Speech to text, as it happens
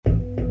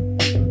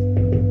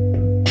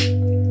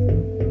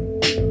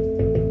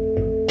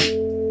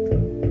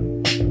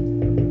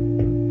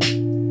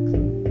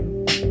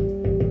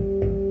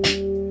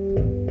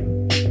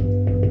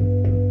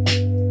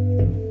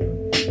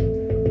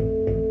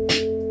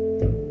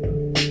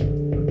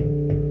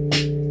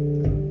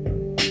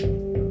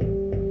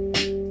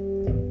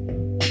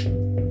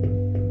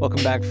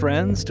Welcome back,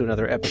 friends, to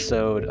another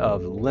episode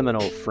of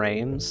Liminal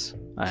Frames.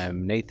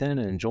 I'm Nathan,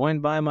 and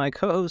joined by my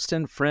co-host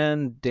and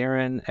friend,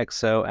 Darren,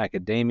 Exo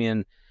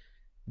Academian.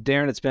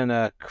 Darren, it's been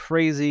a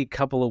crazy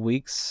couple of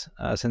weeks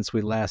since we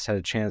last had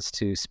a chance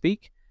to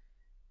speak,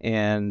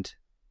 and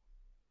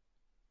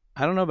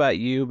I don't know about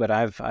you, but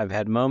I've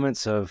had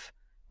moments of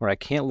where I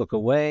can't look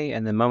away,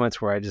 and then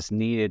moments where I just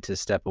needed to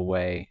step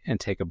away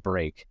and take a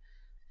break.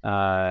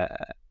 I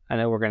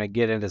know we're going to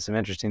get into some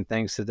interesting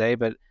things today,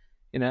 but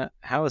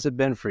how has it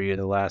been for you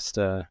the last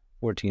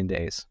 14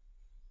 days?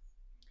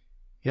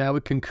 Yeah, I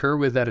would concur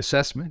with that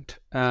assessment.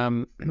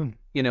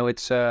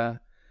 It's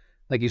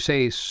like you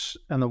say,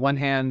 on the one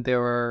hand,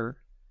 there are,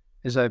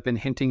 as I've been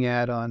hinting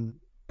at on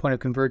Point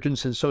of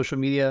Convergence and social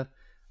media,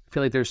 I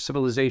feel like there's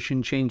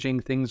civilization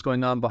changing things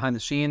going on behind the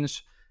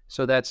scenes.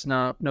 So that's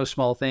no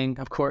small thing,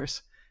 of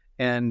course.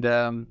 And,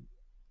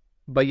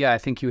 but yeah, I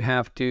think you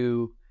have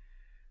to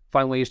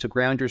find ways to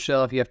ground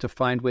yourself. You have to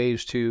find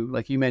ways to,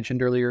 like you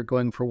mentioned earlier,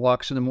 going for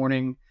walks in the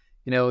morning,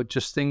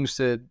 just things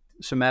to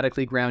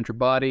somatically ground your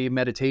body,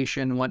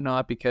 meditation and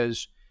whatnot,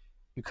 because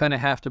you kind of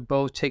have to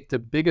both take the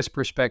biggest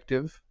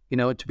perspective,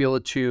 to be able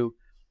to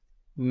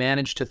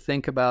manage to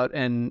think about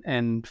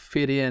and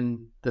fit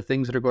in the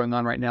things that are going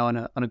on right now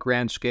on a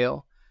grand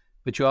scale.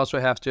 But you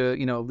also have to,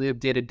 live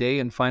day to day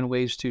and find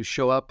ways to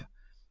show up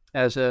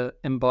as a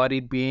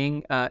embodied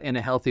being in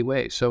a healthy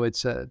way. So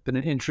it's been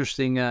an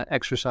interesting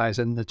exercise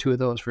in the two of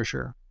those for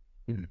sure.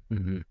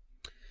 Mm-hmm.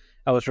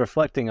 I was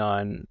reflecting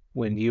on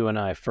when you and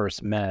I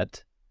first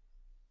met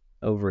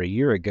over a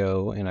year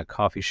ago in a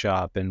coffee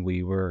shop, and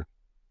we were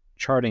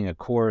charting a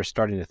course,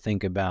 starting to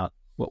think about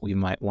what we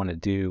might want to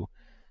do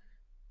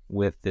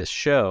with this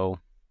show.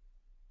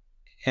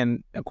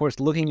 And of course,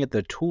 looking at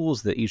the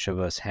tools that each of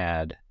us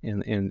had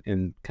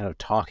in kind of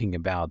talking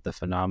about the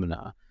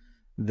phenomena,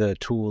 the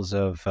tools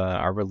of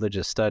our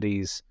religious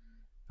studies,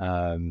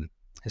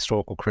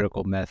 historical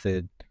critical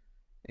method,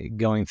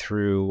 going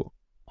through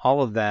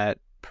all of that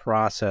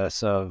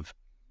process of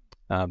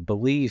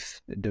belief,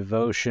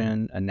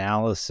 devotion,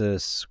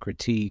 analysis,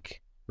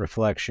 critique,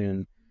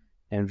 reflection,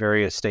 and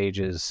various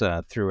stages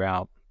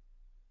throughout.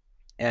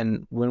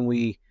 And when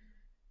we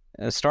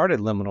started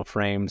Liminal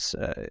Frames,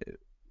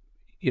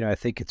 I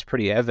think it's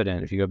pretty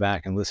evident if you go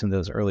back and listen to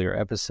those earlier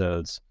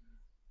episodes,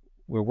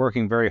 we're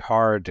working very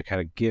hard to kind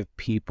of give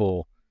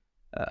people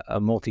a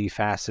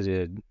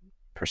multifaceted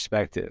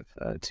perspective,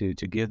 to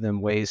give them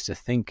ways to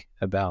think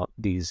about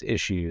these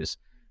issues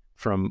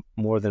from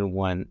more than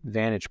one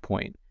vantage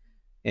point.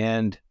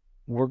 And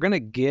we're going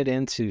to get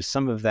into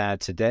some of that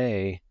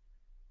today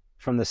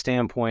from the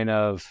standpoint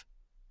of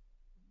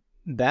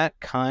that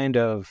kind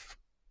of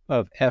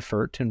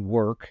effort and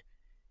work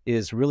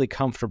is really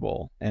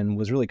comfortable and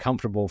was really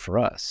comfortable for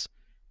us.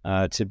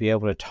 To be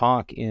able to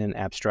talk in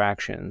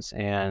abstractions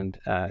and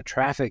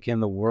traffic in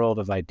the world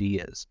of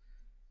ideas.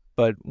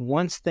 But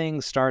once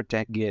things start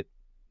to get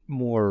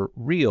more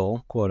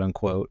real, quote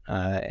unquote,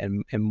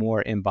 and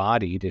more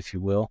embodied, if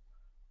you will,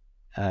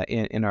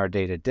 in our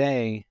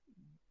day-to-day,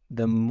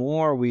 the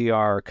more we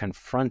are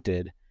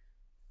confronted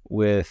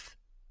with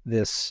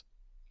this,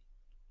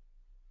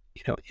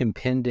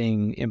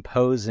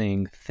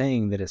 imposing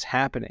thing that is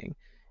happening,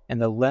 and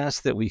the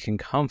less that we can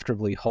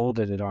comfortably hold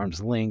it at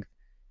arm's length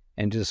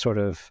and just sort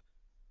of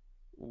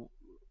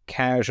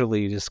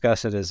casually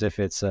discuss it as if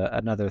it's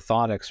another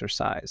thought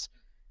exercise.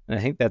 And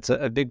I think that's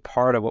a big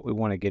part of what we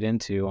want to get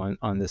into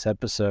on this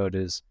episode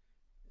is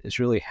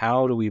really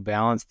how do we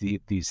balance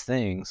these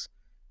things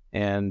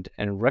and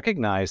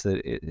recognize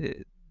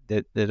that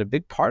that a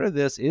big part of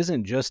this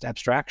isn't just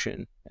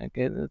abstraction.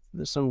 Okay?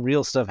 There's some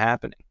real stuff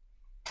happening.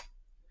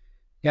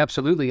 Yeah,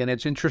 absolutely. And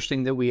it's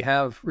interesting that we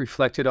have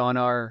reflected on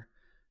our,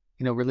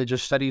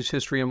 religious studies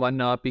history and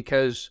whatnot,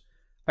 because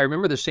I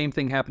remember the same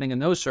thing happening in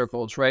those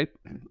circles, right?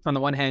 On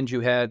the one hand, you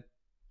had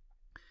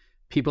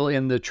people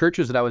in the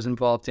churches that I was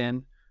involved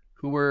in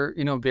who were,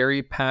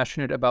 very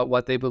passionate about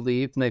what they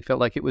believed, and they felt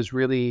like it was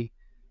really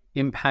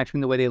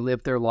impacting the way they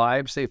lived their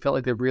lives. They felt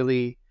like they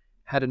really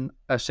had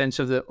a sense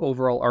of the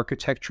overall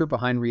architecture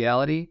behind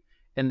reality,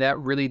 and that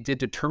really did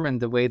determine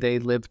the way they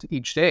lived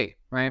each day,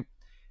 right?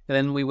 And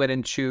then we went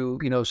into,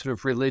 sort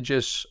of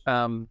religious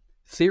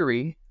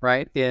theory,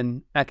 right,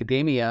 in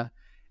academia.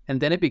 And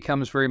then it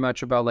becomes very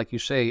much about, like you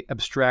say,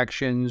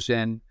 abstractions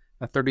and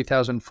a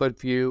 30,000 foot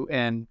view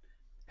and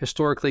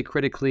historically,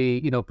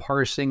 critically,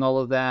 parsing all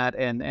of that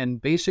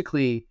and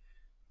basically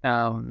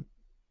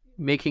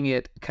making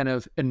it kind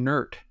of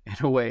inert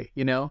in a way,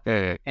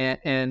 Yeah.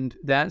 And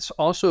that's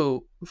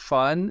also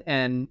fun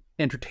and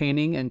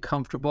entertaining and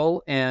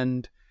comfortable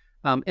and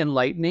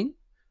enlightening.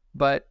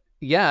 But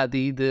yeah,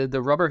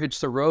 the rubber hits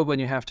the road when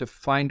you have to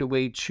find a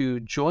way to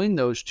join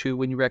those two,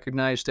 when you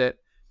recognize that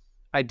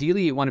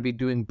ideally, you want to be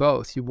doing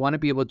both. You want to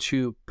be able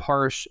to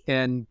parse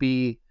and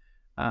be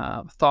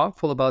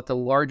thoughtful about the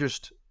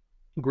largest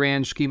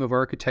grand scheme of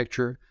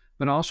architecture,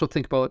 but also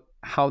think about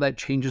how that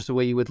changes the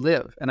way you would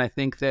live. And I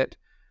think that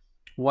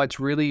what's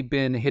really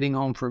been hitting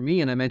home for me,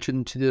 and I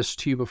mentioned this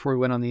to you before we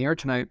went on the air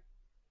tonight,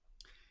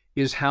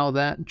 is how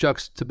that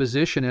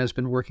juxtaposition has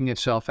been working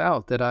itself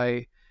out.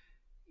 That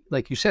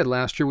like you said,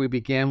 last year we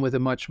began with a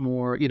much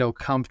more,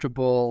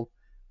 comfortable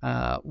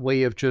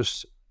way of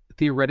just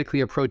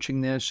theoretically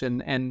approaching this,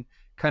 and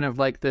kind of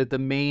like the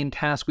main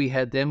task we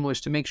had then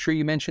was to make sure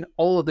you mention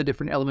all of the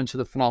different elements of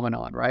the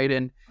phenomenon, right?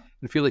 And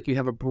feel like you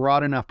have a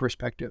broad enough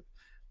perspective.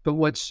 But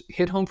what's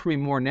hit home for me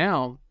more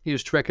now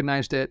is to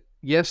recognize that,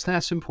 yes,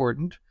 that's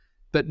important,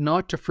 but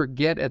not to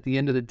forget at the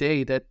end of the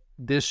day that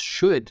this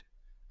should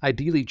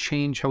ideally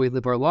change how we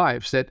live our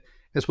lives. That,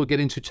 as we'll get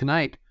into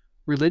tonight,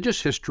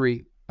 religious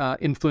history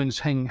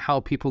influencing how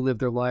people live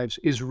their lives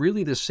is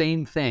really the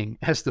same thing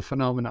as the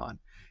phenomenon.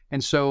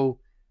 And so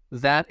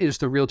that is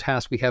the real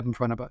task we have in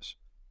front of us.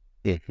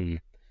 Mm-hmm.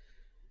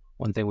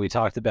 One thing we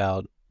talked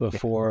about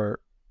before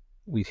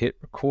we hit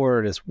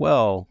record as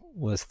well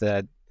was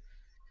that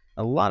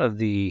a lot of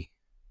the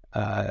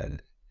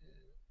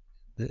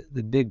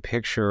big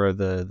picture, or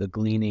the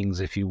gleanings,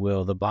 if you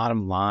will, the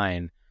bottom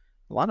line,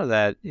 a lot of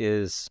that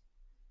is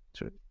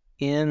sort of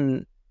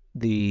in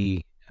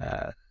the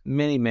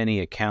many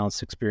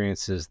accounts,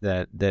 experiences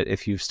that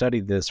if you've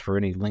studied this for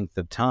any length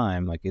of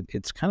time, like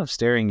it's kind of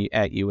staring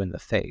at you in the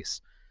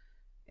face.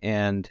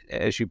 And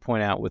as you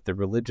point out with the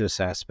religious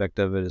aspect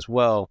of it as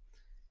well,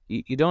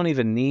 you don't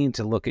even need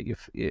to look at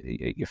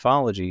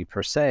ufology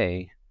per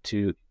se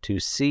to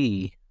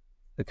see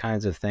the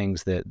kinds of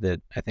things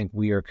that I think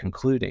we are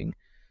concluding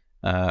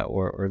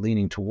or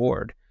leaning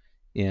toward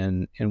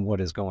in what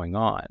is going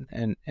on.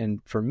 And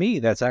for me,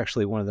 that's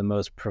actually one of the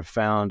most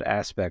profound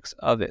aspects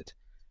of it.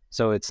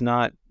 So it's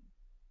not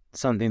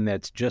something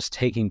that's just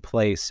taking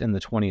place in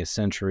the 20th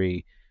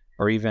century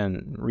or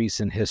even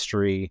recent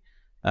history,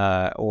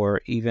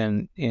 or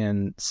even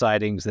in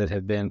sightings that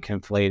have been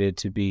conflated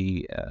to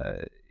be,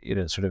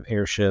 sort of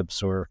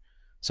airships or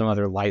some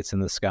other lights in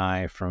the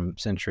sky from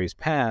centuries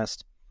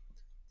past.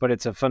 But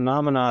it's a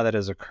phenomena that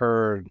has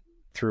occurred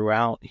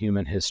throughout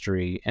human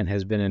history and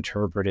has been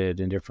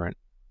interpreted in different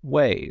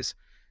ways.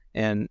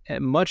 And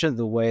much of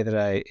the way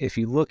that if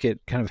you look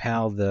at kind of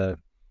how the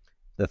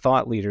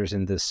thought leaders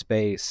in this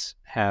space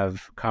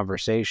have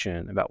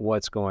conversation about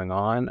what's going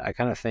on, I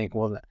kind of think,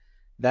 well,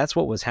 that's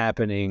what was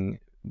happening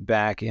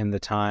back in the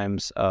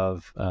times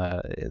of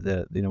with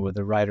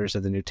the writers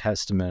of the New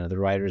Testament, or the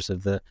writers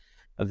of the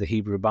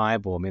Hebrew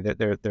Bible. I mean,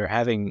 they're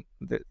having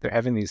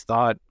these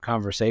thought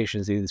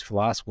conversations, these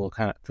philosophical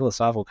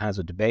kinds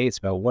of debates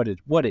about what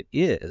it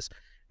is,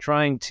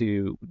 trying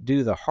to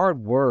do the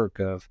hard work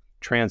of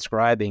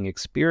transcribing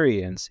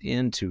experience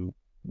into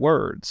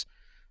words.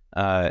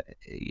 That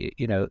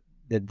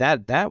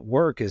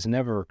work is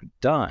never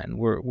done.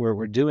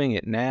 We're doing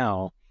it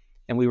now,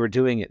 and we were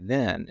doing it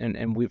then.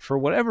 And we, for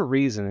whatever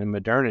reason, in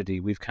modernity,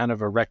 we've kind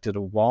of erected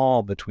a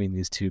wall between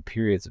these two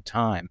periods of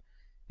time,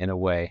 in a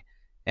way.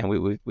 And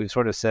we've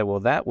sort of said, well,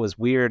 that was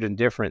weird and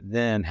different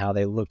then, how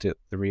they looked at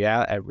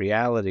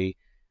reality.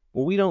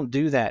 Well, we don't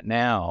do that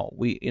now.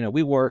 We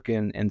work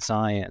in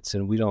science,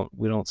 and we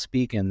don't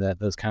speak in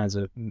those kinds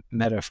of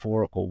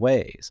metaphorical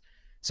ways.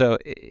 So,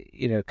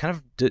 kind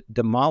of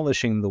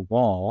demolishing the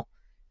wall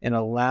and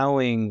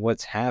allowing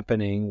what's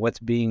happening, what's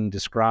being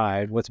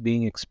described, what's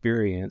being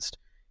experienced,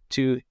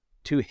 to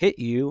hit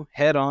you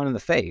head on in the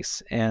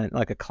face, and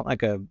like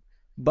a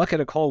bucket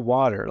of cold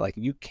water. Like,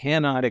 you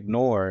cannot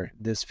ignore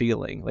this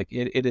feeling. Like,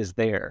 it is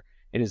there.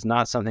 It is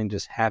not something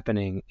just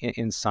happening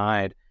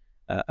inside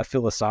a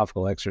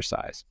philosophical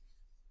exercise.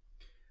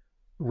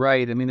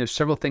 Right. I mean, there's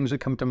several things that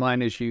come to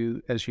mind as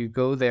you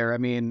go there. I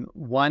mean,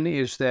 one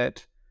is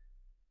that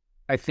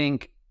I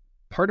think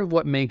part of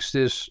what makes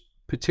this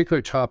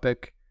particular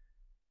topic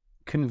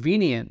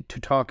convenient to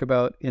talk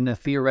about in a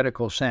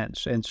theoretical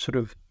sense, and sort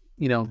of,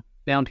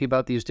 bounty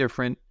about these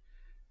different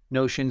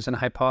notions and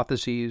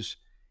hypotheses,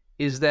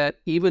 is that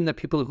even the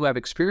people who have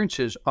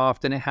experiences,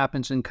 often it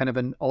happens in kind of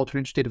an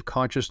alternate state of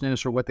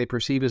consciousness, or what they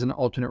perceive as an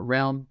alternate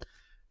realm.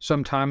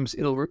 Sometimes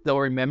they'll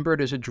remember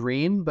it as a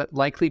dream, but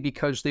likely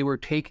because they were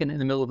taken in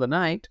the middle of the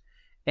night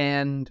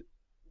and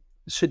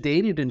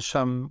sedated in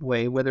some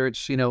way, whether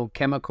it's,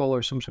 chemical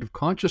or some sort of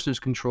consciousness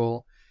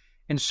control.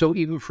 And so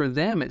even for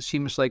them, it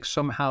seems like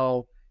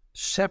somehow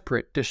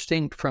separate,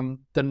 distinct from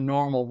the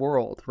normal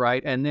world,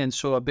 right? And then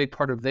so a big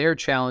part of their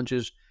challenge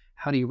is,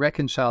 how do you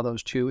reconcile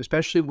those two,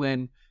 especially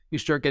when you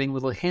start getting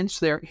little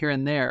hints there, here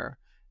and there,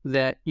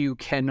 that you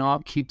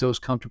cannot keep those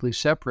comfortably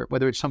separate,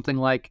 whether it's something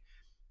like,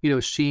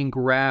 seeing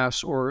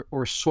grass or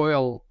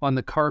soil on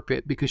the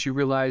carpet because you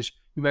realize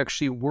you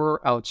actually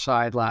were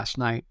outside last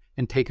night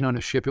and taken on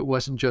a ship. It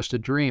wasn't just a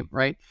dream,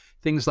 right?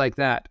 Things like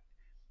that.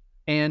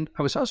 And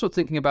I was also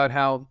thinking about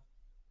how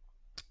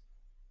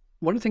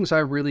one of the things I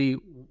really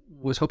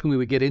was hoping we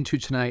would get into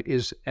tonight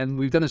is, and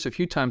we've done this a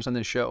few times on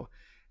this show,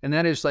 and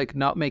that is like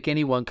not make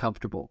anyone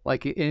comfortable.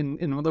 Like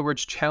in other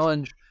words,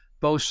 challenge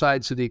both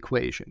sides of the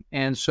equation.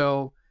 And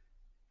so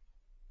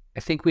I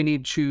think we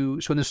need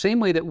to, so in the same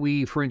way that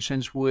we, for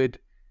instance, would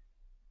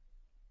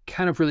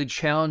kind of really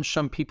challenge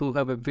some people who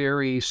have a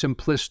very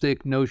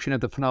simplistic notion of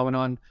the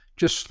phenomenon,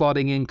 just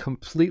slotting in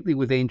completely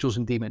with angels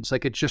and demons.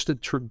 Like, it's just a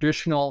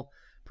traditional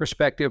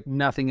perspective,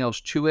 nothing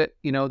else to it,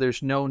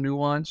 there's no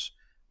nuance,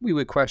 we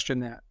would question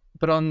that.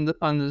 But on the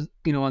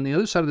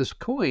other side of this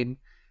coin,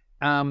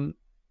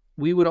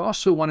 we would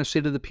also want to say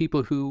to the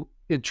people who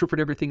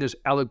interpret everything as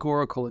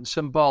allegorical and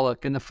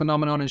symbolic, and the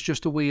phenomenon is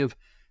just a way of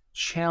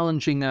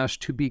challenging us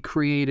to be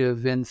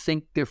creative and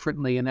think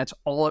differently, and that's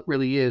all it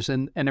really is,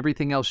 and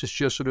everything else is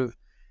just sort of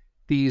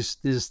this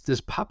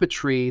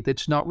puppetry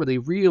that's not really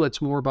real.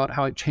 It's more about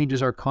how it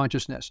changes our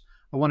consciousness.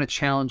 I want to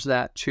challenge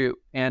that too.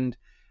 And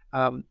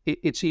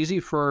it's easy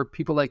for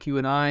people like you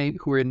and I,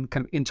 who are in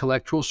kind of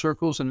intellectual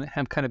circles and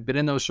have kind of been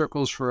in those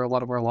circles for a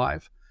lot of our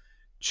life,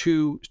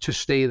 to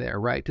stay there,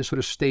 right? To sort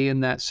of stay in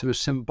that sort of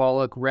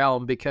symbolic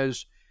realm,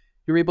 because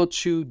you're able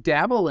to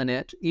dabble in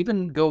it,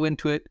 even go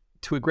into it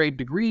to a great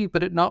degree,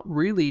 but it not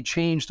really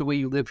change the way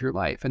you live your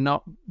life. And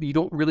you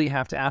don't really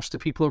have to ask the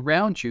people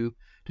around you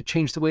to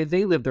change the way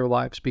they live their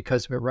lives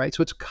because of it, right?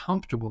 So it's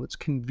comfortable, it's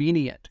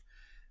convenient.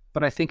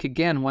 But I think,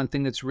 again, one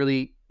thing that's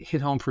really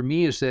hit home for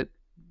me is that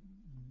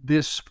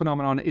this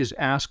phenomenon is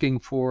asking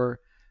for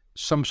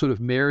some sort of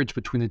marriage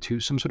between the two,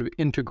 some sort of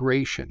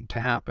integration to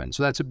happen.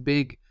 So that's a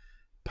big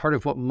part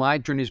of what my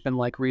journey has been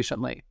like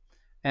recently.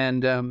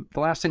 And the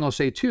last thing I'll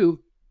say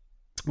too,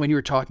 when you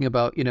were talking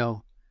about,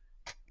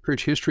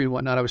 church history and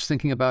whatnot, I was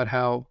thinking about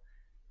how,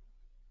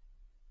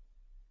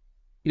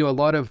 a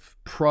lot of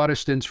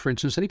Protestants, for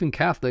instance, and even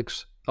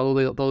Catholics,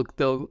 although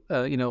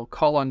they'll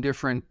call on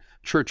different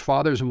church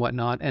fathers and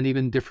whatnot, and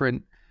even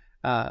different,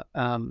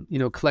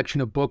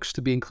 collection of books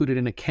to be included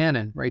in a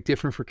canon, right?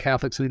 Different for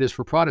Catholics than it is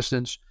for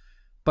Protestants,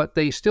 but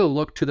they still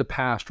look to the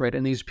past, right?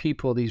 And these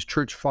people, these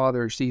church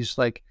fathers, these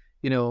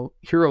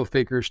hero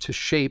figures to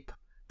shape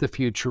the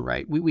future,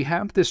 right? We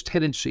have this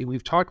tendency.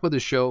 We've talked about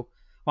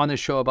on the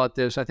show about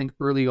this, I think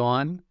early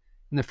on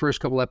in the first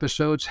couple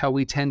episodes, how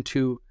we tend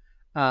to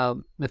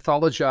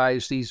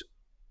mythologize these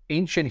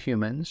ancient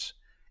humans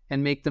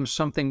and make them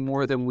something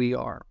more than we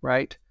are,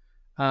 right?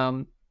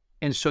 And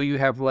so you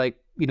have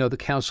the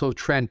Council of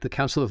Trent, the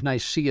Council of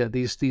Nicaea,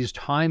 these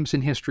times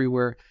in history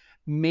where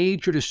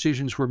major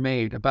decisions were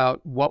made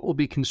about what will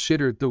be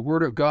considered the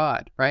Word of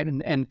God, right?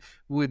 And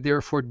would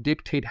therefore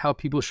dictate how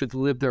people should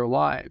live their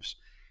lives.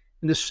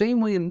 In the same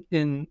way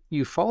in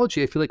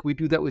ufology, I feel like we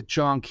do that with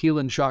John Keel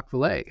and Jacques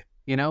Vallée.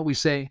 We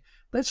say,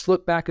 let's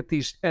look back at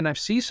these, and I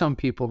see some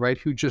people, right,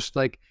 who just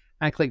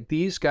act like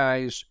these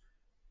guys,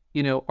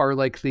 are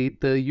like the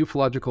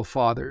ufological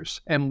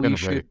fathers, and we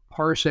should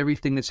parse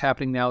everything that's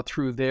happening now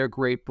through their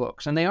great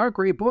books. And they are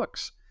great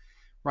books,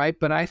 right?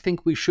 But I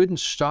think we shouldn't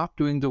stop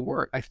doing the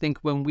work. I think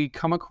when we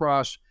come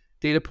across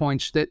data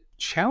points that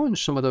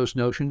challenge some of those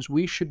notions,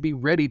 we should be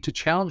ready to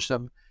challenge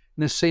them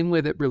in the same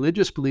way that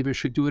religious believers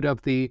should do it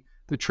of the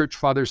church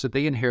fathers that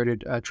they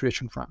inherited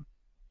tradition from.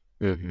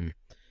 Mm-hmm.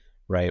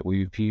 Right.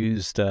 We've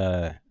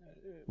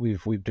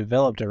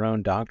developed our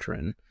own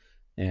doctrine,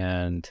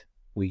 and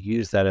we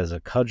use that as a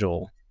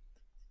cudgel,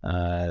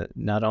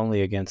 not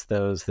only against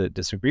those that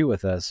disagree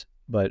with us,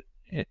 but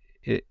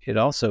it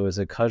also is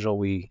a cudgel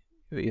we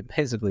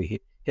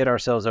basically hit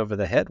ourselves over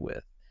the head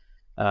with,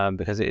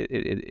 because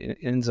it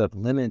ends up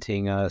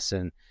limiting us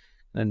and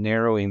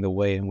narrowing the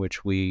way in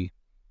which we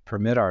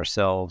permit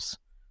ourselves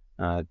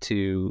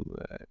to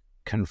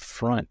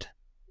confront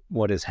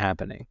what is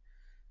happening.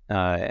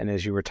 And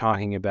as you were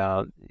talking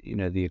about,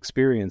 the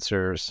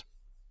experiencers,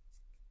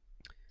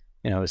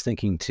 I was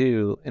thinking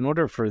too, in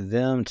order for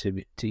them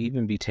to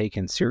even be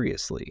taken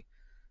seriously,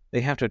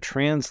 they have to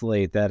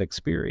translate that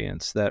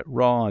experience, that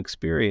raw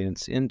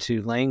experience,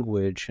 into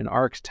language and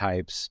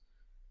archetypes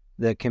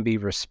that can be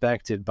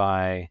respected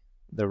by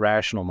the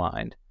rational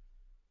mind.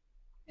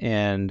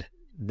 And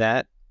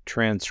that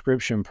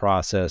transcription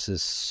process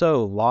is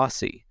so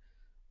lossy,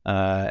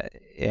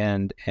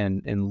 and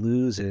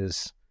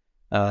loses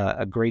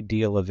a great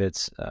deal of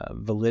its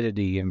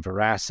validity and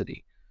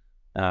veracity.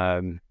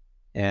 And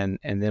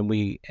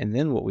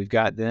then what we've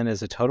got then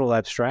is a total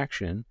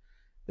abstraction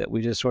that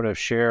we just sort of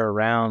share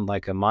around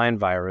like a mind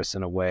virus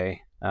in a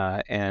way,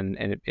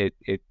 and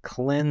it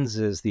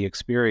cleanses the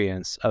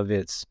experience of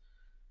its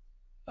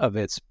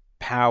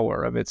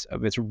power, of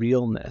its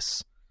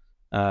realness,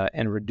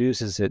 and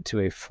reduces it to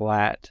a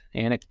flat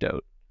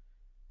anecdote.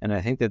 And I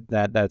think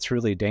that's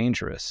really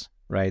dangerous,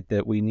 right?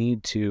 That we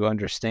need to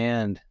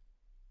understand,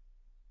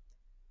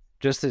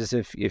 just as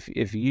if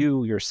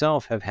you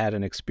yourself have had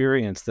an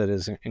experience that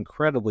is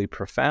incredibly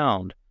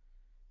profound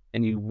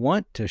and you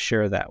want to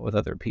share that with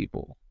other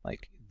people,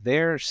 like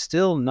they're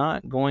still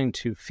not going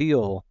to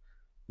feel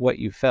what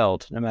you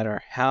felt, no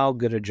matter how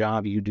good a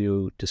job you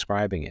do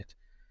describing it.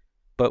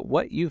 But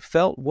what you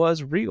felt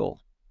was real.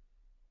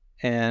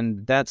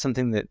 And that's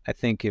something that I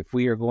think if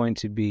we are going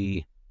to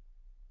be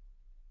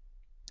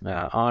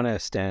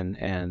honest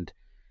and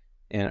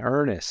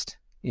earnest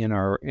in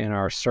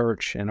our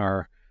search and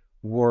our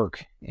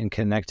work in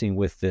connecting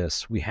with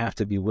this, we have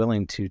to be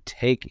willing to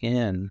take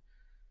in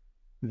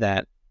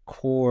that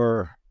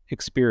core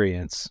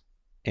experience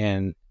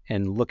and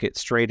look it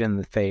straight in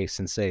the face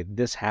and say,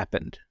 this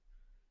happened,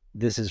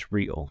 this is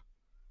real.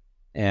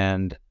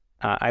 And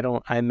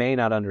I may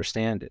not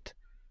understand it,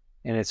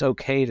 And it's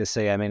okay to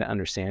say, I may not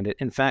understand it.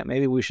 In fact,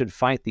 maybe we should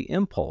fight the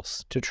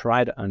impulse to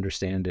try to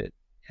understand it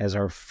as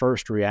our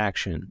first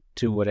reaction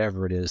to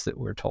whatever it is that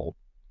we're told.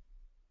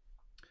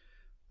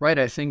 Right.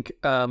 I think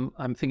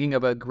I'm thinking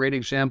of a great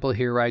example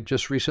here. I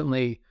just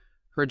recently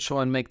heard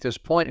someone make this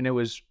point, and it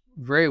was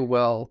very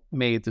well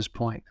made, this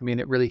point. I mean,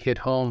 it really hit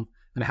home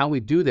on how we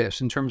do this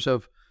in terms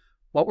of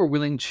what we're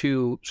willing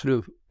to sort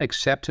of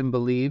accept and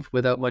believe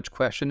without much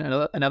question,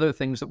 and other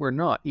things that we're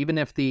not, even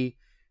if the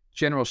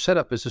general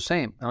setup is the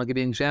same. And I'll give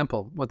you an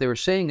example. What they were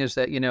saying is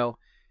that,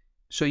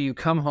 so you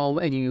come home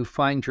and you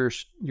find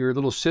your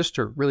little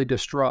sister really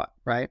distraught,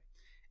 right?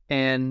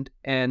 And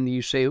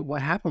you say,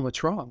 "What happened?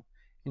 What's wrong?"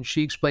 And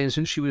she explains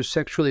that she was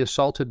sexually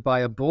assaulted by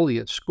a bully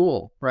at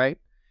school, right?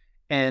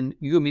 And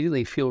you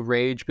immediately feel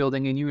rage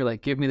building in you. You're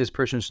like, "Give me this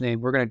person's name.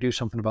 We're going to do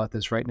something about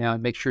this right now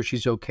and make sure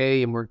she's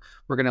okay. And we're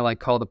going to like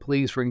call the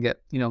police. We're going to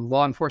get,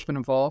 law enforcement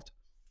involved,"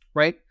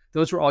 right?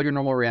 Those are all your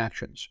normal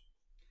reactions.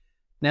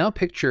 Now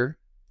picture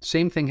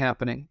same thing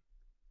happening.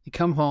 You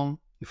come home,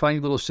 you find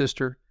your little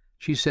sister.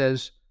 She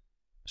says,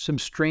 "Some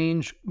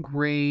strange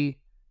gray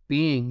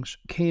beings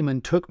came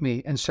and took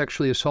me and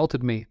sexually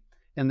assaulted me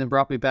and then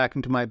brought me back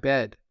into my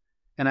bed.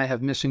 And I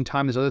have missing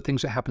time. There's other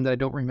things that happened that I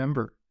don't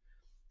remember."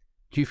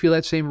 Do you feel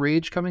that same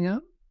rage coming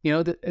up?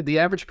 The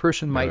average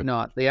person might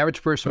not. The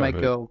average person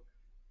might go,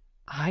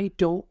 "I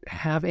don't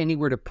have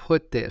anywhere to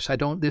put this.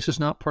 This is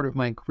not part of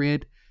my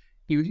grid."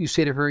 You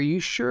say to her, "Are you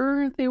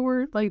sure they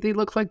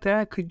look like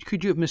that?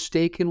 Could you have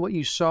mistaken what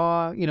you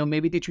saw?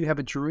 Maybe did you have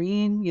a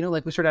dream?"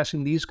 Like we start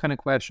asking these kind of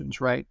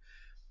questions, right?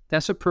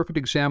 That's a perfect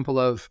example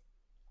of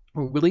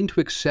we're willing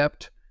to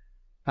accept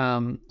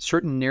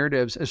certain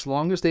narratives as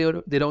long as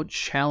they don't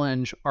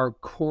challenge our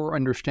core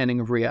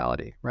understanding of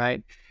reality,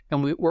 right?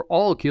 And we're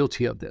all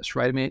guilty of this,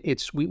 right? I mean,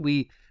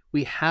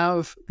 we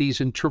have these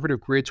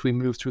interpretive grids we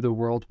move through the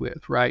world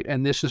with, right?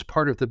 And this is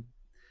part of the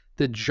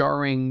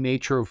jarring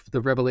nature of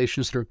the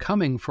revelations that are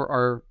coming for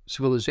our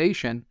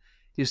civilization,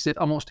 is that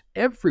almost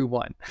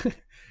everyone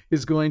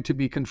is going to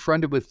be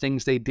confronted with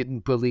things they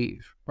didn't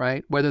believe,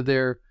 right? Whether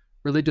they're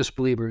religious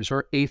believers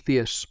or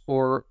atheists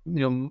or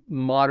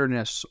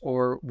modernists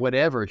or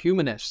whatever,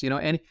 humanists,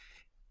 and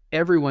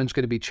everyone's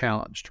going to be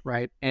challenged,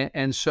 right?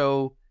 And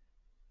so,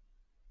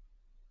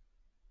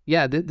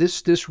 yeah,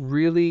 this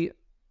really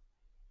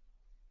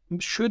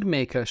should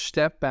make us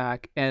step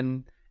back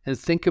and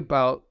think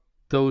about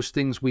those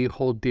things we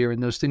hold dear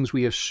and those things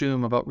we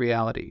assume about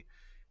reality.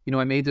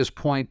 I made this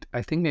point,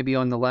 I think maybe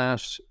on the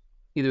last,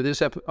 either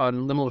this on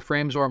liminal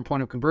frames or on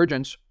point of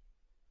convergence,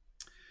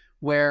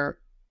 where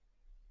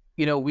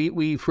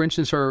we for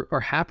instance are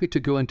happy to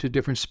go into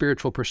different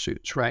spiritual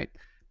pursuits, right?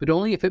 But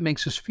only if it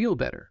makes us feel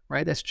better,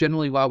 right? That's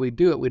generally why we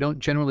do it. We don't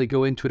generally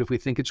go into it if we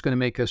think it's going to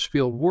make us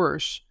feel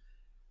worse.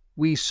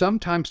 We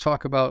sometimes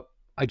talk about,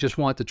 "I just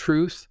want the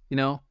truth,"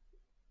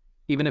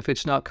 even if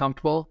it's not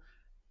comfortable.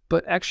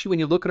 But actually, when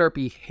you look at our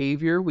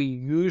behavior, we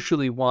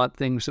usually want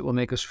things that will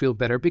make us feel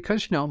better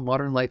because,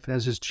 modern life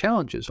has its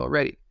challenges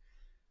already.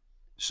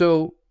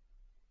 So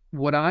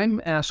what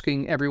I'm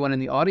asking everyone in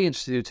the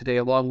audience to do today,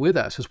 along with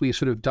us, as we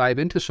sort of dive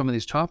into some of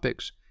these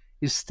topics,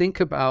 is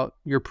think about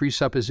your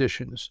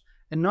presuppositions,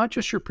 and not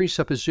just your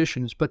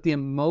presuppositions, but the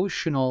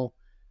emotional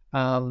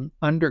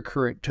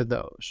undercurrent to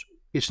those.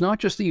 It's not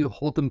just that you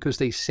hold them because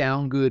they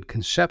sound good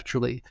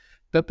conceptually,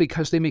 but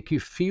because they make you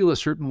feel a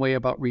certain way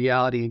about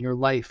reality and your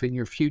life and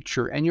your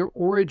future and your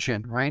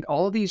origin, right?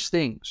 All of these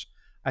things,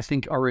 I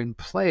think, are in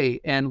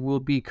play and will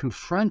be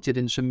confronted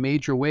in some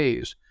major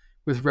ways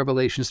with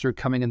revelations that are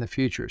coming in the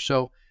future.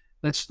 So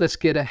let's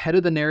get ahead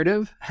of the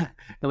narrative and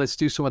let's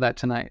do some of that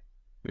tonight.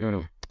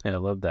 Yeah, I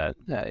love that.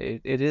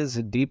 It is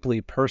a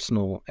deeply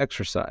personal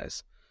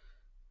exercise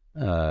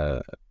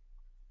to,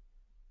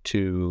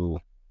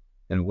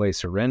 in a way,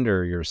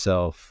 surrender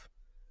yourself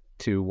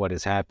to what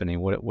is happening,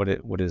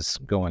 what is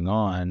going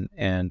on,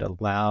 and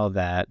allow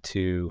that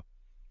to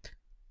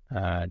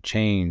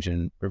change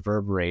and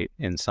reverberate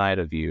inside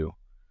of you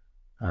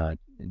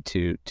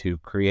to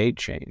create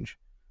change.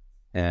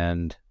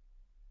 And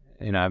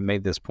I've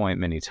made this point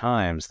many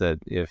times that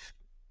if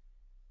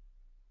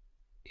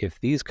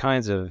these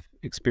kinds of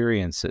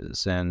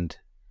experiences and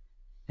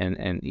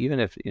even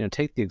if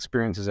take the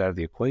experiences out of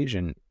the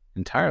equation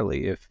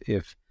entirely,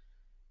 if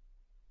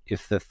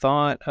the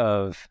thought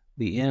of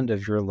the end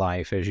of your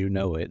life as you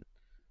know it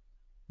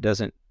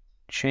doesn't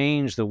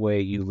change the way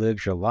you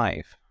live your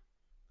life,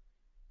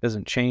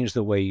 doesn't change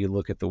the way you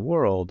look at the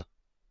world,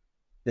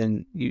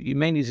 then you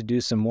may need to do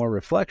some more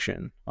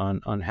reflection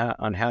on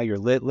how you're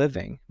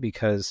living,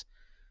 because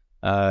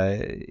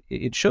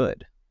it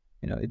should,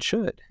 it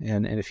should.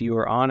 And if you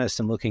are honest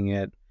in looking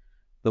at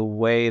the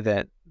way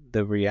that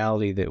the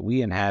reality that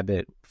we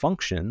inhabit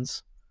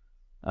functions,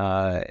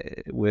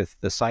 with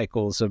the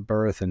cycles of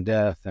birth and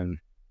death and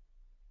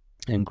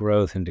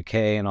growth and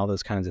decay and all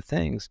those kinds of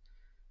things,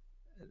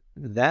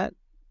 that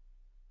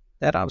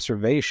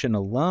observation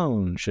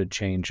alone should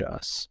change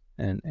us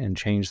and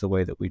change the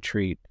way that we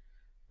treat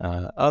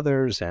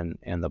others and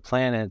the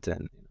planet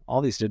and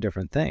all these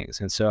different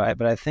things. And so,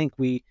 but I think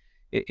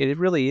it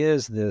really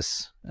is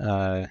this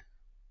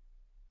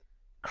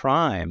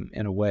crime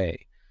in a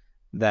way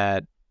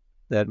that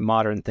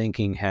modern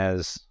thinking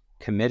has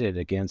committed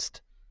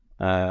against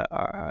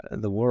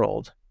the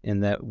world,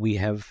 in that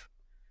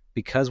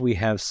because we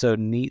have so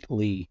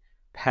neatly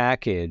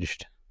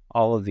packaged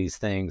all of these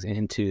things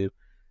into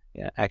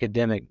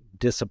academic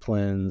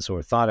disciplines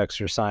or thought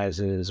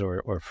exercises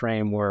or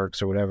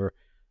frameworks or whatever,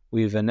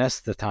 we've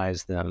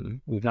anesthetized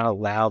them. We've not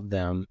allowed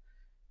them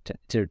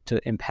to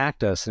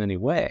impact us in any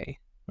way,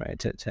 right?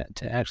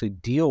 To actually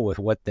deal with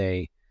what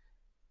they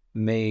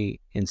may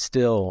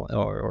instill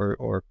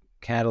or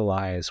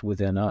catalyze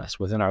within us,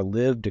 within our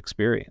lived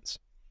experience.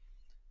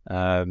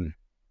 And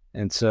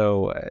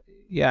so,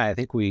 I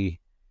think we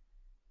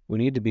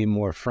need to be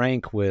more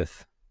frank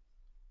with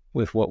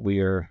what we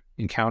are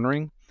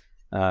encountering,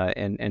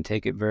 and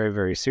take it very,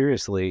 very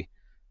seriously.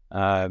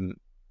 And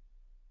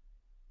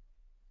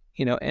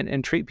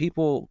treat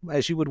people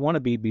as you would want to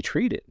be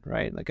treated,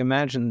 right? Like,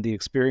 imagine the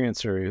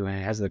experiencer who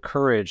has the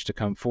courage to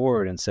come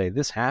forward and say,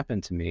 this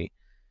happened to me,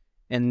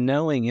 and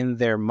knowing in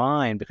their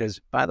mind,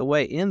 because, by the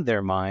way, in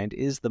their mind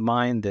is the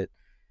mind that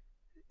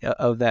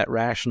of that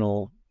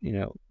rational,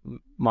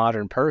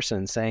 modern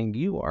person saying,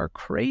 you are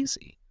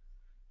crazy.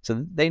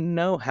 So they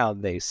know how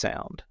they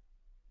sound.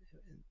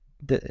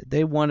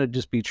 They want to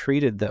just be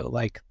treated, though,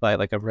 like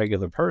a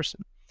regular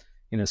person.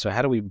 So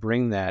how do we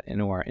bring that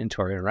into our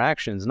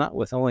interactions, not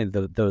with only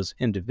those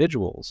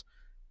individuals,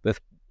 but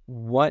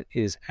what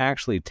is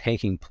actually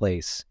taking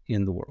place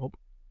in the world?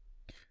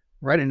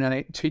 Right.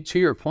 And to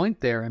your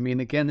point there, I mean,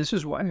 again, this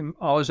is why I'm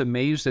always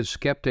amazed that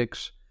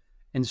skeptics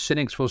and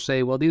cynics will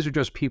say, well, these are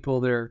just people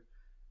that are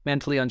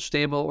mentally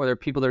unstable, or they're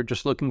people that are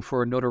just looking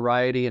for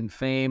notoriety and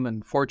fame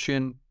and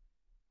fortune.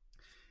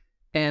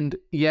 And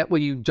yet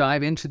when you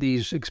dive into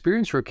these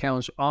experiencer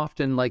accounts,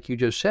 often, like you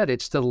just said,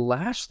 it's the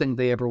last thing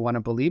they ever want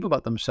to believe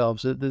about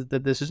themselves,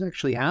 that this is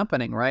actually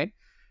happening, right?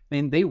 I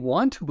mean, they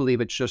want to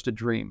believe it's just a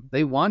dream.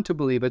 They want to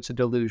believe it's a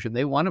delusion.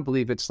 They want to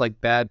believe it's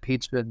like bad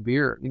pizza and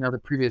beer, the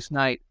previous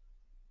night.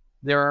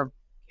 There are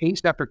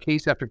case after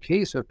case after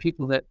case of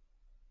people that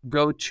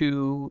go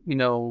to,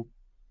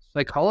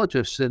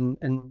 psychologists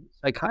and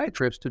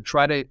psychiatrists to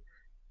try to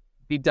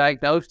be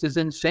diagnosed as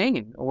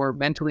insane or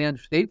mentally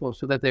unstable,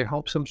 so that they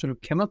help some sort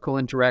of chemical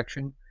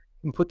interaction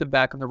and put them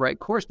back on the right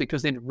course,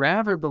 because they'd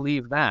rather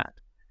believe that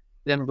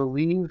than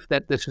believe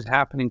that this is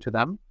happening to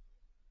them,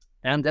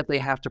 and that they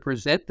have to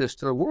present this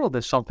to the world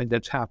as something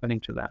that's happening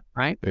to them,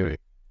 right? Maybe.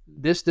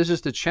 This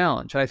is the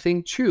challenge. I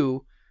think,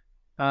 too,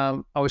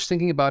 I was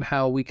thinking about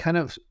how we kind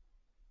of,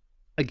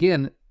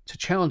 again, to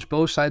challenge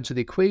both sides of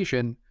the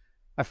equation,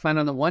 I find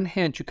on the one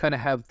hand, you kind of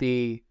have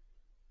the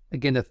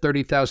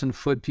 30,000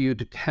 foot view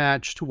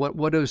detached.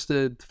 What is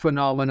the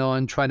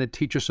phenomenon trying to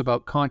teach us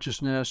about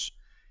consciousness,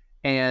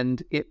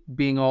 and it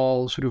being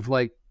all sort of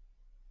like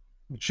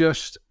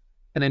just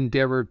an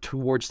endeavor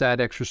towards that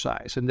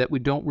exercise, and that we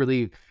don't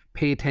really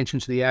pay attention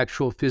to the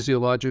actual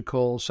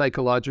physiological,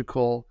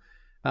 psychological,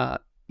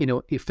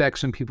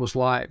 effects in people's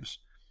lives.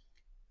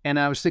 And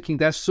I was thinking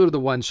that's sort of the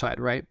one side,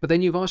 right? But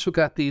then you've also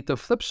got the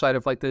flip side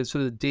of like the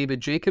sort of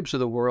David Jacobs of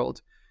the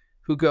world,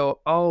 who go,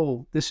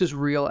 oh, this is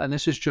real, and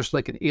this is just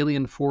like an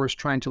alien force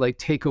trying to like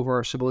take over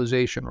our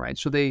civilization, right?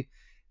 So they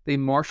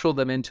marshal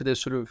them into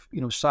this sort of,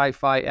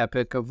 sci-fi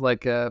epic of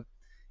like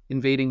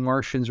invading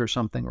Martians or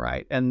something,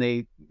 right? And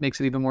they makes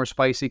it even more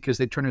spicy because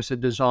they turn us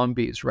into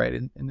zombies, right?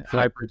 And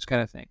hybrids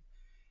kind of thing.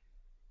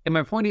 And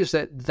my point is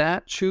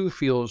that too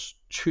feels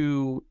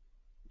too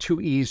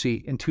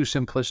easy and too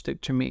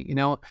simplistic to me.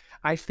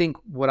 I think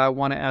what I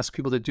want to ask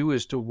people to do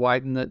is to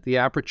widen the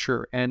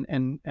aperture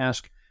and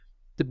ask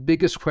the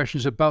biggest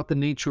questions about the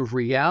nature of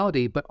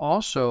reality, but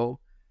also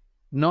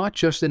not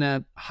just in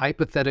a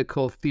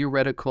hypothetical,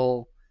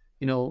 theoretical,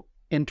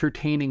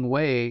 entertaining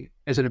way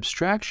as an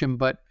abstraction,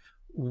 but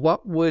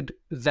what would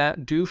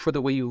that do for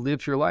the way you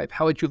live your life?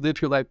 How would you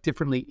live your life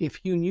differently if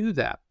you knew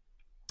that?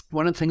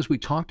 One of the things we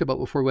talked about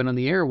before we went on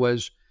the air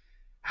was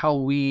how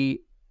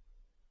we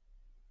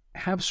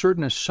have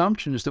certain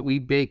assumptions that we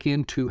bake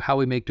into how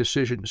we make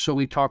decisions. So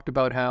we talked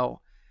about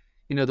how,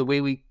 the way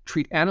we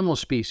treat animal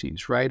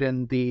species, right?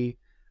 And the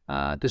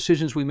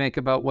decisions we make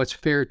about what's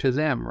fair to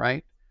them,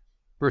 right?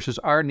 Versus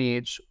our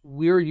needs,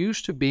 we're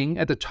used to being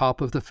at the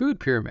top of the food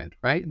pyramid,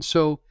 right? And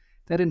so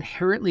that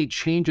inherently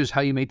changes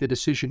how you make the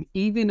decision,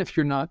 even if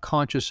you're not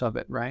conscious of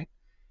it, right?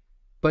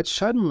 But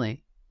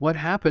suddenly, what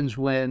happens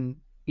when,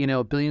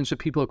 billions of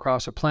people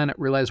across the planet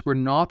realize we're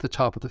not the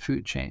top of the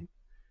food chain?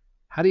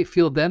 How do you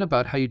feel then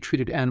about how you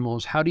treated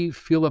animals? How do you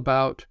feel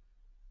about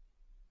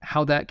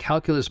how that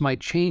calculus might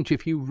change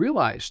if you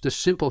realize the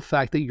simple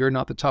fact that you're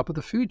not the top of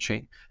the food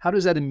chain? How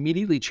does that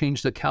immediately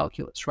change the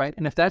calculus, right?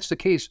 And if that's the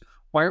case,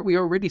 why aren't we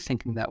already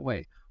thinking that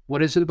way?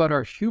 What is it about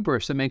our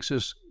hubris that makes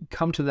us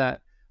come to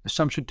that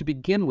assumption to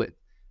begin with?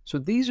 So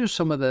these are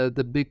some of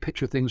the big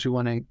picture things we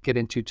want to get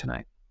into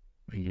tonight.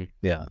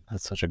 Yeah,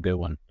 that's such a good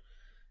one.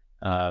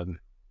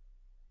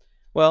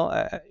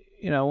 Well,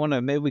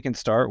 maybe we can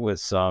start with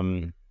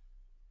some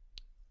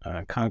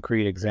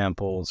concrete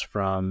examples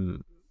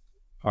from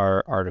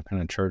our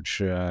kind of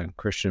church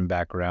Christian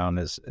background,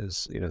 as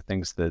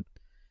things that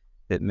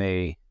that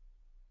may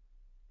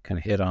kind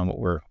of hit on what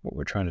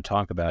we're trying to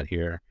talk about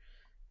here.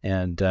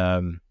 And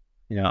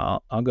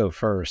I'll go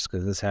first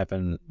because this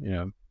happened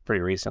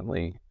pretty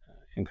recently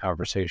in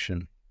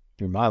conversation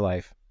through my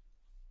life,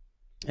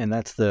 and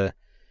that's the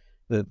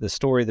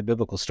story, the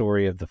biblical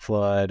story of the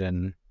flood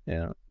and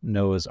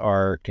Noah's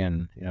Ark,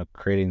 and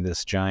creating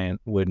this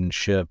giant wooden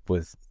ship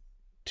with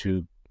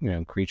two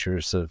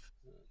creatures of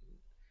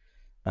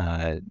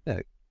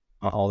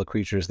all the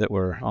creatures that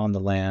were on the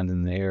land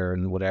and the air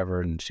and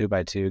whatever, and 2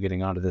 by 2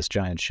 getting onto this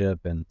giant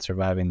ship and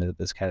surviving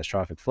this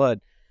catastrophic flood.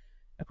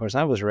 Of course,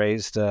 I was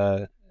raised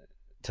to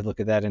look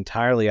at that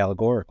entirely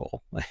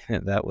allegorical.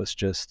 That was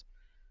just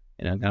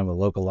kind of a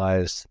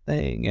localized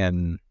thing,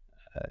 and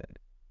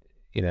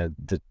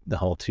the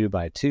whole 2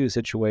 by 2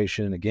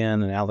 situation,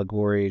 again, an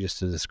allegory just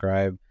to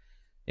describe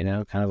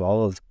kind of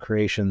all of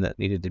creation that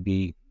needed to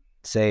be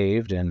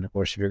saved. And of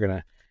course, if you're going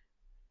to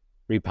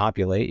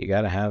repopulate, you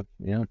got to have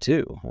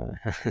two.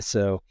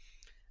 So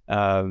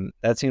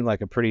that seemed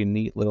like a pretty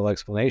neat little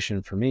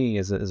explanation for me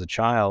as a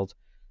child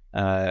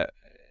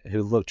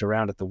who looked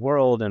around at the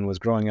world and was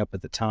growing up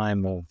at the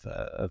time of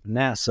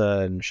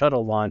NASA and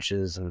shuttle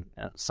launches and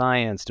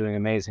science doing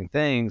amazing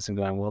things, and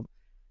going, well,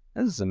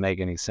 that doesn't make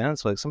any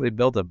sense. Like, somebody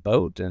built a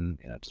boat and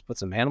just put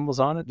some animals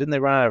on it. Didn't they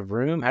run out of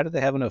room? How did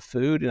they have enough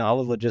food?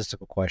 All the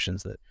logistical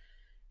questions that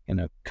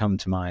come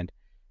to mind.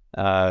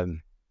 So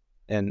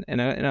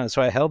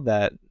I held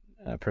that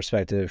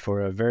perspective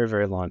for a very,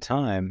 very long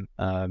time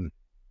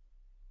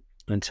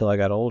until I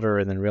got older,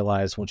 and then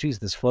realized, well, geez,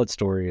 this flood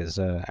story is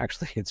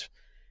actually it's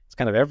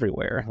kind of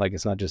everywhere. Like,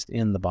 it's not just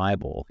in the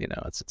Bible.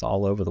 It's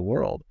all over the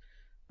world.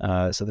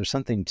 So there's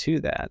something to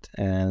that.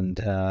 And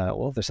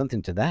well, if there's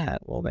something to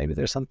that, well, maybe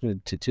there's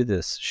something to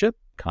this ship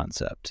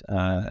concept.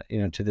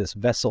 To this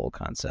vessel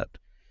concept.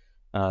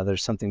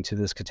 There's something to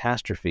this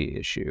catastrophe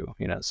issue.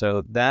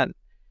 So that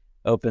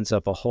opens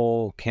up a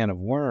whole can of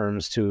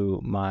worms to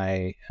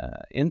my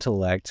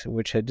intellect,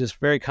 which had just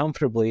very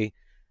comfortably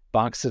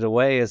boxed it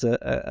away as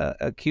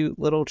a cute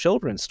little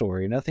children's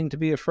story, nothing to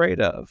be afraid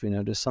of,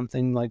 just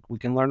something like we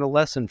can learn a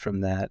lesson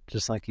from that,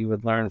 just like you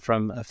would learn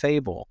from a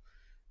fable.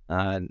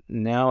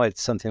 Now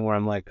it's something where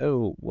I'm like,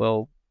 oh,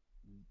 well,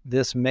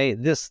 this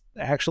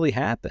actually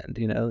happened,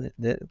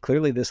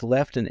 clearly this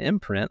left an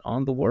imprint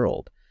on the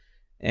world,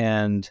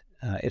 and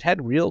it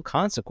had real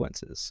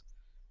consequences.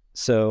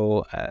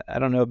 So I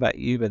don't know about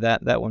you, but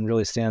that one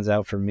really stands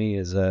out for me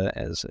as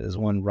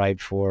one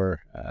ripe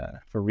for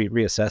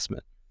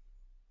reassessment.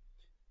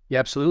 Yeah,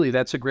 absolutely.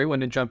 That's a great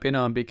one to jump in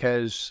on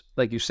because,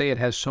 like you say, it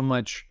has so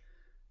much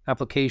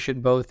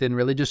application both in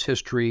religious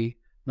history,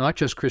 not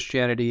just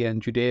Christianity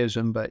and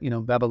Judaism, but,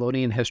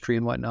 Babylonian history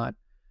and whatnot.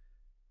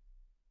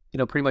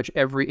 Pretty much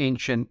every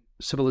ancient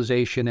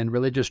civilization and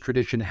religious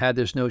tradition had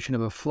this notion of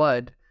a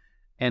flood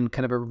and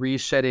kind of a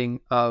resetting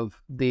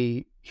of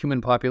the human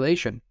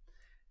population.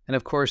 And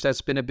of course,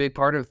 that's been a big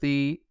part of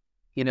the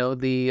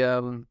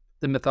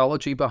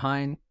mythology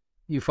behind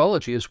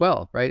ufology as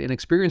well, right? And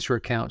experiencer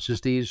accounts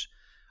is these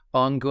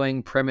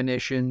ongoing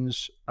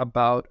premonitions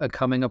about a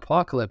coming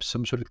apocalypse,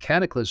 some sort of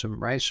cataclysm,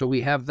 right? So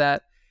we have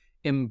that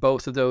in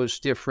both of those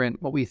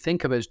different, what we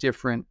think of as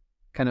different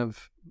kind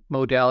of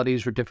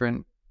modalities or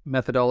different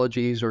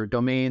methodologies or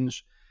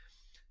domains.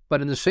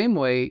 But in the same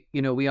way,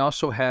 we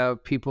also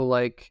have people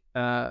like,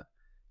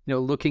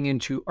 looking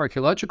into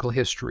archaeological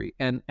history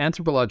and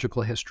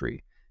anthropological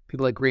history,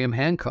 people like Graham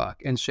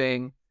Hancock, and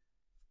saying,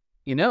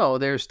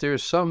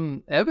 there's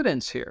some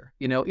evidence here,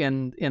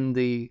 in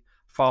the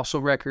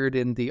fossil record,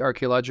 in the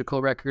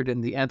archaeological record,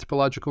 in the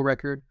anthropological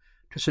record,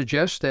 to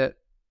suggest that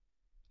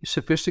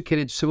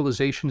sophisticated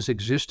civilizations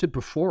existed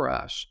before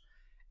us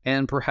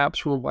and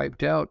perhaps were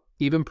wiped out,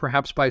 even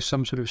perhaps by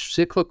some sort of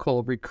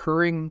cyclical,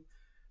 recurring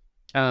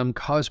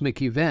cosmic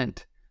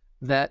event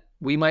that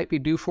we might be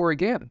due for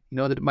again.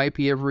 That it might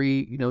be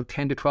every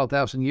 10 to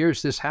 12,000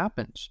 years this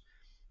happens.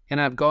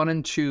 And I've gone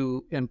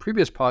into, in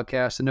previous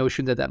podcasts, the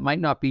notion that might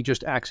not be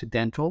just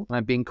accidental. And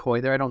I'm being coy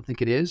there. I don't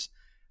think it is.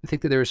 I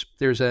think that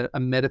there's a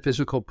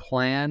metaphysical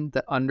plan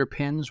that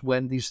underpins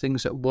when these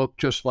things that look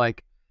just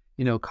like,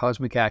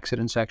 cosmic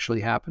accidents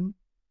actually happen.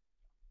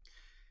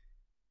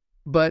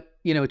 But,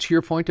 to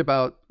your point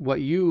about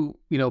what you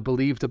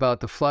believed about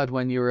the flood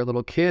when you were a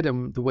little kid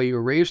and the way you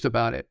were raised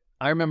about it,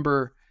 I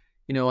remember,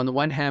 on the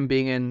one hand,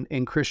 being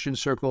in Christian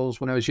circles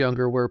when I was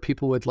younger, where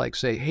people would like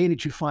say, "Hey,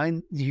 did you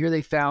hear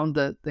they found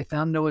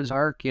Noah's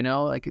Ark?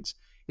 Like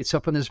it's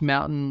up on this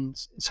mountain,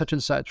 such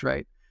and such,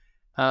 right?"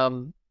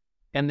 And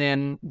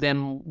then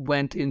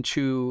went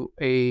into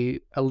a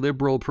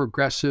liberal,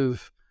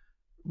 progressive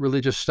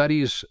religious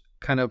studies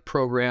kind of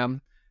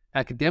program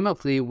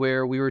academically,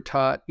 where we were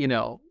taught,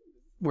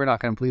 we're not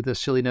going to believe this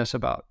silliness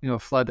about a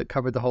flood that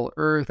covered the whole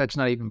earth. That's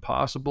not even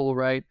possible,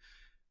 right?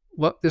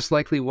 What this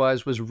likely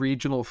was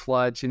regional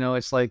floods.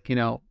 It's like,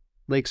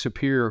 Lake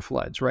Superior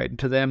floods, right? And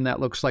to them, that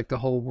looks like the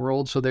whole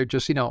world. So they're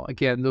just,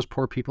 again, those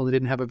poor people, they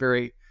didn't have a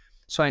very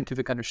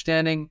scientific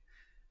understanding.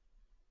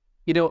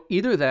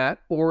 either that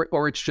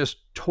or it's just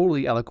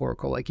totally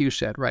allegorical, like you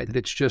said, right? That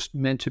it's just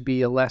meant to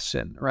be a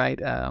lesson, right?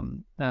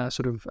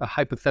 Sort of a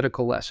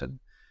hypothetical lesson.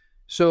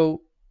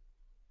 So,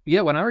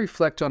 yeah, when I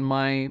reflect on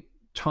my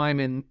time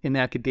in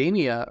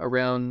academia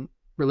around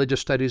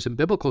religious studies and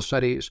biblical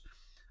studies,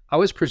 I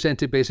was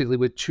presented basically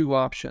with two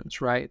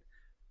options, right?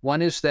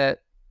 One is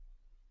that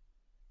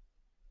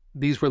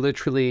these were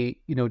literally,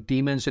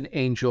 demons and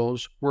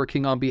angels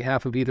working on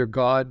behalf of either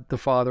God the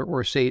Father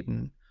or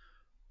Satan.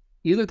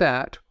 Either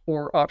that,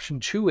 or option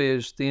two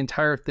is the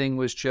entire thing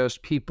was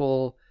just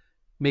people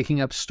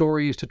making up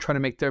stories to try to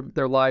make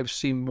their lives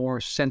seem more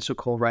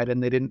sensical, right?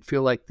 And they didn't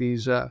feel like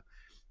these,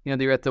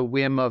 they're at the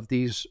whim of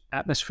these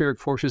atmospheric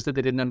forces that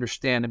they didn't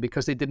understand. And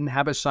because they didn't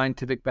have a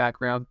scientific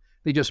background,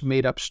 they just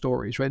made up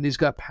stories, right? And these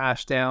got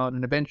passed down,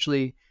 and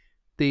eventually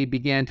they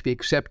began to be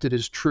accepted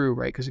as true,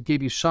 right? Because it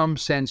gave you some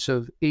sense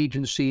of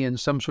agency and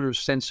some sort of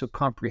sense of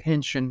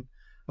comprehension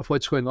of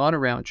what's going on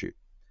around you.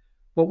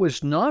 What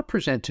was not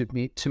presented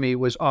to me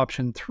was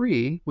option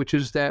three, which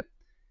is that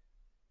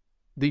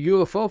the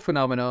UFO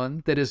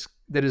phenomenon that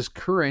is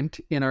current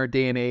in our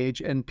day and age,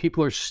 and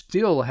people are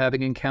still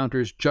having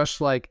encounters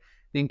just like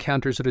the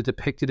encounters that are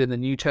depicted in the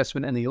New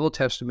Testament and the Old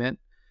Testament.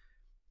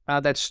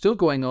 That's still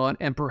going on,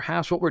 and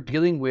perhaps what we're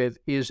dealing with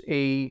is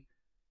an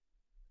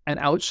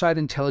outside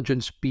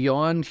intelligence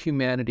beyond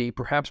humanity,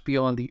 perhaps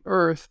beyond the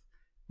Earth,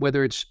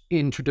 whether it's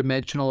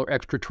interdimensional or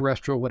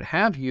extraterrestrial, what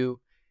have you.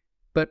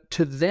 But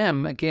to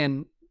them,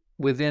 again,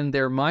 within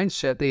their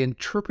mindset, they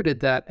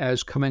interpreted that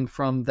as coming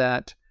from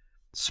that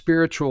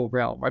spiritual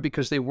realm, right?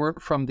 Because they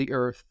weren't from the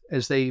earth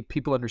as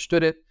people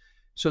understood it.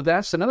 So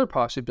that's another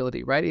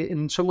possibility, right?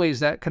 In some ways,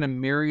 that kind of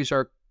marries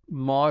our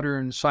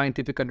modern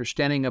scientific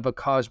understanding of a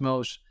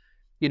cosmos,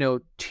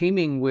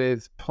 teeming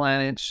with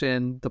planets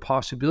and the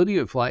possibility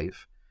of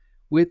life,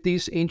 with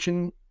these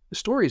ancient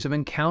stories of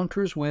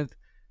encounters with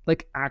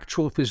like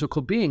actual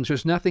physical beings.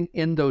 There's nothing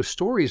in those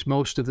stories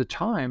most of the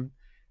time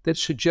that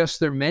suggests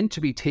they're meant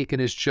to be taken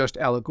as just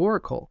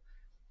allegorical.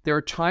 There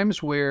are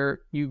times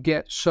where you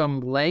get some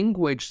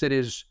language that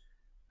is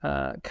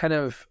kind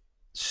of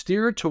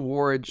steered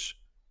towards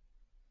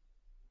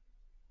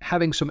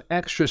having some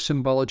extra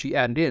symbology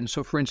added in.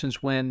 So, for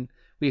instance, when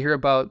we hear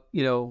about,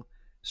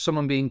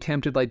 someone being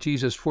tempted like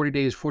Jesus 40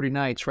 days, 40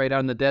 nights, right out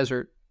in the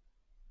desert,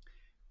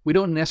 we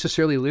don't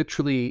necessarily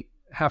literally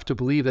have to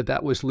believe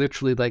that was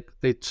literally like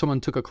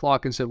someone took a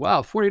clock and said,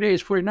 wow, 40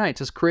 days, 40 nights,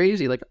 that's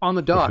crazy, like on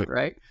the dot,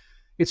 right?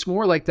 It's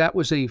more like that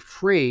was a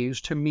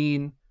phrase to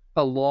mean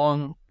a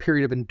long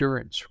period of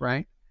endurance,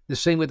 right? The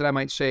same way that I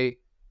might say,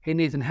 hey,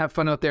 Nathan, have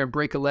fun out there and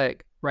break a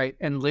leg, right?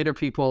 And later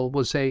people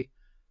will say,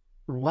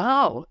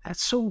 wow,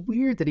 that's so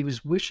weird that he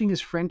was wishing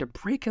his friend to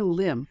break a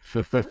limb.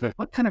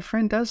 What kind of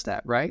friend does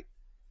that, right?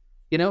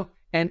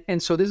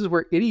 And so this is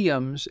where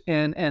idioms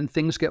and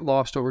things get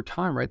lost over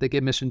time, right? They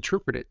get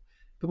misinterpreted.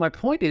 But my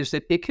point is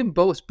that it can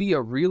both be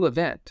a real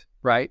event,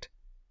 right?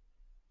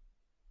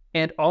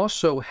 And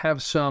also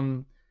have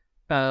some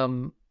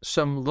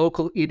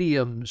local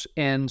idioms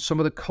and some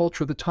of the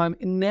culture of the time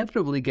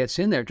inevitably gets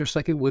in there, just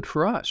like it would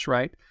for us,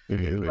 right?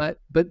 Mm-hmm.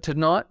 But to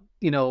not,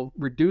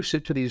 reduce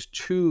it to these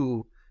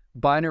two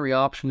binary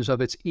options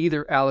of it's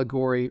either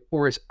allegory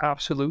or it's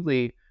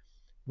absolutely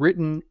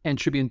written and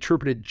should be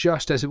interpreted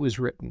just as it was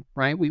written,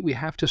 right? We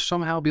have to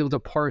somehow be able to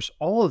parse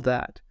all of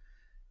that,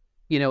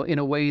 in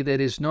a way that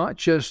is not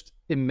just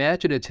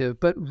imaginative,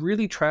 but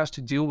really tries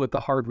to deal with the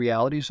hard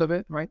realities of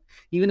it, right?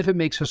 Even if it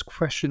makes us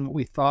question what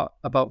we thought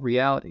about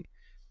reality.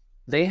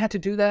 They had to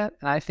do that,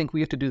 and I think we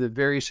have to do the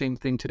very same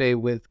thing today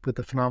with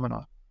the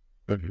phenomenon.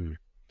 Mm-hmm.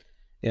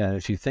 Yeah,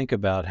 if you think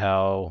about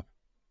how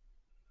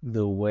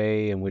the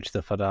way in which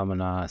the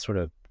phenomena sort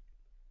of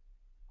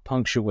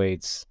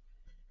punctuates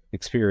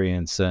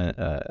experience, on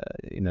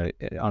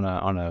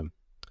a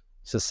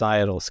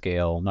societal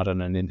scale, not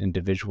on an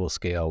individual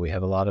scale, we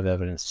have a lot of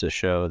evidence to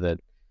show that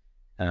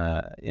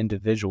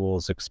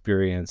individuals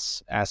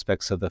experience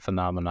aspects of the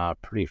phenomena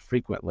pretty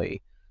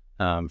frequently,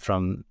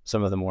 from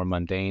some of the more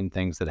mundane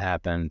things that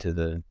happen to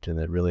the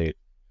really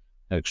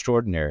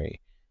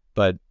extraordinary.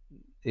 But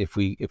if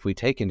we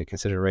take into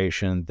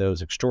consideration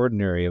those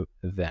extraordinary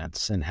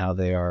events and how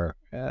they are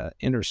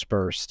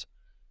interspersed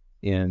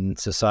in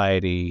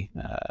society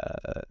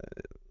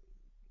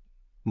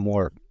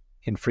more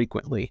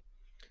infrequently,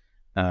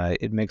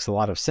 it makes a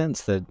lot of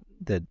sense that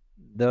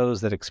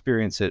those that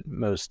experience it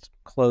most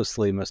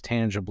closely, most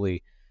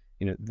tangibly,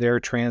 they're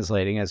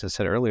translating, as I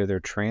said earlier, they're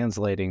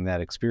translating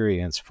that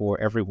experience for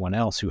everyone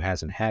else who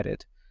hasn't had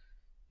it.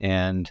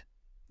 And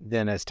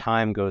then as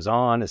time goes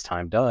on, as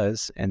time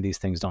does, and these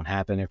things don't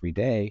happen every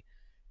day,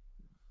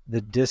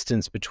 the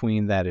distance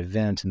between that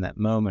event and that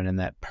moment and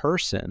that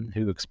person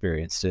who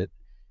experienced it,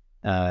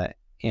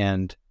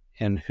 and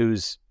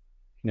who's,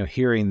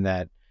 hearing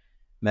that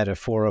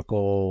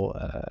metaphorical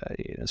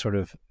sort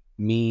of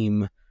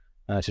meme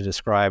to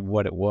describe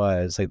what it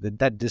was, like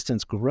that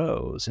distance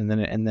grows, and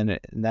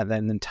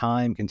then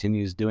time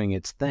continues doing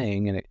its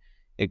thing, and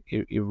it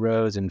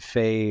erodes and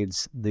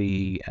fades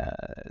the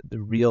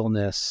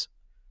realness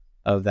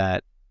of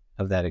that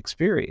of that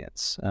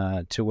experience,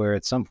 to where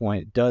at some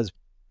point it does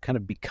kind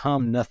of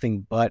become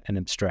nothing but an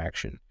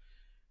abstraction,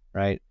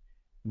 right?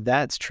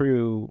 That's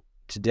true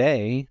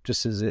today,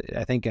 just as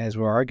I think, as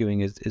we're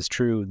arguing, is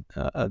true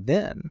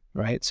then,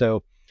 right?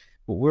 So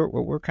what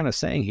we're kind of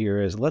saying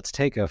here is, let's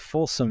take a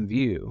fulsome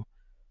view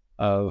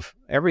of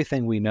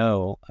everything we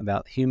know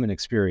about human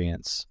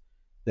experience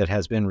that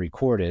has been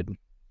recorded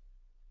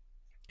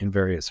in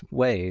various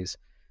ways,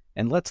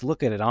 and let's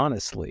look at it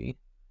honestly.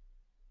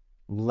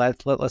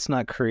 Let's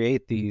not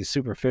create these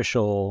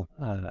superficial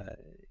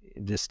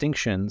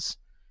distinctions.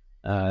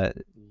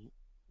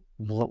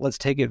 Let's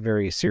take it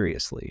very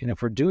seriously. And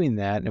if we're doing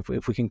that, and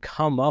if we can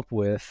come up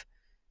with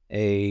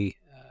a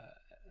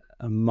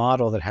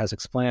model that has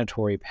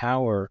explanatory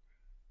power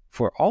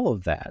for all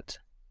of that,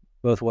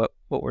 both what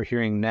we're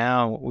hearing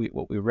now,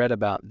 what we read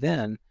about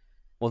then,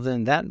 well,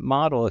 then that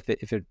model, if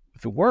it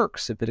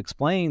works, if it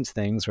explains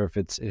things, or if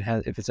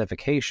it's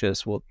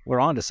efficacious, well, we're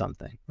onto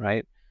something,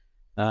 right?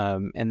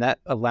 And that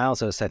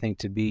allows us, I think,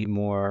 to be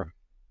more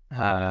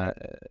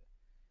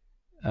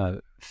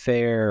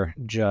fair,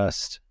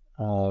 just,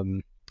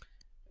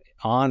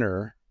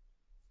 honor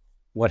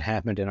what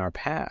happened in our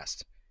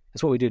past.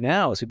 That's what we do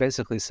now, is we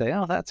basically say,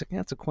 oh, that's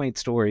a quaint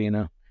story,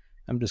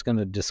 I'm just going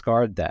to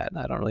discard that.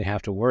 I don't really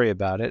have to worry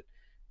about it,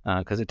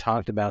 because it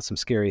talked about some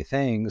scary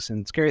things,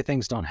 and scary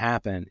things don't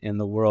happen in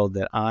the world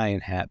that I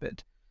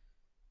inhabit.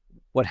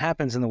 What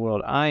happens in the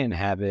world I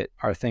inhabit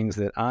are things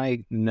that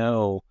I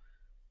know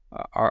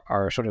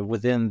are sort of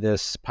within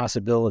this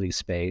possibility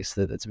space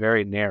that's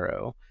very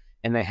narrow,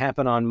 and they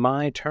happen on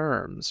my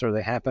terms, or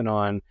they happen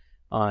on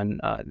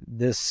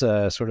this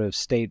sort of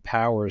state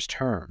power's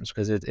terms,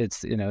 because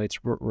it's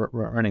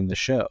running the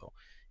show.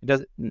 It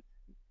does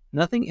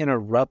nothing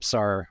interrupts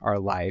our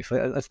life.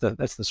 That's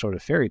the sort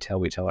of fairy tale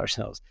we tell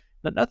ourselves.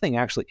 But nothing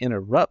actually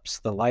interrupts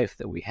the life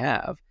that we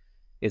have.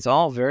 It's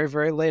all very,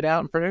 very laid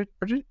out and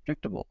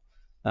predictable.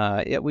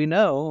 Yet we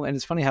know, and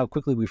it's funny how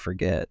quickly we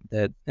forget,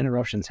 that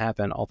interruptions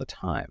happen all the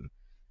time,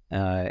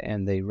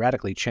 and they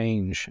radically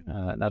change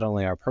not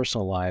only our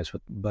personal lives,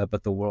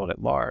 but the world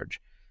at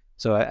large.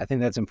 So I think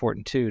that's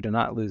important too, to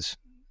not lose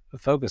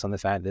focus on the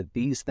fact that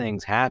these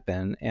things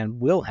happen and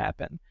will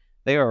happen.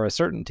 They are a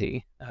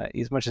certainty,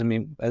 as much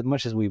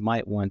as we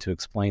might want to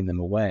explain them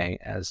away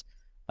as,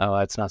 oh,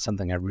 that's not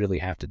something I really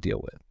have to deal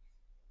with.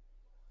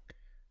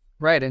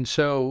 Right. And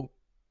so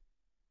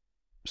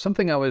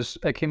something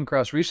I came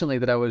across recently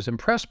that I was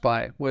impressed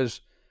by was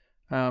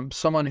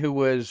someone who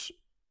was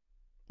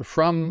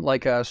from,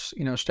 like us,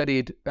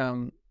 studied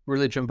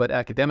religion, but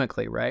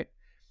academically, right?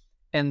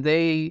 And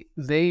they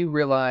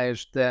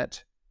realized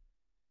that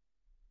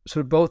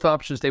sort of both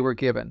options they were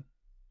given,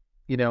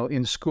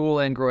 in school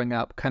and growing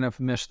up, kind of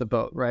missed the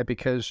boat, right?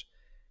 Because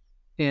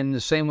in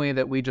the same way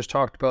that we just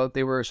talked about,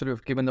 they were sort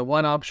of given the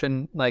one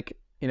option, like,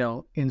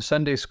 in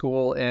Sunday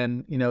school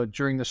and,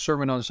 during the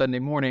sermon on Sunday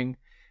morning,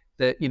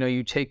 that,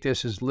 you take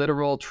this as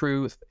literal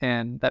truth.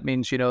 And that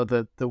means,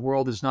 the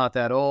world is not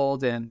that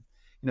old, and,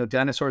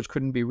 dinosaurs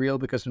couldn't be real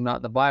because they're not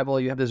in the Bible.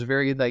 You have this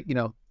very,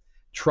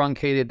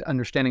 truncated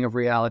understanding of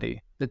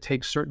reality that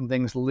takes certain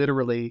things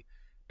literally,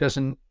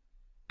 doesn't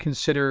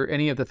consider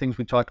any of the things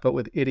we talked about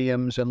with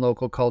idioms and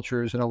local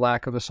cultures and a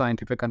lack of a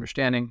scientific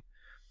understanding.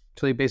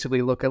 So they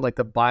basically look at, like,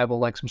 the Bible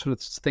like some sort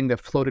of thing that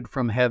floated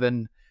from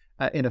heaven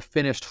in a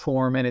finished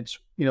form, and it's,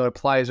 it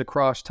applies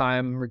across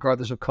time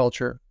regardless of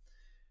culture.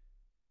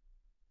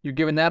 You're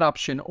given that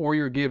option, or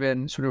you're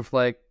given sort of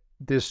like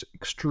this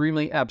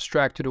extremely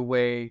abstracted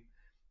away,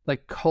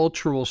 like,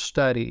 cultural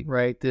study,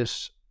 right?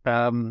 This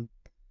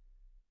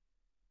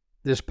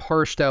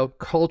parsed out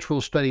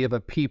cultural study of a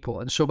people.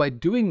 And so by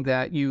doing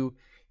that, you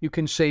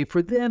can say,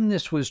 for them,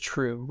 this was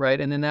true, right?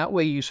 And in that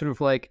way, you sort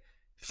of like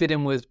fit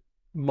in with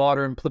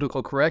modern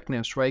political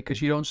correctness, right?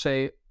 Because you don't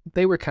say,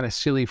 they were kind of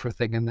silly for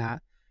thinking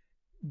that.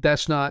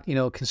 That's not,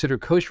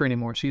 considered kosher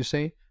anymore. So you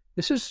say,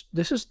 this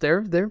is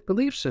their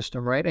belief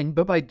system, right?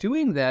 But by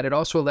doing that, it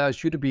also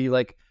allows you to be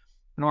like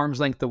an arm's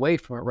length away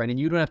from it, right? And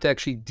you don't have to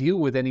actually deal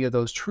with any of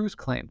those truth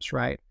claims,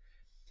 right?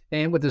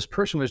 And what this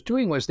person was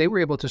doing was they were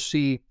able to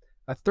see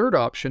a third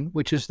option,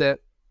 which is that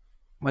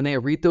when they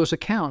read those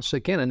accounts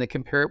again, and they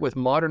compare it with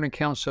modern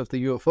accounts of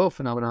the UFO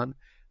phenomenon,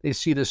 they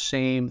see the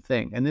same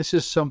thing. And this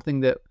is something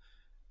that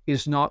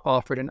is not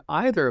offered in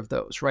either of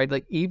those, right?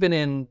 Like, even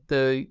in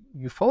the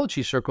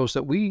ufology circles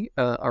that we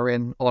are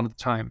in a lot of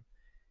the time,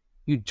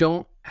 you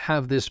don't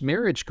have this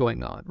marriage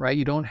going on, right?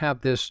 You don't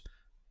have this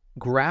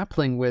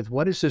grappling with,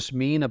 what does this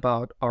mean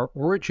about our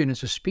origin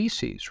as a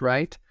species,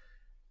 right?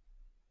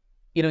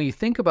 You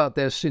think about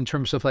this in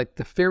terms of, like,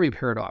 the fairy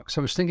paradox.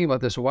 I was thinking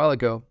about this a while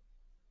ago.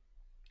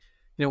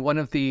 One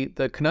of the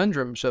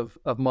conundrums of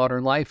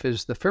modern life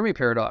is the Fermi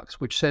paradox,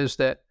 which says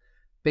that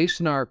based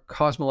on our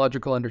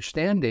cosmological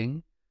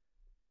understanding,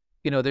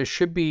 there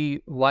should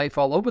be life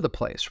all over the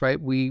place,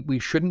 right? We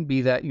shouldn't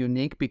be that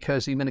unique,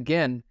 because even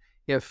again,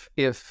 if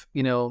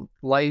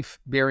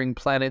life-bearing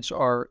planets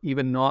are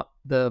even not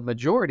the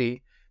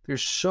majority,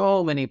 there's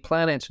so many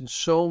planets and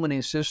so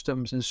many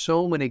systems and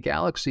so many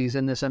galaxies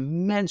in this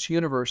immense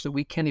universe that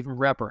we can't even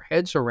wrap our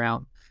heads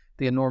around,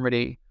 the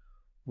enormity,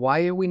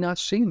 why are we not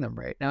seeing them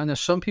right now? And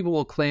some people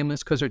will claim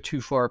it's because they're too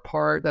far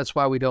apart. That's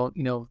why we don't,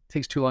 it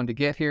takes too long to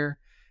get here.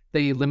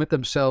 They limit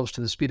themselves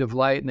to the speed of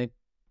light, and they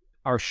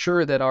are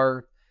sure that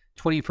our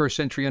 21st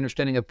century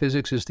understanding of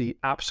physics is the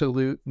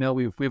absolute. No,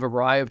 we've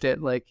arrived at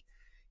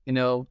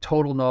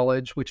total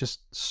knowledge, which is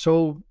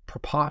so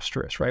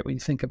preposterous, right? When you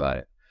think about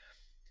it.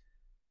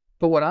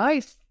 But what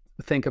I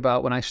think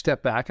about when I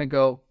step back and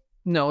go,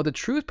 no, the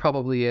truth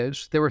probably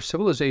is there were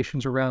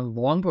civilizations around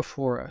long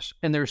before us,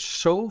 and they're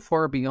so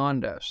far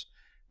beyond us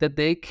that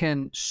they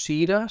can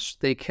seed us,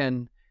 they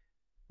can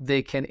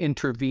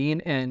intervene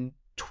and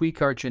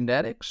tweak our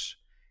genetics,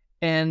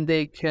 and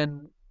they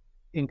can,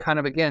 in kind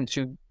of, again,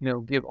 to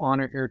give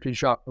honor here to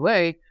Jacques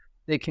Vallée,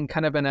 they can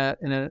kind of in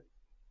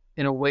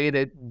a way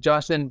that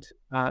doesn't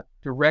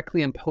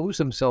directly impose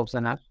themselves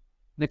on us,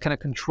 in a kind of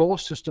control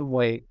system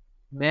way,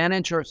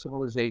 manage our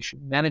civilization,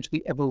 manage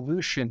the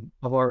evolution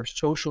of our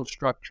social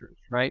structures,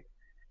 right?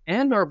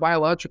 And our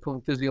biological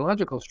and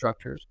physiological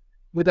structures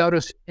without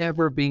us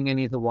ever being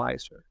any the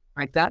wiser,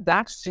 right?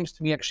 That seems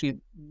to me, actually,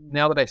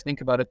 now that I think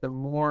about it, the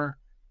more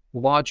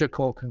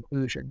logical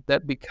conclusion,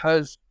 that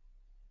because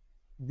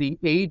the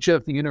age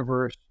of the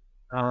universe,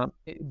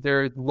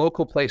 there are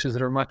local places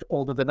that are much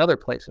older than other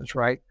places,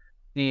 right?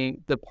 The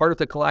part of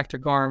the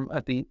galactic arm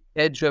at the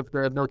edge of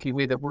the Milky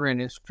Way that we're in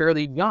is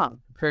fairly young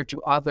compared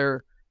to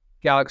other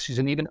galaxies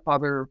and even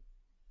other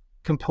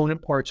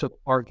component parts of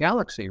our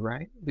galaxy,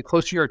 right? The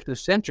closer you are to the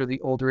center,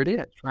 the older it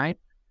is, right?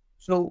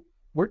 So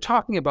we're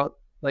talking about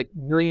like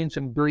millions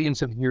and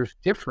billions of years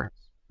difference,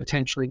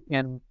 potentially,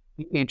 in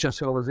the ancient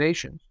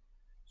civilizations.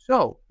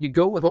 So you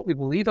go with what we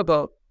believe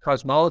about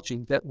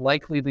cosmology, that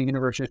likely the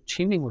universe is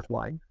teeming with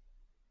life. And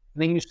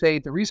then you say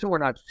the reason we're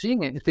not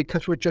seeing it is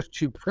because we're just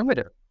too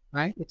primitive,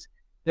 right?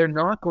 They're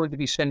not going to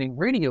be sending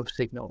radio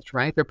signals,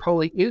 right? There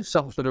probably is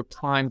some sort of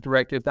prime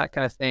directive, that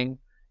kind of thing.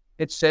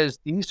 It says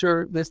these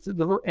are this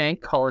little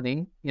ant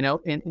colony, and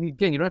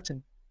again, you don't have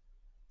to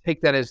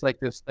take that as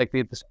like this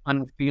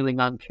unfeeling,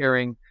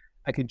 uncaring,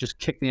 I could just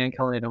kick the ant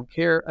colony, I don't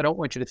care. I don't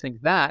want you to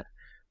think that.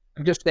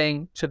 I'm just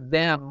saying, to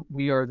them,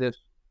 we are this,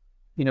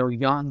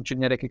 young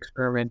genetic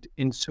experiment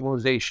in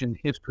civilization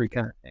history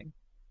kind of thing.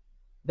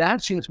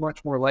 That seems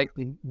much more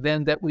likely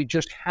than that we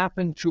just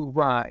happen to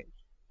rise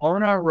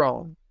on our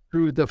own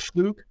through the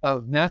fluke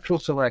of natural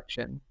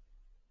selection.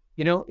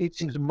 It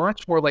seems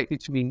much more likely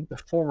to be the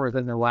former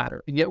than the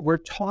latter. And yet we're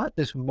taught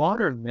this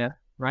modern myth,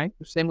 right?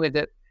 The same way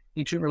that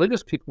ancient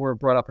religious people were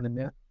brought up in a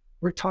myth.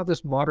 We're taught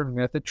this modern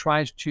myth that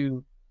tries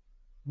to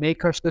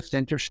make us the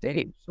center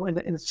stage. So in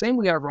the same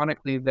way,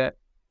 ironically, that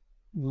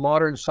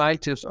modern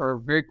scientists are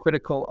very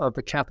critical of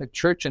the Catholic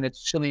Church and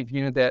its silly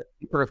view that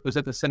the earth was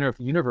at the center of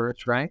the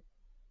universe, right?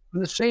 In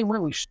the same way,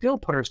 we still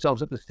put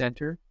ourselves at the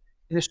center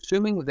in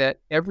assuming that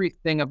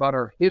everything about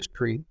our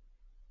history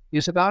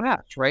is about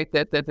us, right?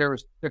 That there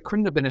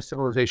couldn't have been a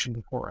civilization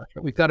before us.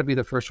 Right? We've got to be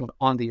the first one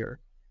on the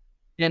earth.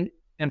 And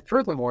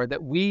furthermore,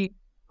 that we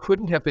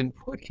couldn't have been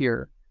put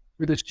here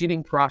through the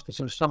seeding process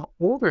of some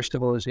older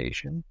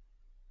civilization.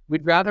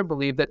 We'd rather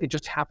believe that it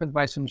just happened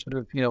by some sort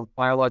of,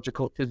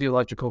 biological,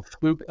 physiological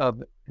fluke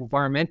of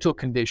environmental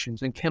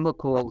conditions and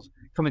chemicals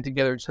coming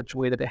together in such a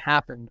way that it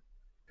happened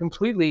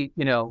completely,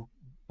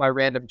 by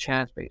random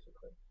chance,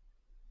 basically.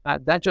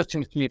 That just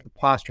seems to be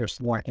preposterous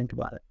the more I think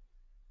about it.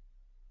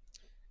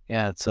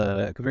 Yeah, it's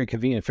a very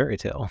convenient fairy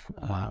tale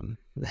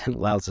that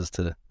allows us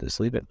to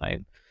sleep at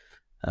night.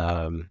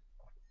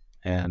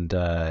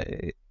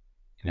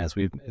 As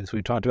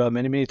we've talked about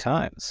many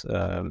times,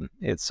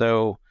 it's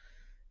so,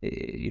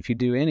 if you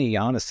do any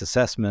honest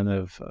assessment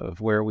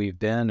of where we've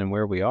been and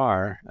where we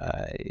are,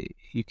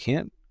 you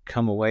can't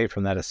come away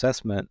from that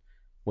assessment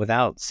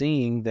without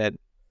seeing that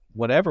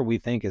whatever we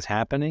think is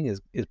happening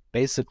is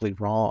basically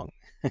wrong.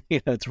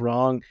 It's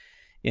wrong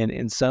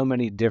in so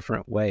many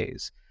different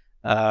ways.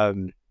 I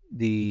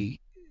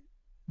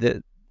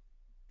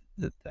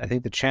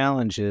think the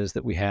challenges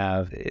that we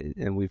have,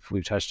 and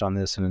we've touched on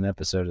this in an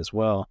episode as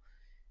well,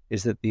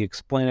 is that the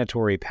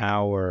explanatory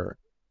power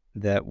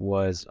that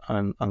was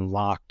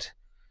unlocked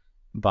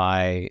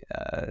by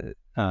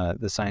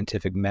the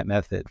scientific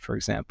method, for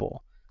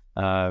example,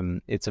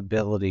 its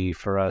ability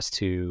for us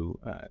to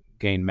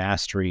gain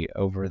mastery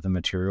over the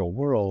material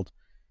world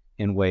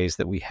in ways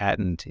that we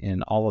hadn't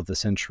in all of the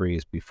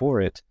centuries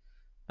before it,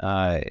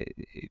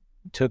 it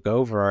took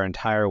over our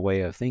entire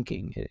way of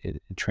thinking.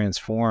 It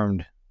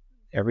transformed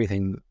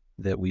everything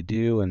that we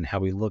do and how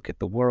we look at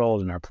the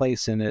world and our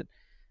place in it.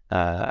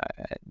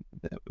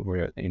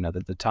 We're at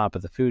the top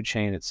of the food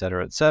chain, et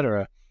cetera, et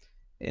cetera.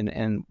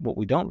 And what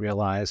we don't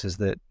realize is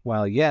that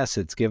while, yes,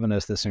 it's given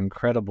us this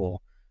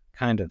incredible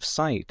kind of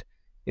sight,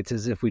 it's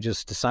as if we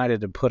just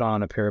decided to put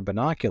on a pair of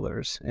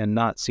binoculars and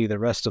not see the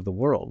rest of the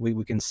world.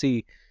 We can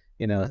see,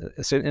 in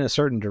a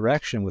certain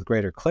direction with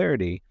greater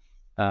clarity,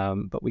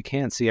 but we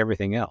can't see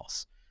everything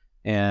else.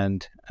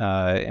 And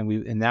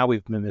now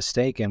we've been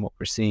mistaken what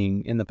we're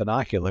seeing in the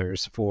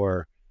binoculars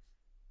for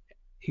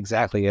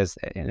exactly as,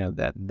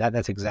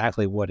 that's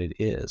exactly what it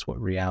is, what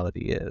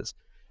reality is.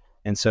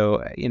 And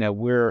so,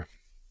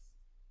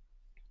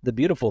 the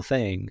beautiful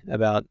thing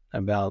about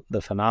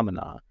the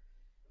phenomena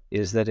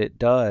is that it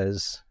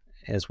does,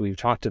 as we've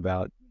talked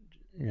about,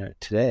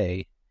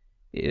 today,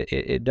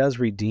 it does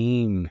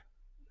redeem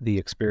the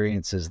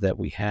experiences that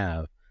we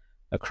have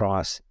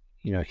across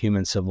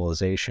human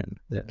civilization,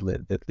 that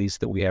at least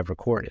that we have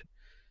recorded,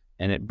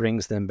 and it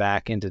brings them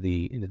back into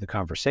the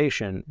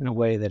conversation in a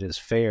way that is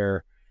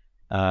fair,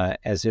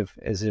 as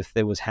if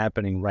it was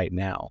happening right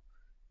now.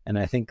 And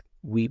I think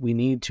we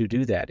need to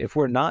do that. If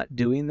we're not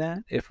doing that,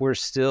 if we're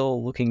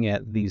still looking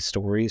at these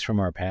stories from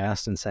our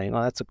past and saying,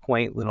 "Oh, that's a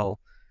quaint little,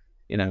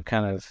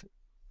 kind of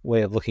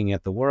way of looking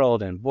at the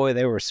world," and boy,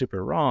 they were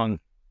super wrong,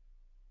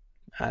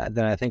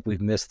 then I think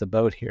we've missed the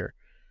boat here.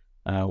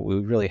 We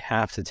really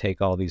have to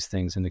take all these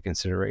things into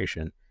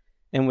consideration.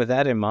 And with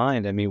that in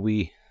mind, I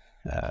mean,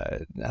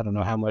 I don't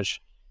know how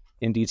much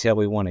in detail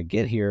we want to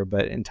get here,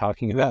 but in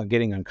talking about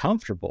getting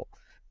uncomfortable,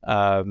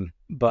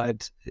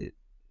 but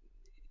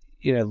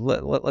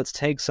let's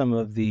take some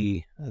of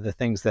the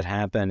things that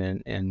happen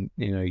in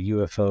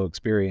UFO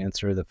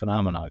experience or the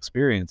phenomena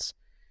experience,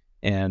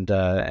 and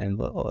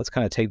let's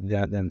kind of take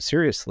them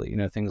seriously.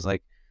 Things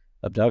like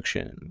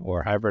abduction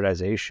or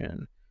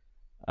hybridization,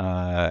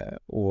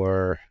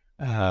 or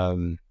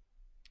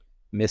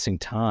missing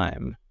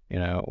time,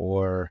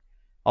 or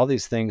all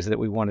these things that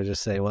we want to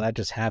just say, well, that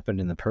just happened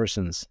in the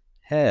person's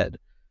head.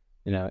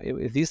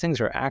 If these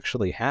things are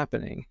actually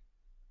happening,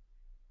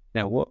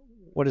 now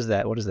what does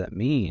that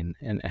mean,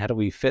 and how do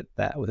we fit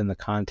that within the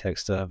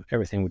context of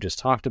everything we just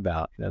talked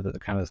about? The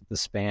kind of the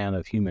span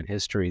of human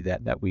history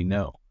that we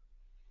know.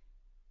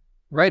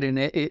 Right, and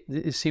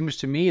it seems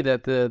to me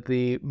that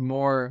the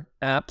more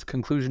apt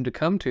conclusion to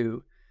come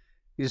to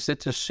is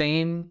that the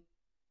same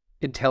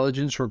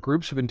intelligence or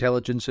groups of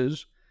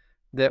intelligences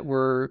that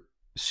were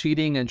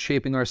seeding and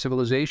shaping our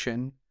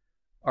civilization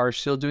are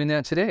still doing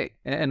that today.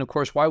 And of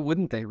course, why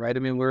wouldn't they, right? I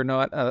mean, we're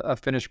not a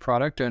finished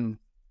product. And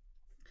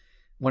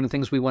one of the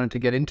things we wanted to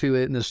get into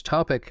in this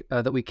topic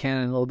that we can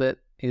in a little bit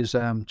is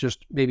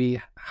just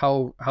maybe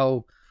how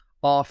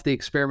off the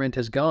experiment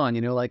has gone,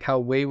 like how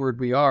wayward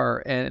we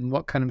are and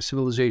what kind of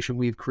civilization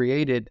we've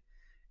created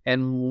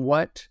and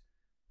what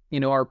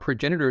our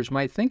progenitors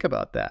might think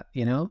about that,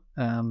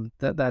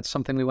 that's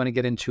something we want to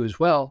get into as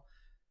well.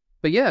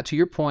 But yeah, to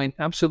your point,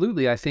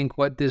 absolutely. I think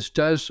what this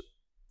does,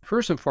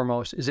 first and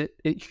foremost, is it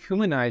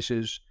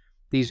humanizes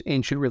these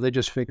ancient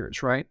religious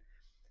figures, right?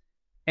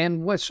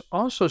 And what's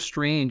also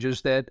strange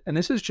is that, and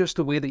this is just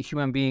the way that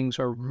human beings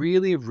are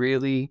really,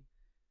 really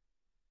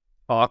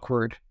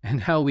awkward in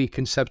how we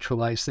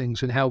conceptualize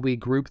things and how we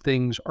group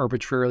things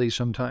arbitrarily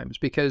sometimes,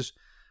 because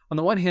on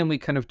the one hand, we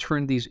kind of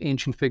turned these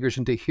ancient figures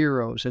into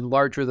heroes and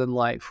larger than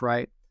life,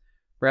 right?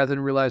 Rather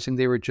than realizing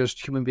they were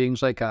just human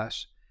beings like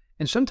us.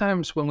 And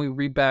sometimes when we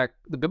read back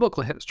the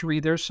biblical history,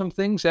 there's some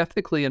things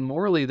ethically and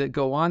morally that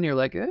go on. You're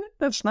like,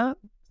 that's not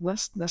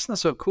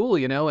so cool,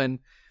 And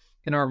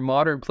in our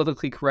modern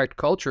politically correct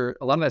culture,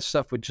 a lot of that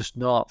stuff would just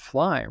not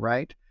fly,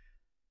 right?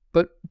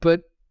 But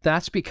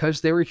that's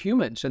because they were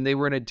humans and they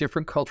were in a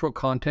different cultural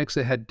context.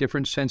 They had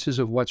different senses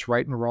of what's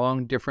right and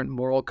wrong, different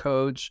moral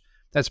codes.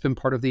 That's been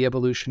part of the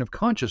evolution of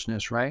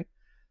consciousness, right?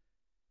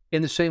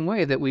 In the same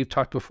way that we've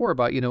talked before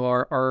about,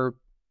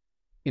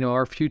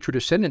 our future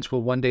descendants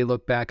will one day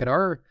look back at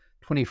our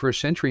 21st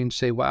century and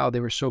say, wow, they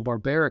were so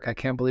barbaric. I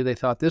can't believe they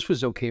thought this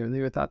was okay or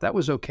they thought that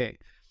was okay. I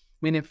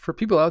mean, for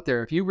people out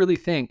there, if you really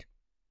think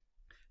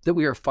that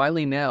we are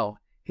finally now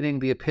hitting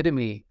the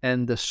epitome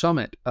and the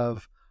summit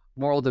of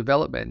moral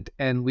development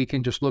and we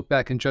can just look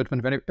back in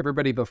judgment of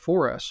everybody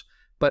before us,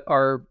 but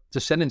our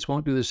descendants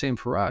won't do the same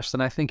for us,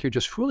 then I think you're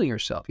just fooling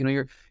yourself.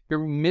 You're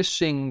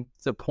missing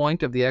the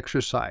point of the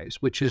exercise,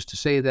 which is to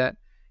say that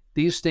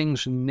these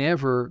things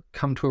never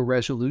come to a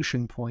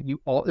resolution point.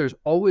 There's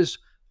always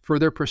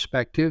further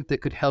perspective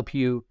that could help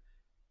you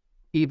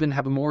even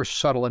have a more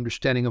subtle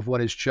understanding of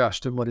what is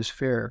just and what is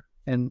fair.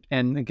 And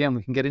again,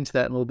 we can get into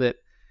that in a little bit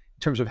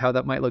in terms of how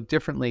that might look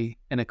differently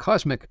in a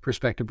cosmic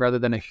perspective rather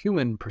than a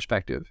human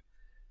perspective.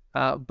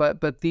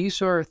 But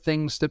these are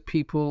things that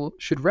people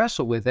should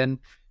wrestle with. And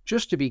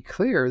just to be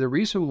clear, the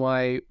reason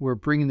why we're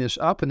bringing this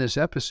up in this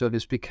episode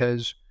is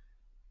because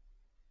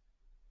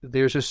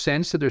there's a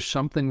sense that there's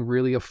something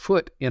really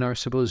afoot in our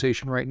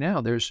civilization right now.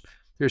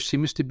 There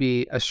seems to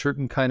be a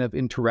certain kind of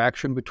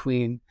interaction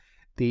between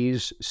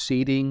these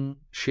seeding,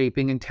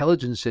 shaping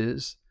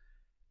intelligences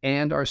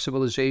and our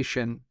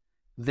civilization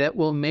that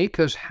will make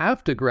us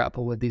have to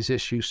grapple with these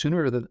issues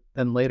sooner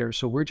than later.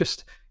 So we're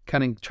just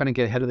kind of trying to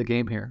get ahead of the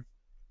game here.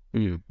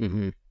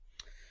 Mm-hmm.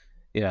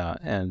 Yeah,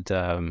 and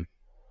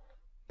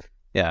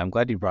I'm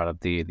glad you brought up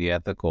the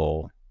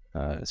ethical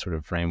sort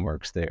of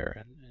frameworks there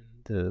and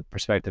the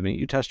perspective. I mean,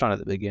 you touched on it at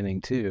the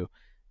beginning too,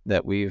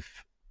 that and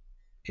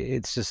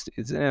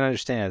I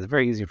understand it's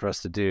very easy for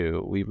us to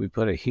do. We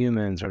put a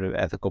human sort of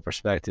ethical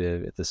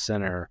perspective at the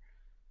center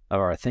of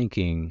our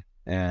thinking,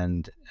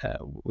 and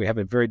we have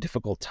a very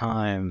difficult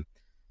time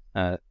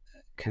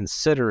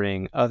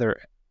considering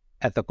other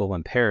ethical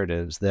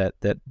imperatives that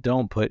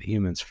don't put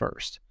humans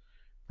first,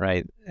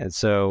 right? And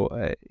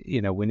so,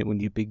 when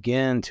you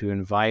begin to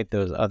invite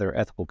those other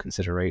ethical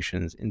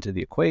considerations into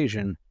the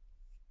equation,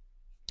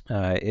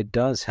 it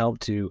does help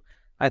to,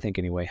 I think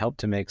anyway, help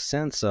to make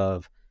sense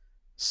of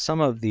some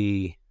of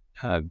the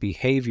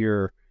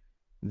behavior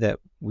that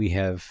we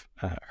have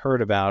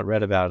heard about,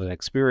 read about, and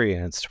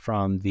experienced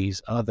from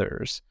these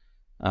others.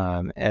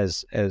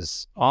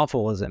 As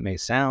awful as it may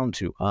sound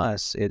to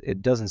us,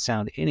 it doesn't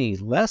sound any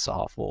less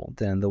awful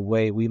than the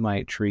way we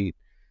might treat,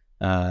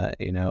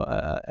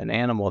 an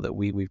animal that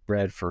we've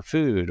bred for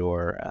food,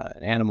 or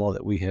an animal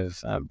that we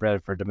have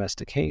bred for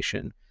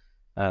domestication.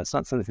 It's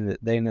not something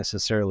that they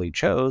necessarily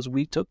chose.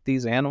 We took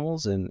these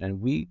animals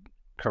and we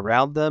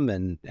corralled them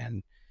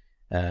and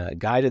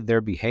guided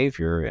their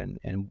behavior,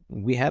 and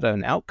we had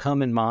an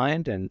outcome in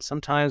mind, and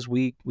sometimes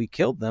we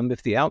killed them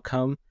if the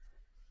outcome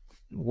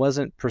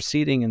wasn't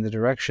proceeding in the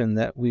direction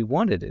that we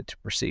wanted it to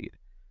proceed.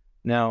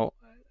 Now,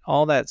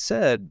 all that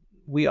said,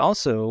 we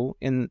also,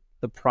 in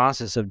the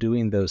process of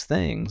doing those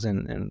things,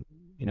 and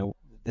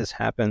this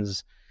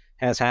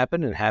has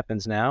happened and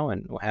happens now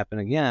and will happen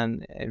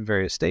again in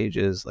various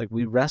stages, like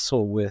we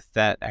wrestle with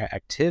that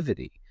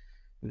activity.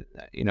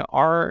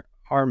 Our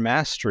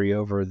mastery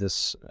over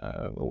this,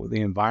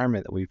 the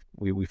environment that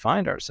we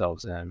find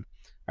ourselves in,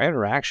 our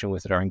interaction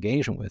with it, our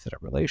engagement with it, our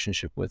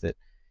relationship with it,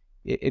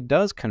 it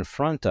does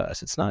confront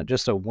us. It's not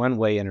just a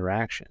one-way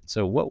interaction.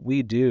 So what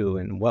we do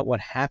and what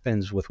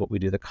happens with what we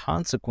do, the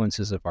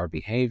consequences of our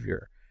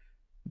behavior,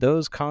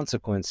 those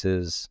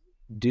consequences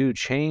do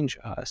change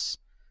us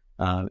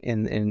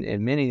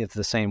in many of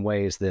the same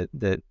ways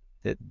that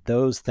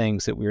those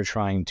things that we're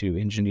trying to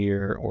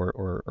engineer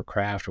or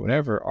craft or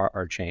whatever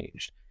are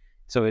changed.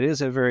 So it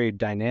is a very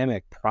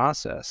dynamic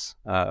process.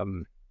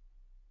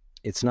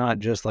 It's not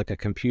just like a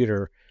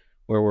computer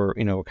where we're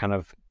kind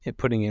of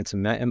putting in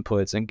some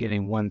inputs and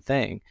getting one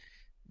thing.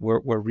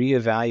 We're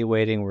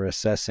reevaluating, we're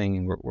assessing,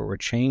 and we're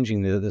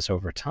changing this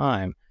over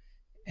time.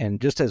 And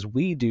just as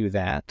we do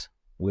that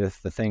with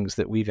the things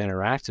that we've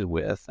interacted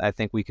with, I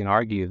think we can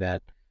argue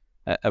that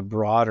a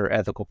broader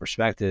ethical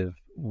perspective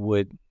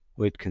would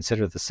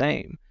consider the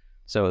same.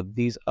 So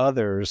these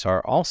others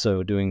are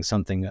also doing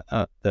something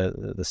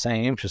the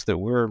same, just that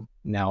we're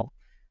now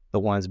the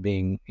ones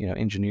being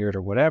engineered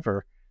or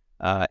whatever.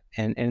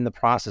 And in the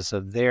process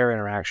of their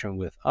interaction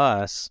with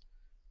us,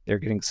 they're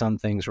getting some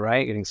things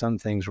right, getting some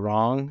things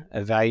wrong,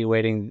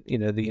 evaluating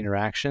the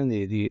interaction,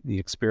 the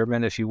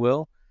experiment, if you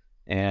will,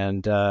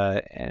 and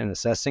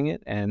assessing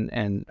it,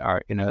 and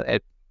are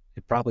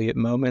probably at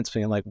moments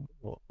feeling like,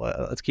 well,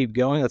 let's keep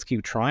going, let's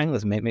keep trying,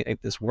 let's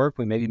make this work.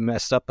 We maybe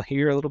messed up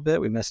here a little bit,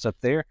 we messed up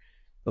there,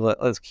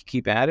 but let's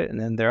keep at it. And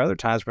then there are other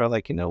times where I'm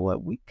like,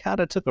 what, we kind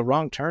of took a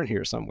wrong turn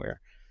here somewhere.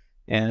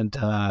 And,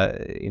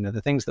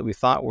 the things that we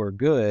thought were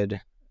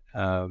good,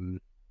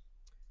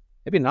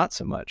 maybe not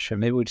so much. And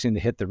maybe we just need to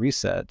hit the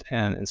reset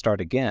and start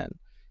again.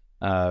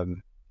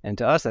 And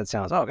to us, that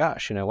sounds, oh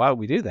gosh, why would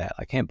we do that?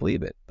 I can't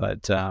believe it.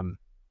 But,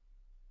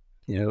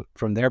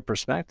 from their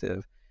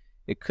perspective,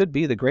 it could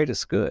be the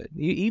greatest good,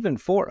 even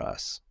for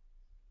us.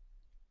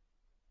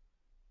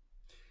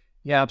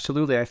 Yeah,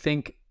 absolutely. I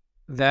think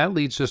that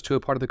leads us to a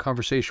part of the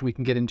conversation we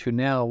can get into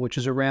now, which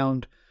is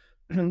around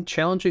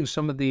challenging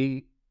some of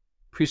the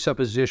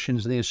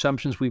presuppositions and the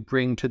assumptions we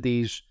bring to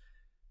these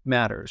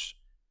matters.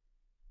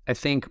 I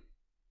think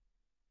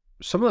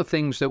some of the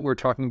things that we're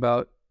talking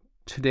about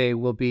today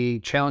will be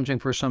challenging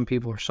for some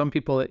people. For some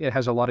people, it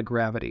has a lot of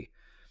gravity.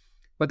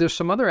 But there's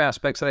some other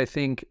aspects that I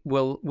think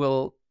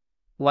will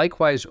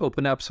likewise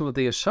open up some of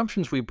the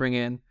assumptions we bring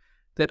in,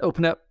 that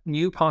open up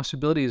new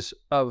possibilities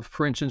of,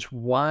 for instance,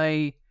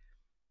 why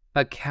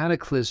a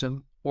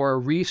cataclysm or a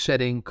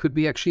resetting could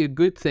be actually a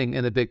good thing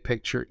in the big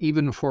picture,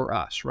 even for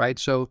us, right?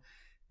 So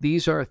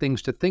these are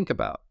things to think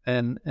about.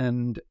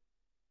 And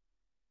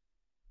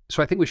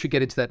so I think we should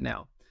get into that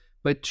now.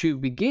 But to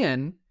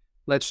begin,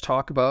 let's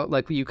talk about,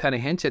 like you kind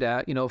of hinted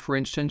at, for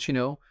instance,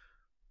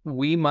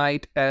 we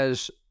might,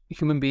 as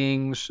human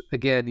beings,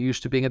 again,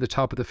 used to being at the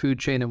top of the food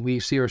chain, and we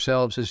see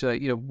ourselves as,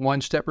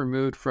 one step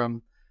removed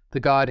from the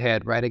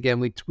Godhead, right?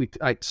 Again,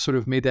 I sort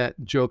of made that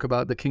joke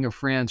about the King of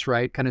France,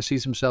 right? Kind of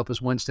sees himself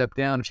as one step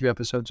down a few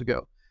episodes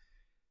ago.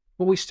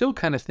 Well, we still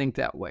kind of think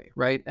that way,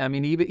 right? I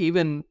mean,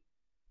 even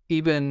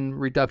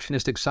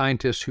reductionistic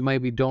scientists who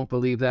maybe don't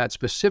believe that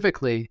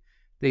specifically,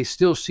 they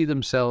still see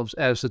themselves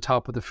as the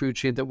top of the food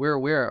chain that we're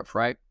aware of,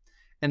 right?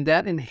 And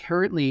that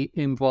inherently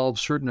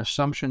involves certain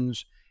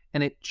assumptions,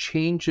 and it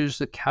changes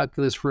the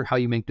calculus for how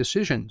you make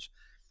decisions.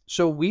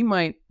 So we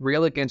might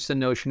rail against the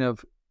notion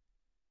of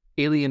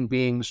alien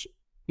beings,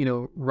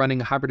 running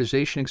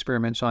hybridization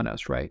experiments on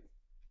us, right?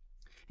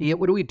 And yet,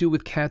 what do we do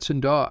with cats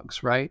and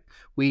dogs, right?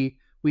 We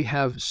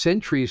have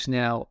centuries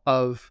now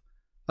of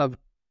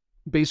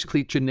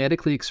basically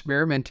genetically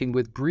experimenting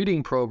with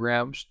breeding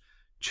programs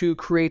to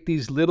create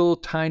these little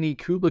tiny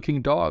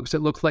cute-looking dogs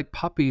that look like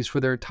puppies for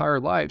their entire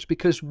lives,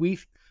 because we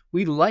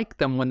like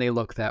them when they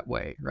look that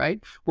way,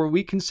 right? Were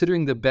we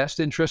considering the best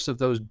interests of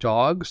those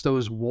dogs,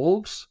 those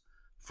wolves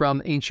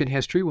from ancient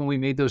history when we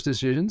made those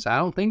decisions? I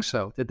don't think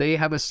so. Did they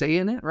have a say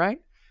in it,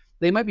 right?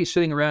 They might be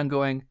sitting around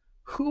going,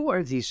 who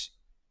are these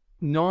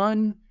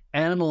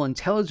non-animal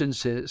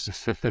intelligences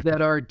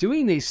that are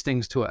doing these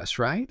things to us,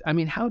 right? I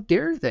mean, how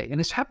dare they? And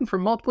it's happened for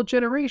multiple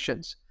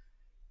generations.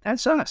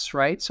 That's us,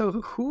 right? So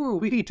who are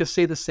we to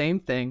say the same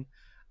thing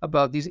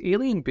about these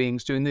alien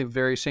beings doing the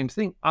very same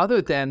thing,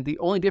 other than the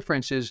only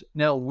difference is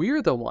now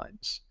we're the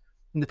ones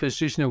in the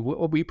position of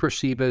what we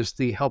perceive as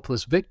the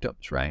helpless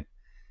victims, right?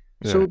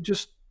 Yeah. So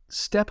just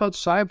step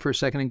outside for a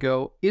second and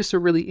go, is there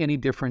really any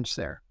difference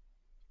there?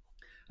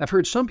 I've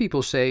heard some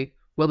people say,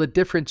 well, the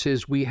difference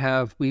is we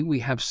have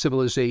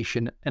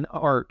civilization and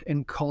art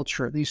and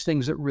culture, these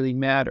things that really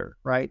matter,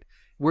 right?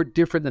 We're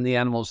different than the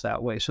animals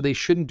that way. So they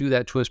shouldn't do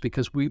that to us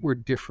because we're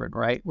different,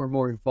 right? We're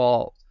more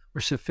evolved.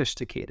 We're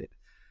sophisticated.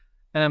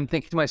 And I'm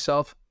thinking to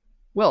myself,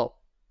 well,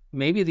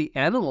 maybe the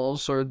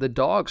animals or the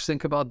dogs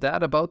think about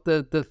that, about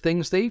the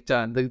things they've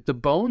done, the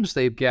bones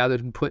they've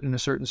gathered and put in a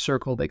certain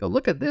circle. They go,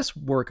 look at this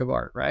work of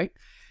art, right?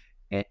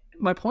 And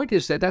my point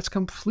is that that's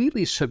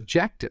completely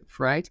subjective,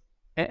 right?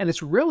 And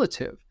it's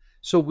relative.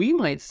 So we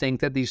might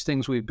think that these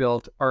things we've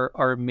built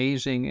are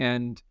amazing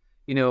and,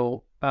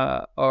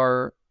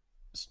 are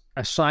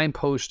a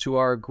signpost to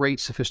our great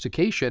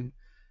sophistication.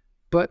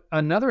 But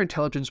another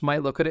intelligence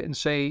might look at it and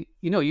say,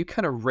 you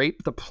kind of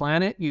rape the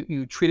planet.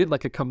 You treat it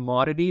like a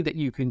commodity that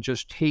you can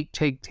just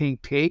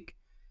take.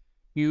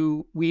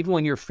 Even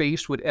when you're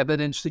faced with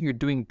evidence that you're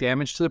doing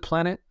damage to the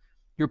planet,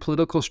 your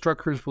political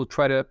structures will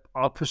try to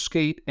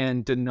obfuscate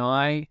and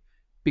deny,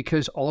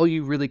 because all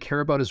you really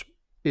care about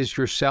is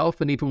yourself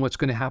and even what's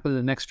going to happen in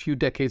the next few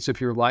decades of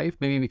your life,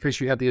 maybe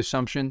because you have the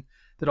assumption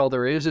that all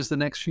there is the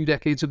next few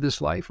decades of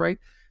this life, right?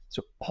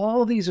 So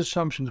all these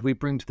assumptions we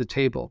bring to the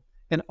table,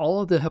 and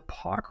all of the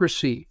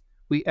hypocrisy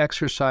we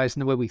exercise in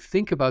the way we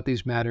think about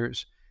these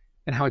matters,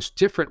 and how it's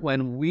different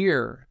when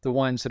we're the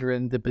ones that are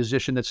in the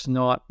position that's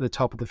not the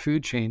top of the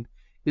food chain,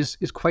 is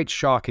quite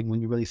shocking when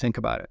you really think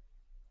about it.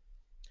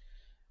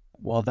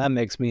 Well, that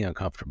makes me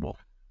uncomfortable.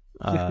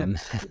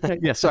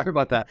 Yeah, sorry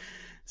about that.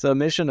 So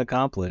mission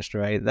accomplished,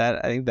 right?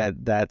 I think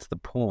that's the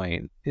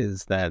point,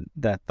 is that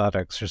thought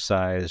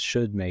exercise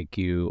should make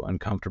you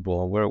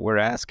uncomfortable. We're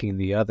asking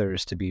the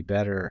others to be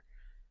better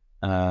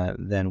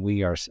than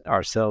we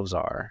ourselves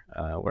are.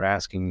 We're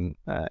asking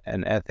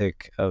an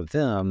ethic of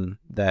them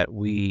that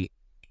we,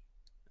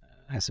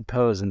 I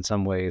suppose, in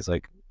some ways,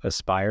 like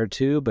aspire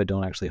to, but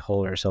don't actually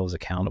hold ourselves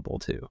accountable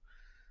to.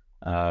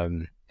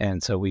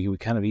 And so we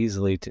kind of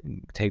easily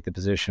take the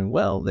position,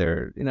 well,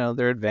 they're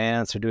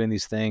advanced, they're doing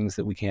these things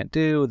that we can't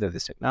do, they're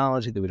this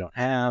technology that we don't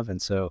have,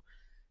 and so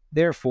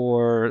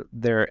therefore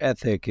their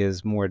ethic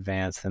is more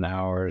advanced than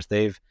ours.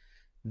 They've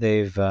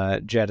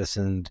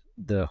jettisoned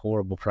the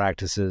horrible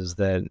practices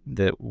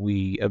that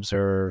we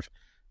observe,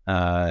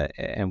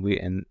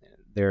 and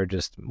they're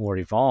just more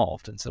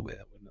evolved, and so we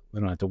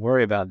don't have to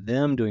worry about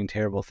them doing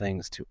terrible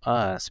things to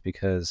us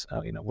because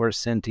we're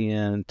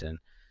sentient and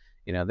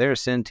they're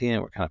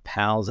sentient. We're kind of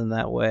pals in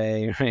that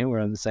way, right? We're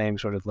on the same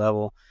sort of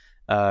level.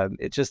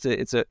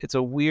 It's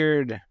a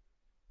weird.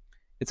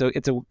 It's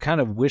a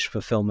kind of wish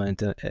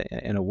fulfillment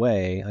in a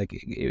way. Like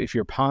if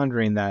you're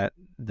pondering that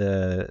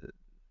the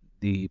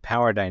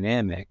power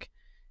dynamic,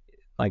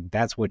 like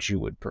that's what you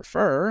would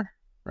prefer,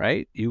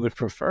 right? You would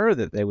prefer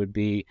that they would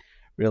be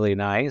really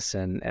nice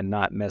and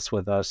not mess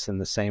with us in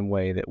the same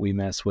way that we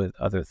mess with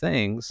other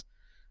things.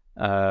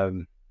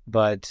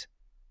 But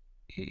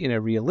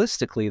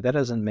realistically, that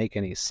doesn't make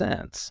any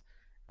sense.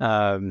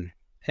 And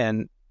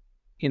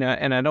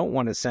I don't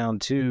want to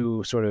sound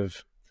too sort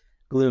of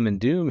gloom and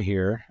doom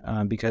here,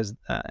 because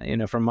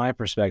from my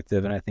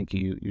perspective, and I think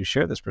you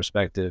share this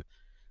perspective,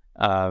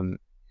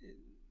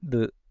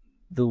 the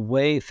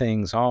way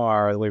things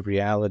are, the way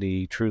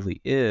reality truly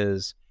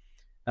is,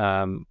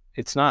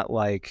 it's not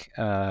like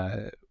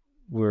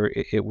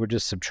we're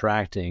just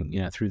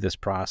subtracting, through this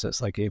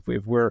process. Like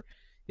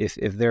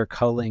if they're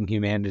culling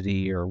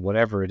humanity or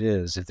whatever it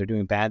is, if they're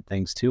doing bad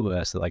things to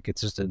us, like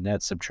it's just a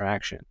net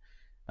subtraction.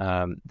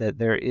 That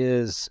there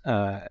is,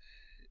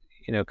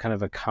 kind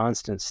of a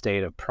constant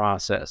state of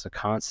process, a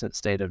constant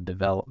state of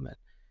development,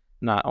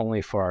 not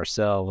only for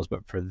ourselves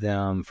but for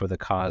them, for the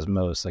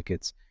cosmos. Like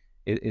it's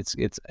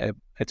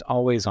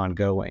always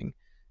ongoing,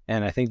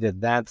 and I think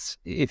that's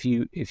if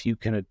you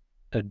can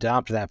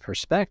adopt that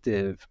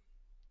perspective,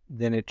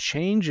 then it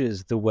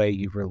changes the way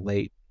you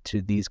relate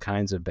to these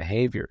kinds of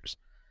behaviors.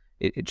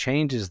 It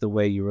changes the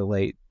way you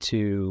relate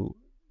to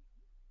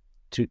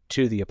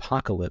the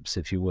apocalypse,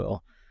 if you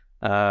will,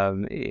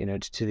 to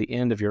the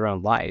end of your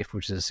own life,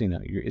 which is,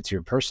 it's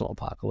your personal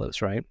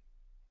apocalypse, right?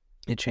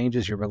 It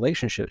changes your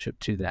relationship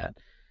to that.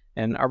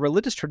 And our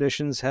religious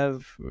traditions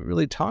have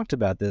really talked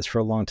about this for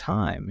a long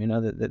time,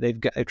 that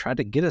they've tried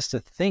to get us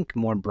to think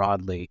more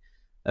broadly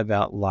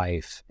about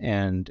life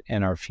and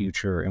our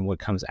future and what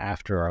comes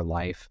after our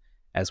life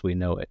as we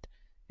know it.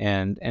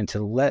 And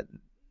to let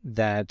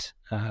that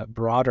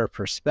broader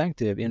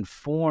perspective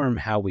inform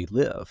how we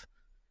live.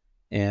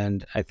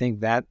 And I think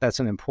that's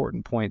an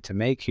important point to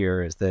make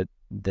here, is that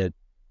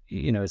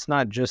it's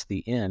not just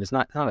the end. It's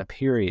not a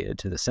period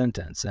to the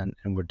sentence, and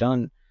we're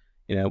done,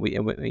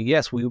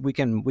 Yes, we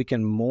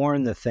can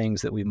mourn the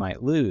things that we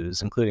might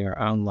lose, including our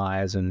own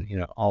lives and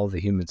all of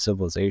the human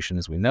civilization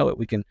as we know it.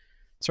 We can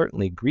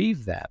certainly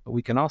grieve that, but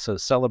we can also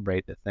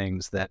celebrate the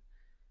things that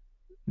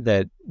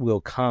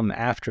will come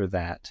after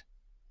that,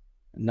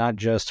 not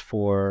just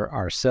for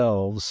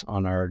ourselves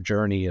on our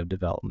journey of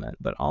development,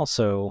 but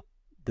also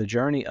the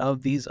journey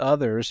of these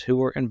others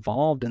who are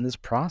involved in this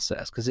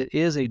process, because it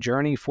is a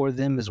journey for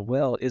them as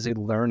well. It is a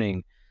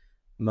learning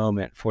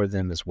moment for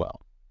them as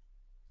well.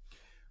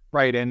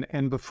 Right.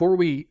 And before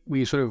we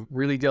sort of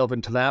really delve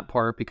into that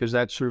part, because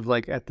that's sort of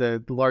like at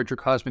the larger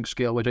cosmic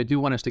scale, which I do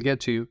want us to get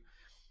to,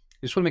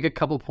 I just want to make a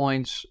couple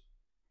points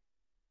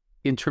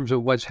in terms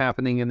of what's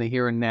happening in the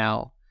here and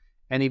now,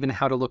 and even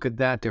how to look at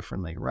that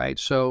differently, right?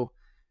 So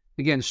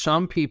again,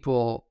 some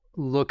people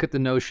look at the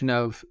notion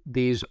of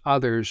these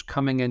others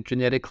coming and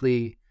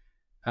genetically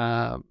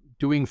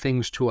doing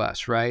things to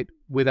us, right?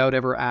 Without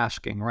ever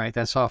asking, right?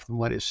 That's often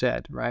what is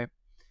said, right?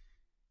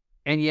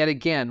 And yet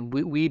again,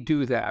 we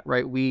do that,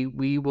 right?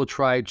 We will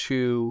try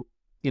to,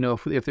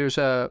 if there's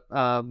a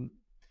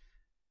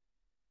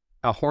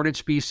hornet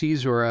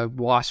species or a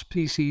wasp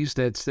species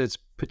that's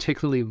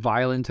particularly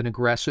violent and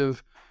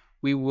aggressive,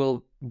 we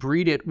will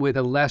breed it with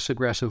a less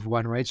aggressive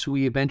one, right? So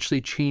we eventually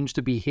change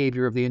the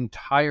behavior of the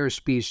entire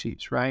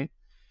species, right?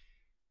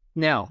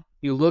 Now,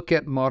 you look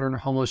at modern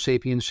Homo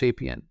sapiens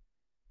sapien.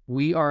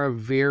 We are a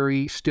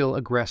very still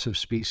aggressive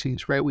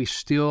species, right? We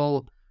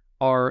still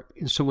are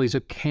in some ways a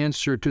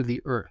cancer to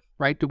the earth,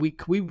 right? Can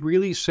we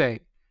really say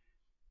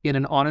in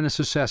an honest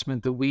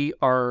assessment that we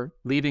are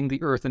leaving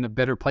the earth in a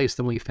better place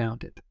than we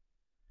found it?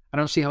 I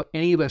don't see how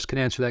any of us can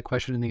answer that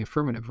question in the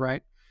affirmative,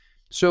 right?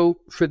 So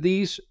for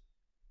these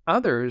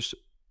others,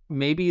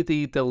 maybe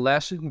the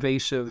less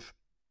invasive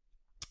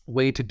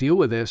way to deal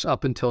with this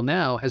up until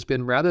now has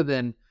been, rather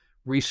than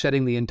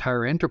resetting the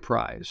entire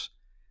enterprise,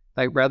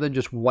 like rather than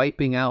just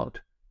wiping out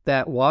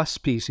that wasp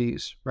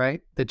species,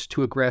 right, that's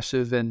too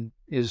aggressive and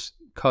is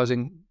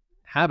causing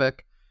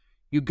havoc,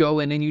 you go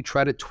in and you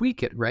try to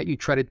tweak it, right? You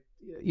try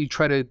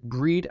to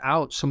breed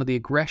out some of the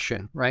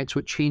aggression, right? So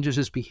it changes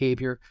its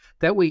behavior.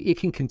 That way it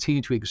can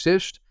continue to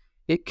exist,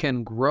 it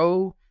can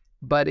grow,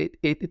 but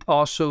it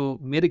also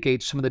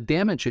mitigates some of the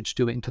damage it's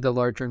doing to the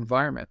larger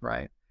environment,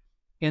 right?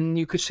 And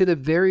you could say the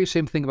very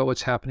same thing about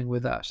what's happening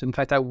with us. In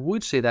fact, I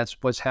would say that's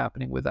what's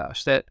happening with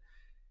us. That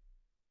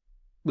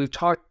we've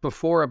talked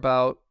before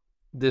about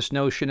this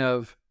notion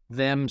of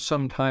them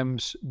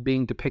sometimes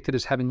being depicted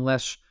as having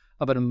less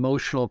of an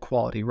emotional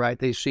quality, right?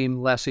 They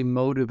seem less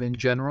emotive in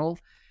general.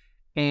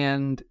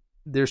 And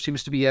there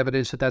seems to be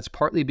evidence that that's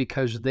partly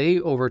because they,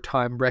 over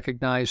time,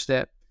 recognize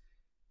that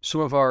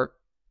some of our,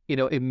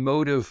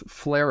 emotive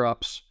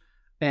flare-ups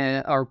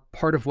are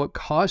part of what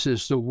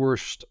causes the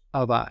worst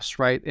of us,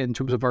 right? In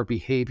terms of our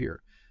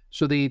behavior.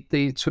 So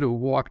they sort of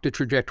walk the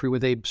trajectory where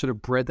they sort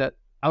of bred that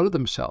out of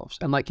themselves.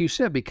 And like you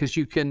said, because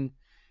you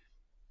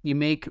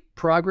make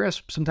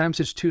progress, sometimes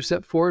it's 2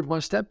 steps forward,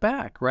 1 step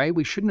back, right?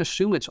 We shouldn't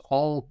assume it's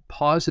all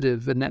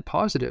positive and net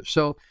positive.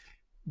 So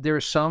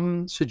there's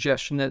some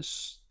suggestion that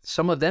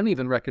some of them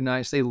even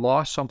recognize they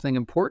lost something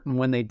important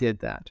when they did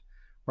that,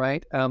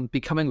 right?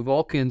 Becoming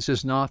Vulcans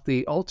is not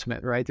the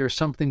ultimate, right? There's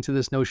something to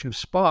this notion of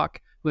Spock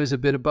who is a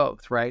bit of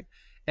both, right?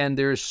 And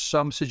there's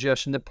some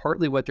suggestion that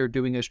partly what they're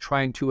doing is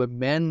trying to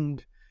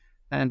amend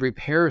and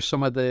repair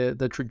some of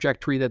the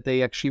trajectory that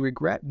they actually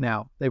regret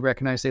now. They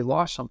recognize they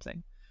lost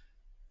something.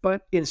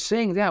 But in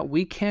saying that,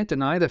 we can't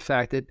deny the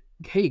fact that,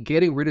 hey,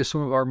 getting rid of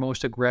some of our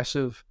most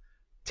aggressive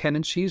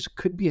tendencies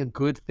could be a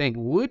good thing,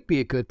 would be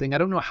a good thing. I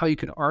don't know how you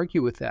can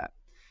argue with that.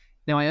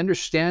 Now, I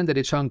understand that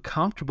it's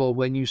uncomfortable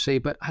when you say,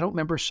 but I don't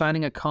remember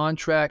signing a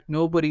contract.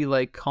 Nobody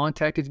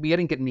contacted me. I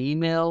didn't get an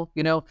email.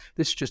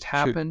 This just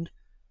happened. Sure.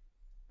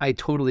 I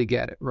totally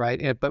get it,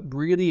 right? But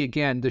really,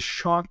 again, the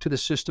shock to the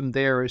system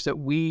there is that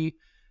we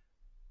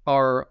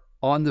are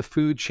on the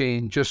food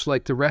chain just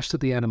like the rest of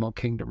the animal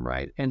kingdom,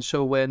 right? And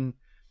so when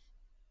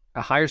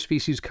a higher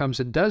species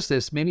comes and does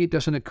this, maybe it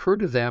doesn't occur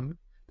to them,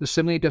 the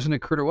similarly it doesn't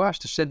occur to us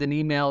to send an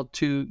email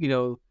to,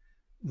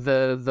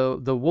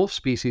 the wolf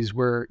species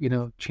we're,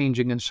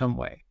 changing in some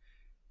way.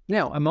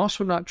 Now, I'm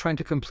also not trying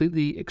to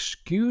completely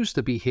excuse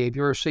the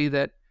behavior or say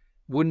that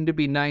wouldn't it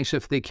be nice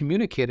if they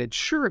communicated?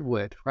 Sure it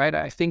would, right?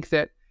 I think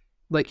that,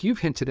 like you've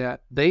hinted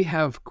at, they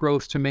have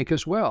growth to make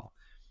as well.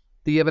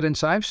 The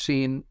evidence I've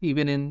seen,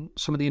 even in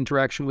some of the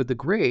interaction with the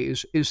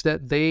Greys, is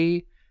that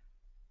they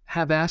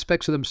have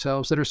aspects of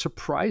themselves that are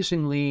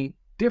surprisingly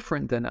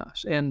different than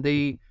us. And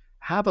they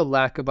have a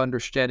lack of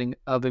understanding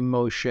of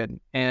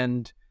emotion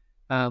and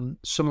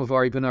some of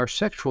even our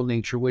sexual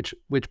nature, which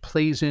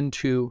plays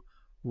into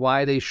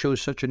why they show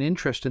such an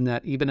interest in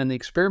that, even in the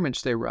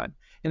experiments they run.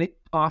 And it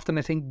often,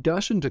 I think,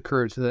 doesn't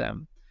occur to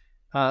them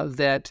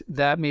that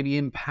maybe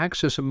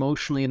impacts us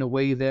emotionally in a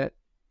way that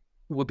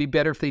would be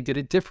better if they did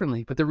it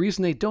differently. But the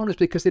reason they don't is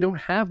because they don't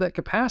have that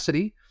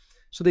capacity,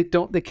 so they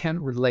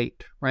can't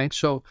relate, right?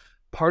 So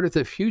part of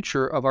the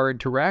future of our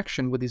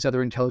interaction with these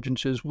other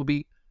intelligences will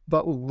be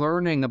about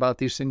learning about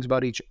these things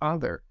about each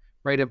other,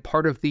 right? And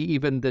part of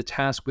even the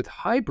task with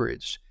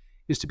hybrids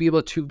is to be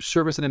able to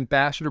serve as an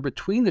ambassador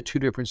between the two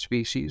different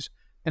species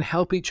and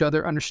help each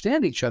other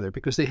understand each other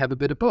because they have a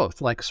bit of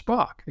both, like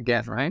Spock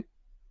again, right?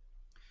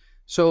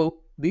 So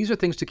these are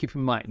things to keep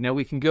in mind. Now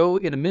we can go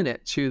in a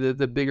minute to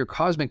the bigger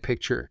cosmic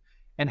picture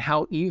and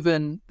how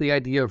even the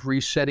idea of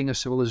resetting a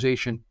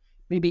civilization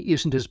maybe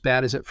isn't as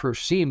bad as it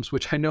first seems,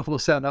 which I know will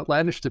sound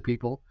outlandish to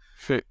people.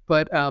 Sure.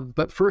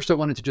 But first I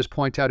wanted to just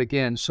point out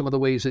again some of the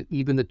ways that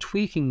even the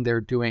tweaking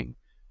they're doing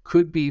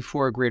could be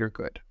for a greater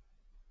good.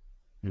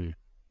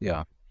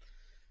 Yeah,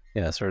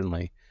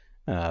 certainly.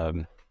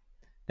 And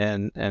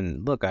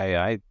look,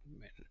 I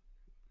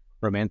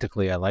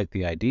romantically, I like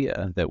the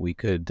idea that we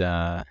could,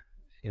 kind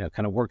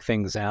of work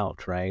things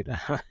out, right?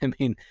 I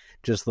mean,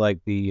 just like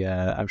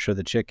I'm sure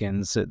the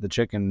chicken,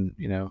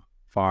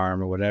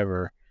 farm or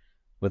whatever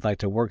would like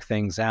to work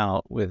things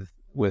out with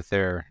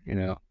their,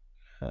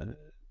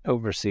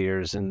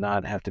 overseers and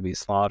not have to be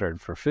slaughtered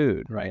for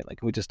food, right?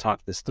 Like we just talk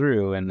this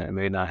through and it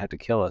may not have to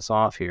kill us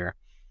off here.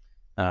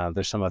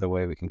 There's some other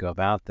way we can go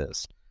about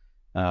this.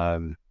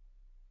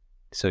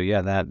 So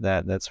yeah,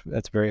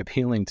 that's very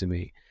appealing to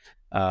me.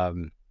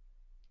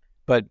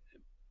 But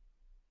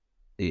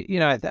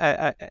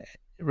I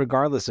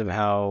regardless of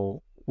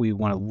how we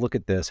want to look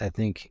at this, I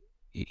think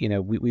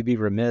we'd be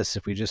remiss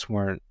if we just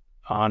weren't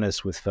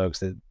honest with folks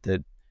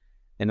that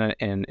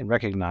and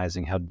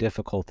recognizing how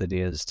difficult it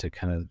is to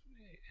kind of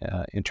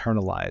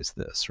internalize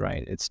this,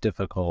 right? It's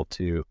difficult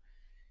to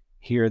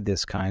hear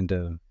this kind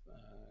of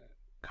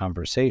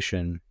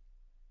conversation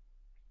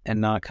and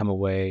not come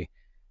away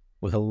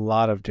with a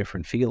lot of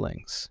different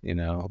feelings,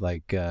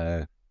 like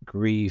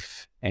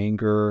grief,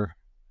 anger,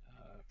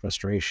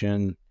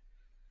 frustration.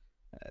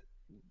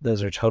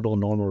 Those are total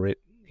normal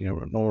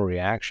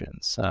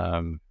reactions.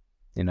 And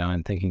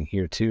thinking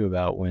here too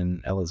about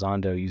when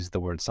Elizondo used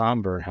the word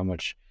somber, how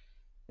much,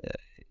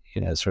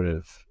 sort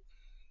of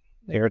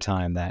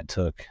airtime that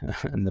took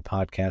in the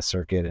podcast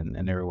circuit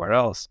and everywhere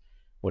else.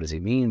 What does he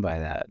mean by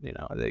that?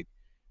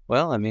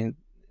 Well, I mean,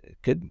 it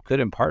could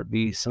in part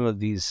be some of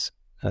these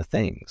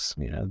things,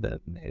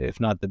 that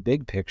if not the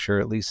big picture,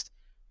 at least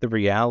the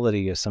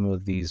reality of some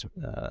of these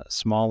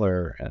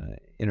smaller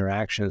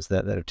interactions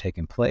that have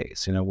taken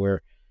place,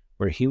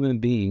 where human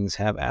beings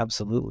have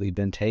absolutely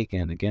been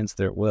taken against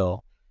their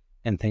will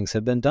and things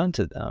have been done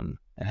to them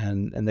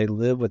and they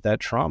live with that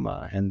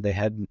trauma and they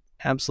had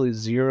absolutely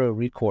zero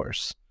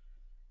recourse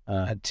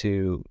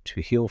to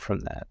heal from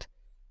that,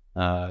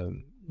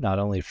 not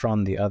only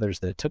from the others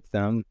that took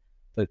them,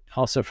 but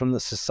also from the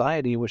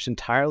society which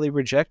entirely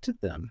rejected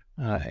them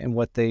and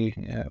what they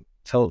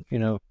felt,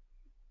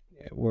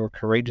 were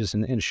courageous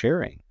in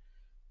sharing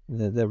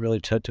that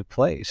really took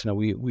place.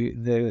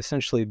 They've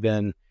essentially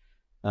been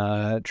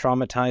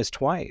traumatized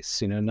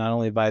twice, not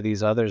only by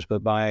these others,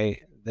 but by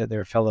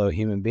their fellow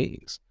human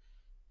beings.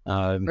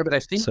 Right, but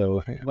I think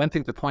one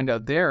thing to point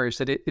out there is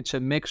that it's a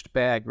mixed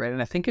bag, right? And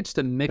I think it's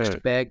the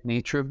mixed bag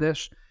nature of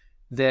this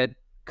that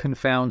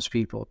confounds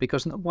people.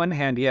 Because on the one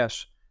hand,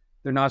 yes,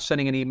 they're not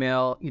sending an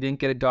email. You didn't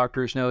get a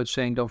doctor's note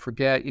saying, don't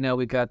forget,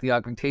 we got the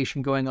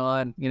augmentation going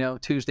on,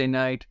 Tuesday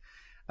night.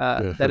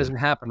 That doesn't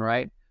happen,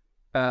 right?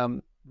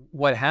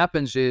 What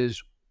happens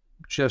is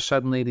just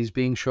suddenly these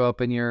beings show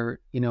up and you're,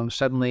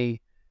 suddenly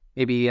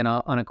maybe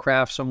on a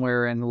craft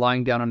somewhere and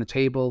lying down on a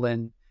table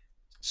and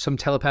some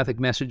telepathic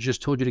message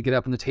just told you to get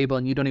up on the table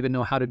and you don't even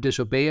know how to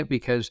disobey it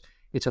because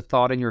it's a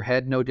thought in your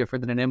head, no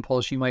different than an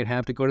impulse you might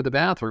have to go to the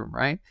bathroom,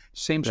 right?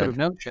 Same sort of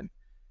notion.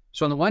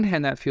 So on the one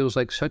hand, that feels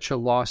like such a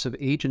loss of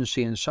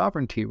agency and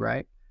sovereignty,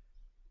 right?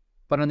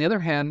 But on the other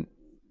hand,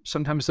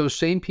 sometimes those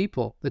same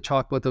people that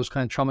talk about those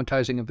kind of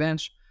traumatizing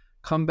events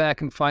come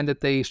back and find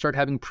that they start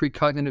having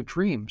precognitive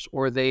dreams,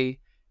 or they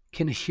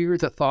can hear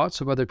the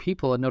thoughts of other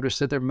people and notice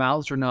that their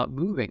mouths are not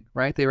moving,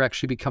 right? They're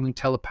actually becoming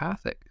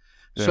telepathic.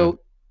 Yeah. So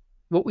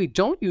what we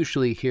don't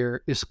usually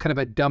hear is kind of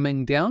a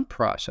dumbing down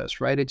process,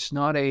 right? It's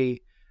not a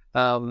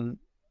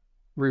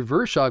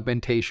reverse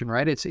augmentation,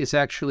 right? It's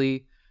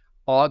actually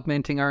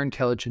augmenting our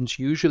intelligence,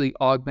 usually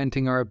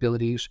augmenting our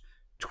abilities,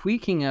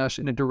 tweaking us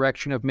in a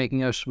direction of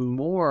making us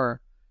more,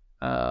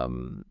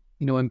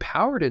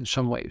 empowered in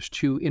some ways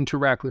to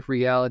interact with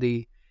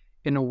reality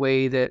in a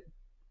way that,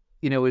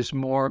 is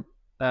more,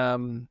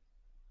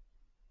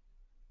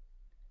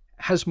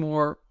 has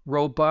more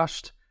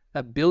robust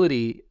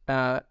ability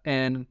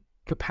and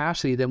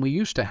capacity than we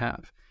used to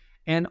have.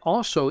 And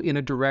also in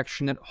a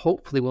direction that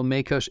hopefully will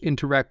make us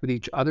interact with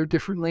each other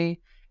differently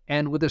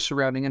and with the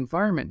surrounding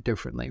environment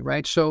differently,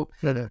 right? So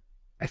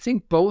I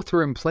think both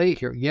are in play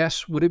here.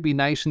 Yes, would it be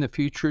nice in the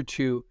future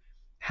to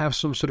have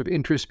some sort of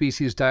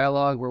interspecies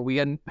dialogue where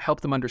we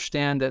help them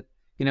understand that,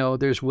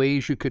 there's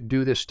ways you could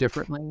do this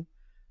differently,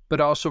 but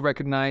also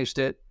recognize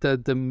that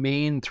the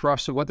main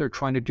thrust of what they're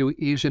trying to do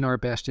is in our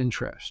best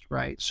interest,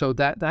 right? So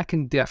that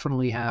can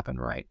definitely happen,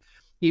 right?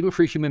 Even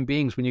for human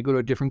beings, when you go to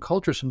a different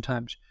culture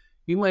sometimes,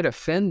 you might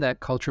offend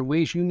that culture in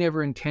ways you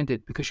never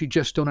intended because you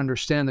just don't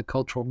understand the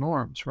cultural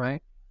norms,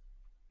 right?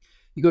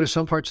 You go to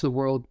some parts of the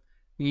world,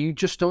 you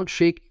just don't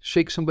shake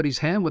somebody's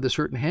hand with a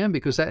certain hand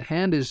because that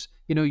hand is,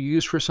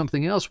 used for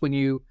something else when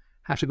you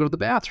have to go to the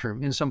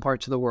bathroom in some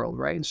parts of the world,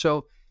 right? And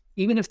so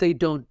even if they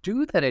don't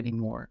do that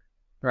anymore,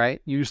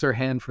 right, use their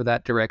hand for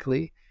that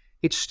directly,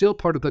 it's still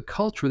part of the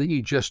culture that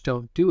you just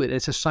don't do it.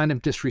 It's a sign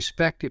of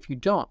disrespect if you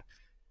don't.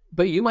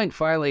 But you might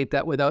violate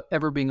that without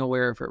ever being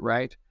aware of it,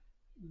 right?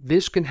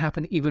 This can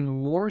happen even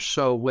more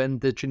so when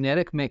the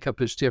genetic makeup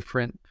is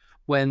different,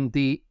 when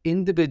the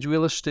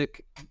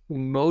individualistic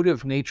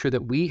motive nature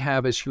that we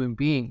have as human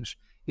beings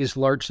is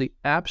largely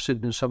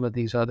absent in some of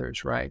these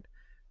others, right?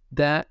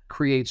 That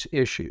creates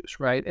issues,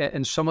 right?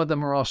 And some of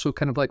them are also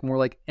kind of like more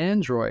like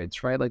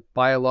androids, right? Like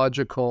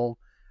biological,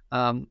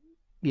 um,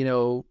 you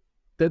know,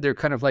 they're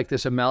kind of like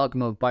this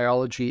amalgam of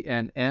biology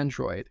and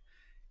android.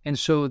 And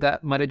so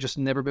that might have just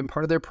never been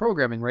part of their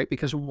programming, right?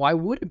 Because why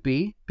would it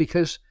be?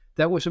 Because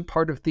that wasn't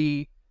part of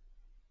the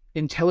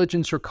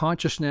intelligence or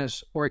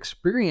consciousness or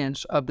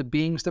experience of the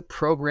beings that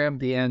programmed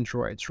the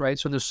androids, right?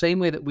 So in the same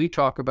way that we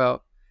talk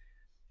about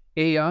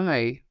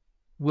AI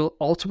will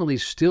ultimately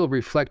still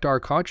reflect our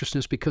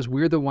consciousness because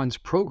we're the ones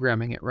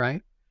programming it,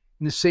 right?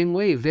 In the same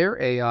way, their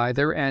AI,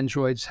 their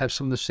androids have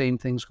some of the same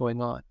things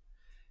going on.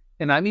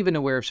 And I'm even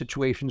aware of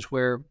situations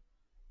where,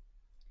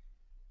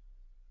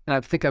 and I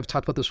think I've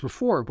talked about this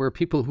before, where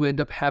people who end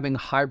up having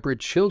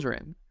hybrid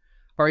children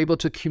are able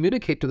to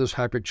communicate to those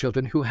hybrid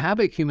children who have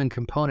a human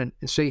component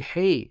and say,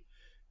 hey,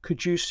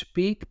 could you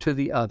speak to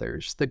the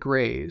others, the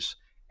grays,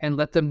 and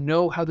let them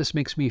know how this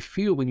makes me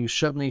feel when you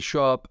suddenly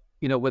show up,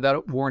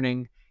 without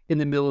warning in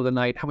the middle of the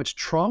night, how much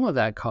trauma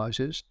that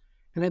causes.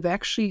 And I've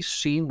actually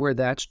seen where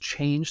that's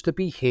changed the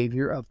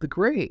behavior of the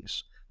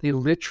grays. They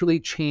literally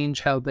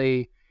change how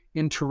they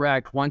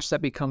interact once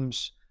that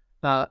becomes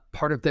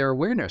part of their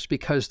awareness,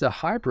 because the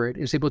hybrid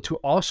is able to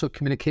also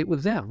communicate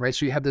with them, right?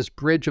 So you have this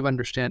bridge of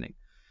understanding.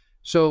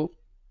 So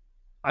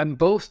I'm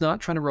both not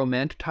trying to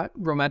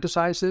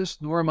romanticize this,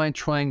 nor am I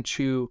trying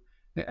to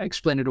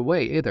explain it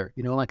away either.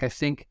 I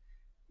think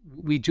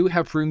we do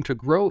have room to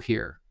grow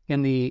here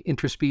in the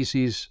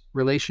interspecies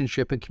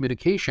relationship and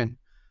communication,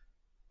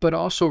 but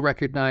also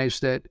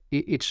recognize that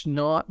it's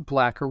not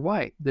black or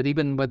white, that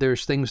even when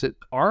there's things that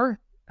are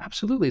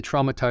absolutely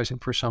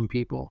traumatizing for some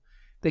people,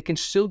 they can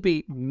still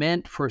be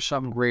meant for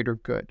some greater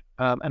good.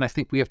 And I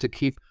think we have to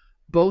keep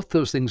both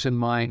those things in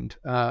mind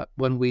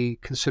when we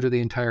consider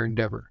the entire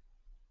endeavor.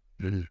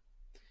 Mm-hmm.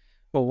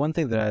 Well, one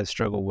thing that I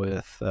struggle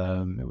with,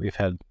 we've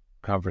had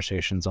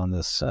conversations on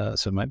this, so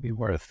it might be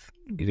worth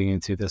getting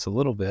into this a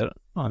little bit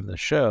on the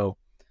show,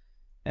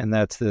 and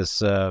that's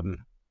this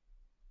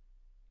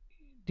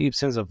deep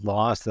sense of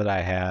loss that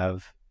I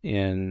have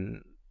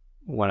in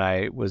when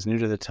I was new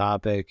to the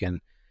topic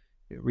and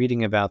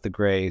reading about the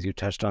Greys. You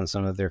touched on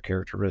some of their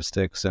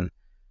characteristics, and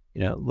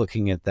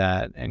looking at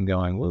that and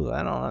going, well,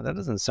 I don't know, that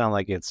doesn't sound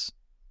like it's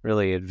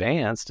really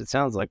advanced. It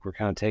sounds like we're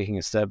kind of taking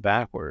a step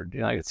backward.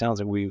 Like it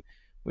sounds like we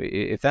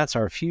if that's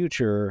our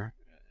future,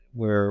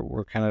 where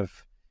we're kind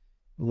of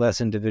less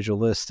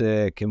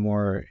individualistic and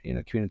more,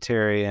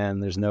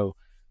 communitarian.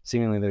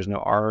 Seemingly there's no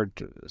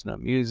art, there's no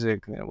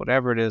music,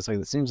 whatever it is. Like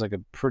it seems like a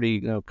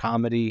pretty,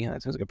 comedy.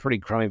 It seems like a pretty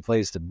crummy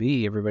place to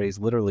be. Everybody's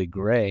literally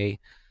gray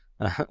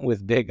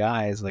with big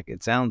eyes. Like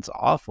it sounds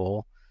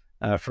awful.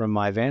 From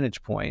my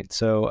vantage point.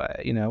 So,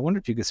 I wonder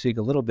if you could speak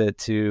a little bit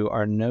to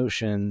our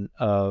notion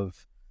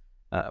of,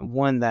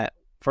 one, that,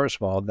 first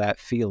of all, that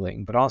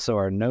feeling, but also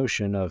our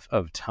notion of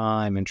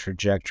time and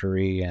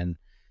trajectory and,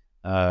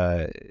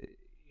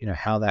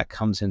 how that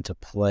comes into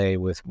play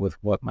with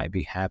what might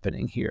be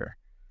happening here.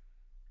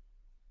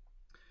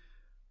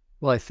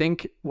 Well, I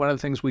think one of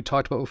the things we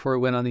talked about before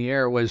we went on the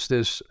air was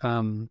this,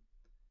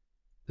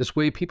 this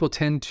way people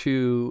tend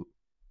to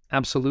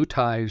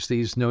absolutize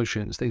these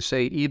notions. They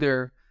say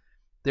either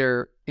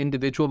they're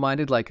individual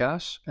minded like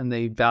us, and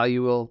they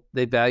value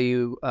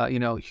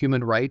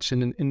human rights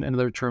and in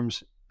other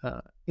terms,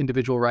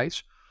 individual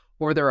rights,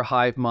 or they're a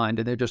hive mind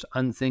and they're just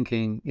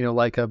unthinking,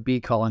 like a bee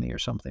colony or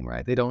something,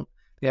 right? They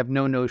have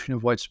no notion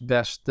of what's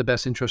the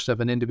best interest of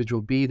an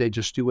individual bee. They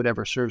just do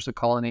whatever serves the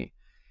colony.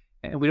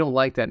 And we don't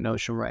like that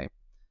notion, right?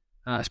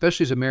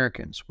 Especially as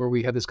Americans, where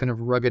we have this kind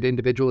of rugged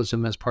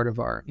individualism as part of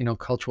our,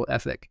 cultural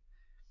ethic.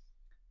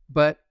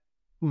 But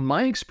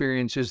my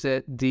experience is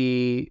that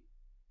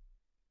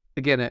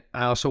again,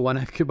 I also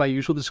want to give my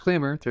usual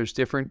disclaimer. There's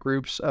different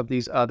groups of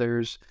these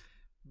others.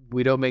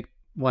 We don't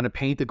want to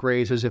paint the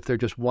grays as if they're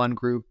just one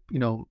group.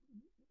 You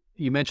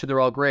mentioned they're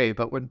all gray,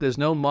 but there's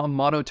no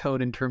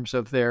monotone in terms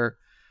of their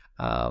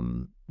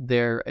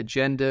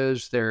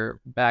agendas, their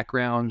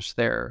backgrounds,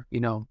 there's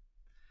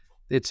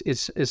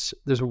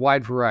a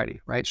wide variety,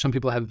 right? Some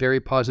people have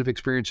very positive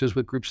experiences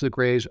with groups of the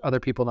grays,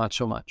 other people not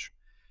so much.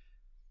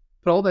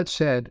 But all that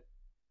said,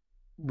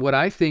 what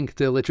I think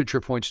the literature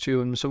points to,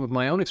 and some of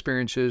my own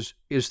experiences,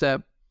 is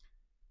that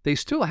they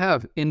still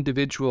have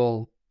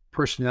individual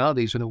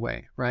personalities in a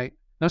way, right?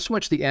 Not so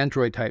much the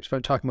android types, but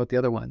I'm talking about the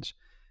other ones,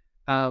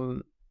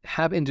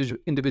 have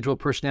individual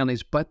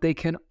personalities, but they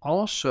can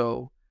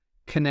also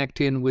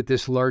connect in with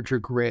this larger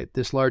grid,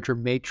 this larger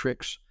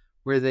matrix,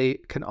 where they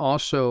can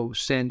also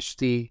sense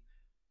the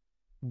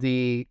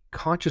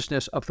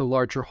consciousness of the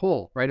larger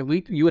whole, right?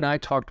 And you and I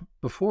talked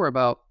before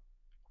about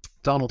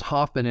Donald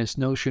Hoffman, his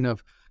notion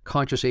of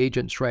conscious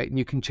agents, right? And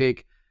you can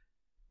take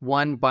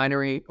one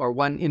binary or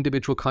one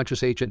individual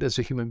conscious agent as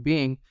a human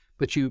being,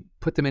 but you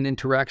put them in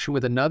interaction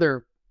with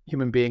another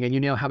human being, and you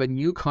now have a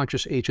new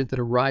conscious agent that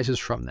arises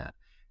from that.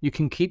 You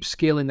can keep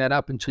scaling that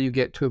up until you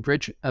get to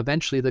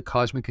eventually the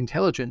cosmic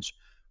intelligence,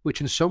 which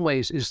in some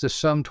ways is the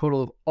sum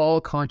total of all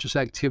conscious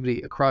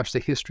activity across the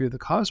history of the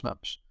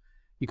cosmos.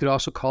 You could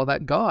also call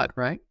that God,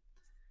 right?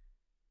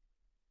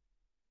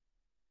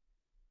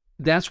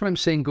 That's what I'm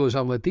saying goes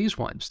on with these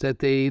ones, that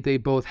they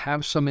both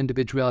have some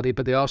individuality,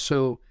 but they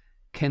also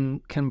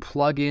can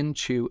plug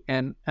into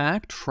and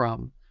act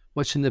from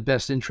what's in the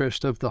best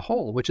interest of the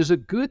whole, which is a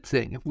good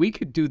thing. If we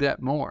could do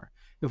that more,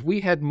 if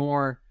we had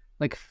more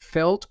like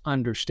felt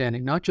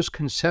understanding, not just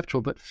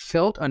conceptual, but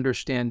felt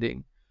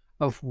understanding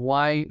of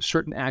why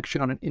certain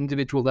action on an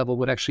individual level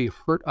would actually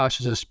hurt us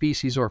as a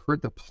species or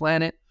hurt the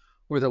planet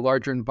or the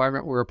larger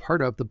environment we're a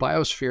part of, the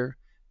biosphere,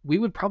 we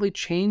would probably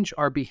change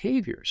our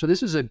behavior. So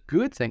this is a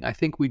good thing. I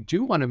think we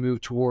do want to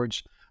move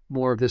towards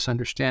more of this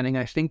understanding.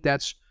 I think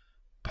that's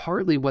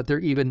partly what they're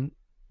even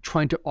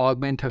trying to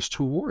augment us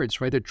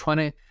towards, right? They're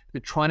trying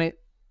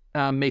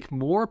to make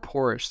more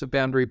porous the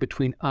boundary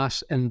between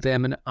us and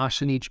them and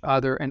us and each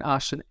other and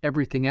us and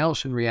everything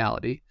else in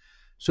reality,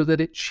 so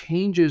that it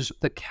changes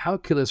the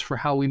calculus for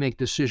how we make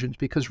decisions.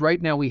 Because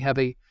right now we have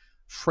a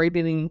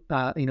frightening,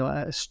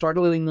 a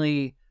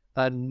startlingly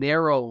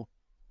narrow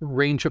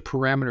range of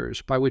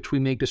parameters by which we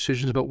make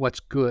decisions about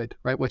what's good,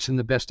 right? What's in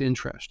the best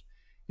interest.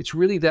 It's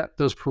really that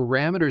those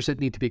parameters that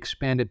need to be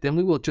expanded. Then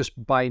we will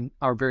just, by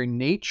our very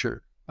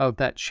nature of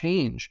that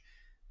change,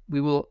 we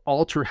will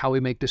alter how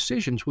we make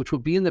decisions, which will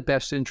be in the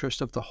best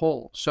interest of the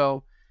whole.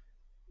 So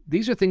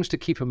these are things to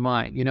keep in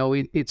mind.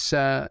 It's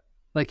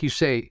like you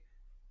say,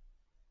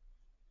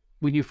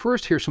 when you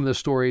first hear some of the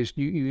stories,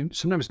 you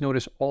sometimes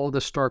notice all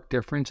the stark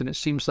difference, and it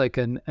seems like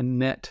a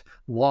net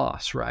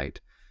loss, right?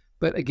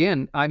 But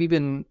again, I've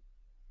even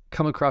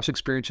come across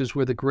experiences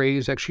where the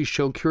Greys actually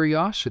show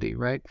curiosity,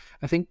 right?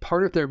 I think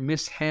part of their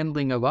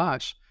mishandling of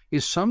us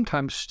is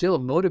sometimes still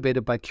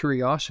motivated by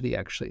curiosity,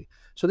 actually.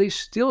 So they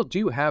still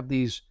do have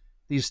these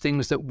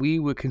things that we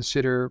would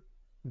consider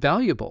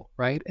valuable,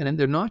 right? And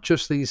they're not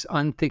just these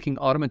unthinking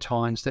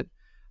automatons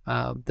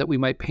that we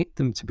might paint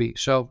them to be.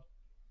 So,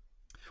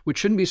 which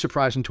shouldn't be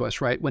surprising to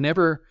us, right?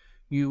 Whenever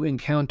you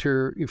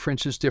encounter, for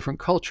instance, different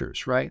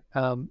cultures, right?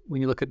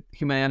 When you look at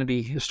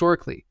humanity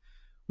historically,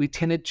 we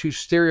tended to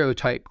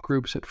stereotype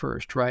groups at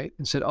first, right?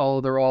 And said,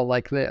 oh, they're all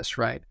like this,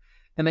 right?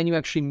 And then you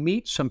actually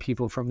meet some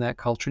people from that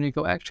culture and you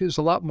go, actually, there's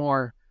a lot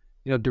more,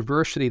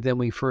 diversity than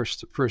we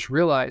first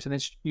realized. And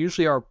it's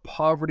usually our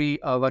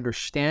poverty of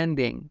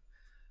understanding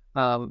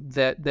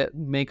that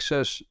makes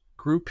us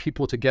group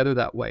people together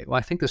that way. Well,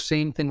 I think the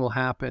same thing will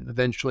happen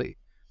eventually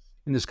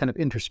in this kind of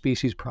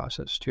interspecies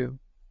process too.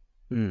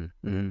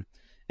 Mm-hmm.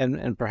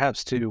 And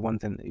perhaps too, one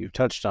thing that you've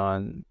touched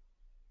on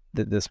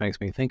that this makes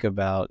me think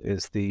about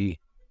is the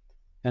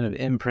kind of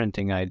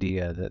imprinting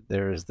idea that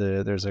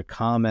there's a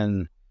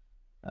common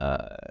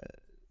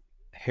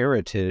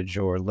heritage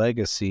or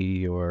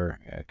legacy or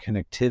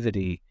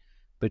connectivity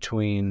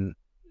between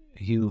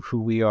who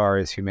we are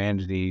as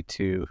humanity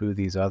to who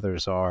these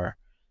others are,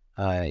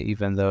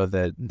 even though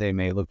that they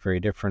may look very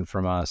different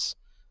from us.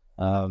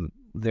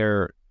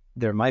 There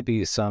might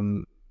be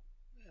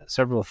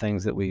several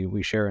things that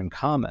we share in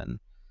common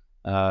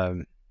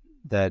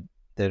that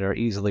are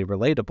easily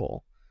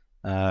relatable.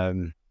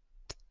 And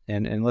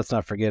let's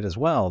not forget as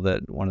well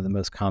that one of the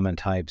most common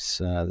types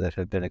that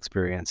have been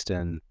experienced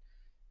in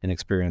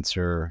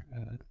experiencer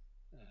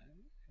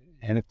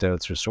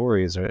anecdotes or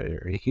stories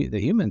are the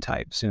human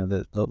types,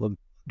 that look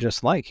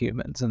just like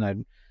humans. And I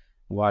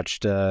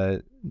watched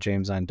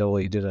James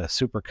Indoli did a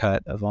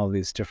supercut of all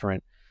these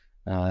different,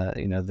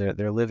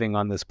 they're living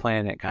on this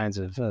planet kinds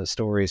of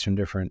stories from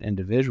different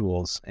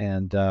individuals.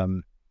 And,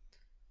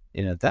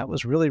 that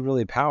was really,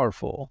 really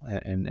powerful,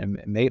 and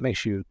it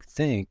makes you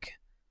think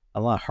a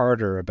lot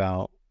harder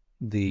about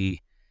the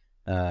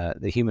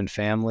human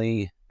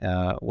family,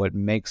 what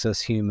makes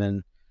us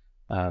human,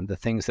 the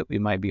things that we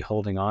might be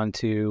holding on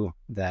to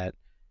that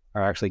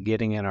are actually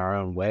getting in our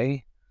own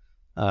way,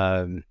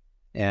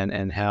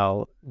 and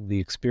how the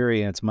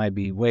experience might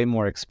be way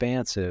more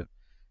expansive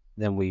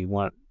than we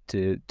want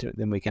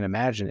than we can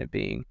imagine it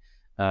being.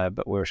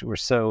 But we're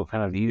so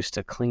kind of used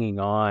to clinging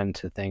on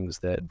to things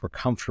that we're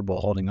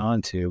comfortable holding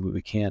on to.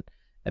 We can't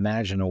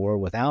imagine a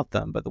world without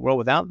them, but the world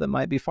without them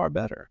might be far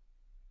better.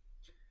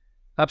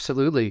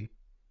 Absolutely.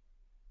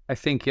 I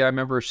think, I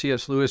remember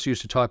C.S. Lewis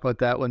used to talk about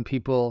that when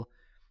people,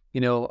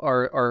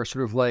 are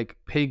sort of like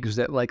pigs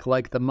that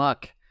like the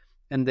muck,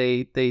 and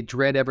they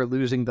dread ever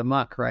losing the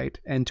muck, right?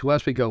 And to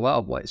us, we go,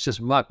 well, it's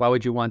just muck. Why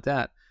would you want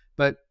that?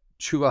 But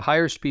to a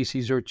higher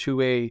species or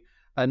to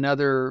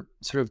another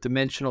sort of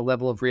dimensional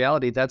level of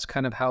reality, that's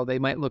kind of how they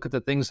might look at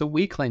the things that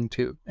we cling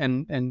to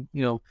and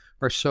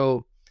are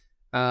so,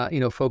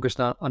 focused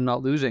on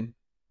not losing.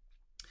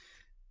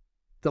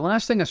 The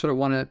last thing I sort of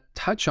want to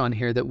touch on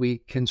here that we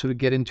can sort of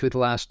get into the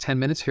last 10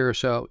 minutes here or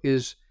so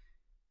is,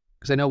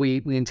 because I know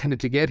we intended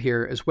to get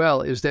here as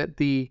well, is that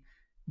the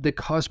the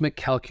cosmic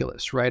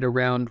calculus, right,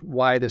 around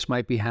why this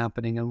might be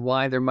happening and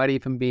why there might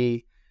even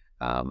be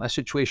a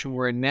situation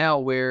we're in now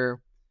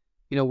where,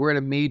 we're at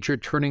a major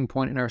turning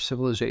point in our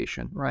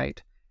civilization,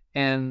 right?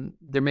 And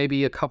there may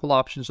be a couple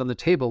options on the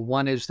table.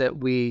 One is that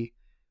we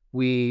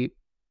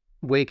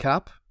wake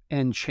up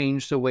and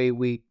change the way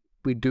we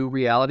do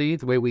reality,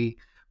 the way we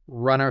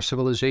run our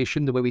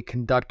civilization, the way we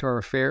conduct our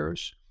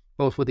affairs,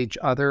 both with each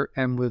other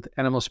and with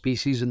animal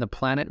species and the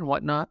planet and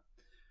whatnot.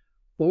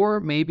 Or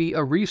maybe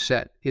a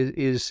reset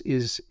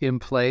is in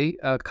play,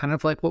 kind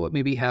of like what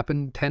maybe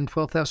happened 10,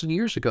 12,000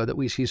 years ago that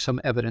we see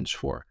some evidence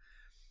for.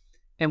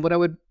 And what I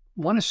would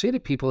want to say to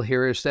people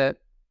here is that,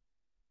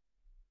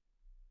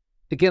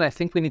 again, I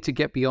think we need to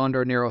get beyond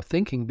our narrow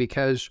thinking,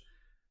 because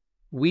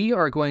we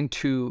are going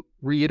to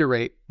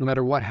reiterate no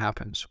matter what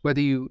happens.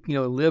 Whether you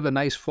live a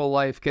nice full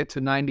life, get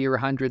to 90 or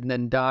 100 and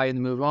then die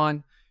and move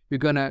on, you're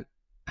going to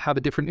have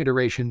a different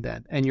iteration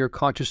then. And your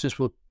consciousness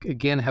will,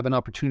 again, have an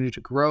opportunity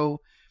to grow.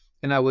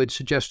 And I would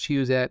suggest to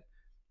you that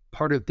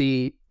part of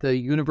the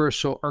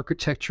universal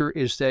architecture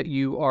is that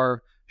you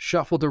are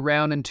shuffled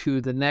around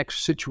into the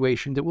next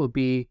situation that will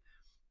be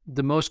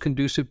the most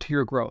conducive to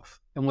your growth.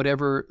 And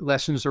whatever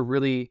lessons are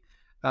really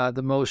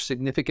the most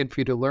significant for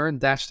you to learn,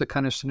 that's the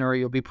kind of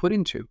scenario you'll be put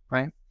into,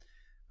 right?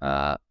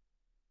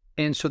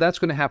 And so that's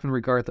going to happen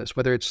regardless,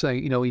 whether it's,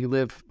 you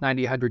live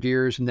 90, 100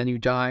 years and then you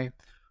die,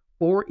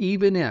 or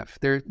even if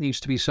there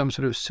needs to be some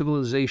sort of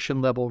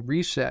civilization level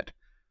reset,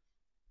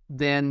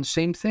 then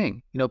same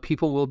thing.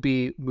 People will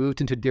be moved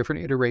into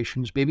different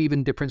iterations, maybe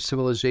even different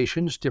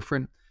civilizations,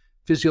 different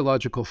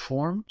physiological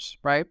forms,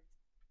 right?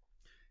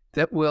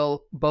 That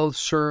will both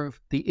serve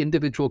the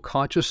individual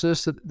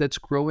consciousness that's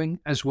growing,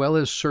 as well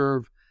as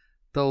serve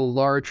the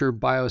larger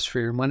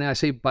biosphere. And when I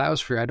say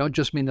biosphere, I don't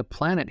just mean the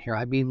planet here.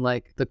 I mean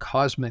like the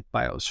cosmic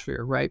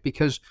biosphere, right?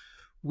 Because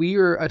we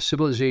are a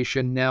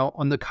civilization now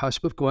on the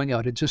cusp of going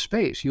out into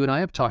space. You and I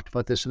have talked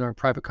about this in our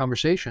private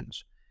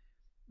conversations.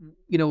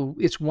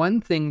 It's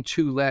one thing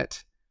to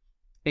let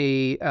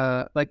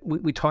like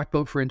we talked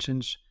about, for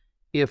instance,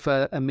 if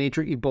a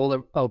major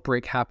Ebola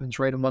outbreak happens,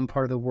 right, in one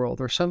part of the world,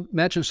 or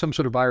imagine some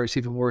sort of virus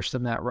even worse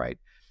than that, right?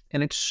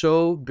 And it's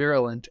so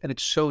virulent and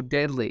it's so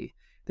deadly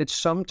that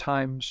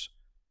sometimes,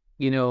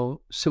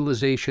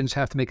 civilizations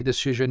have to make a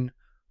decision.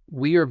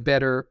 We are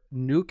better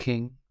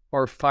nuking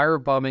or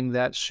firebombing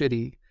that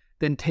city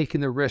than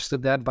taking the risk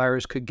that that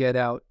virus could get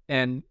out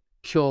and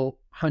kill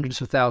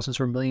hundreds of thousands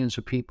or millions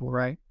of people,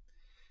 right?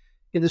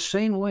 In the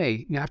same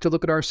way, you have to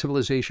look at our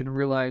civilization and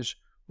realize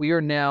we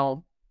are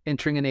now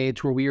entering an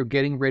age where we are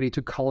getting ready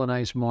to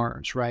colonize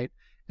Mars, right?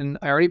 And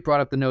I already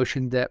brought up the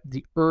notion that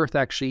the Earth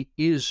actually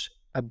is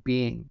a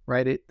being,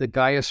 right? The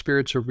Gaia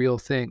spirit's a real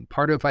thing.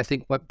 Part of, I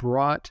think, what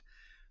brought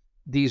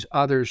these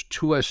others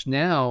to us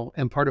now,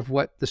 and part of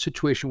what the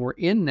situation we're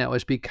in now,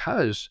 is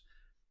because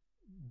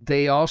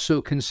they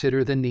also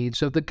consider the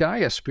needs of the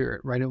Gaia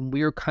spirit, right? And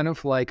we are kind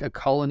of like a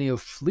colony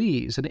of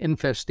fleas, an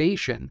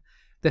infestation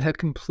that had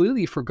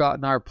completely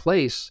forgotten our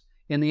place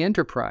in the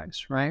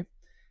enterprise, right?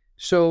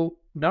 So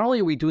not only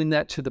are we doing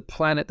that to the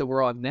planet that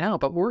we're on now,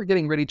 but we're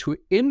getting ready to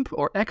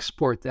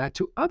export that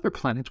to other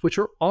planets, which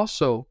are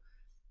also,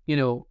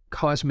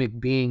 cosmic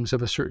beings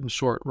of a certain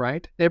sort,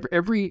 right?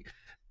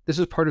 This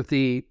is part of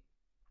the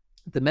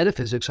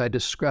metaphysics I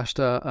discussed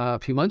a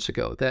few months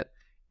ago, that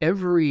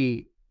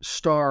every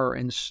star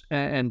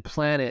and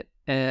planet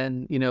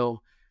and,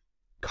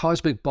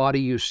 cosmic body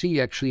you see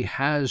actually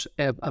has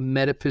a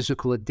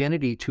metaphysical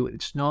identity to it.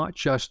 It's not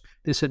just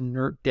this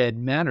inert dead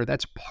matter.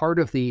 That's part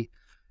of the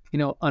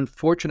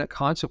unfortunate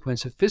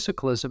consequence of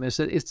physicalism, is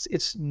that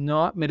it's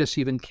not made us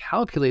even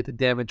calculate the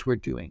damage we're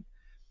doing.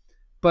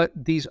 But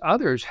these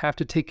others have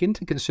to take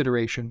into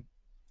consideration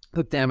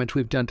the damage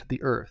we've done to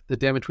the Earth, the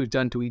damage we've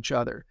done to each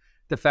other,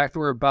 the fact that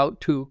we're about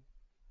to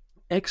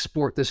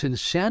export this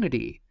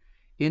insanity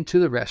into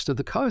the rest of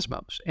the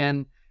cosmos.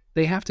 And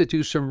they have to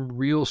do some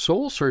real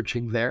soul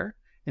searching there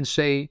and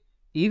say,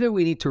 either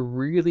we need to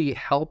really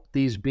help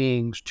these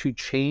beings to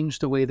change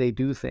the way they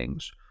do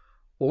things,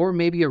 or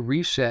maybe a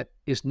reset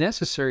is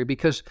necessary,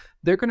 because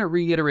they're going to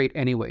reiterate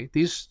anyway.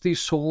 These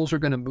souls are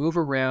going to move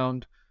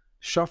around,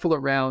 shuffle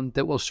around,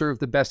 that will serve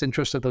the best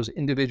interest of those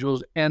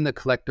individuals and the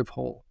collective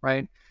whole,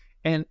 right?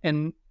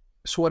 And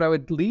so what I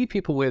would leave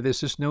people with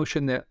is this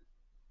notion that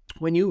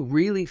when you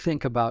really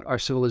think about our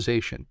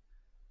civilization,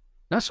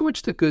 not so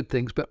much the good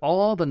things, but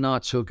all the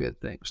not so good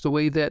things, the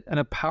way that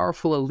a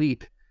powerful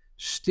elite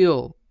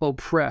still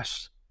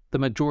oppress the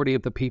majority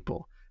of the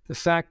people, the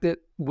fact that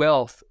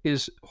wealth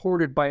is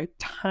hoarded by a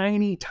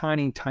tiny,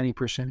 tiny, tiny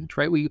percentage,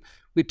 right? We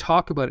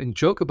talk about it and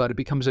joke about it,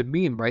 becomes a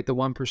meme, right? The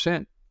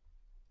 1%.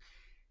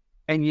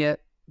 And yet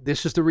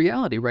this is the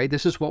reality, right?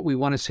 This is what we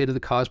want to say to the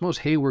cosmos.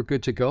 Hey, we're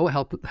good to go.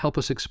 Help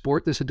us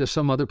export this into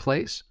some other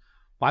place.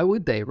 Why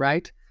would they,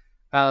 right?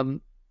 There's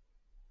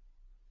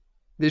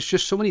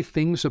just so many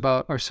things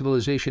about our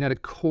civilization at a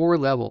core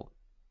level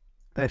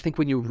that I think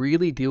when you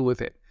really deal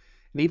with it,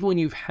 and even when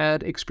you've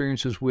had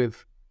experiences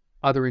with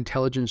other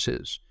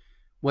intelligences,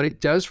 what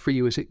it does for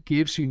you is it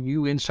gives you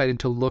new insight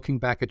into looking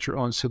back at your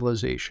own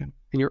civilization.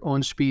 in your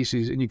own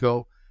species, and you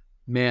go,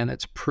 man,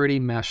 that's pretty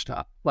messed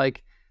up.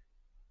 Like,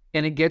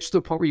 and it gets to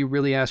the point where you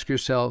really ask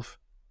yourself,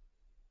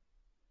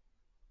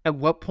 at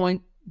what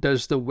point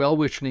does the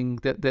well-wishing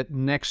that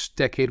next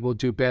decade will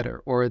do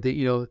better, or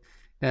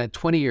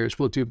 20 years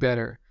will do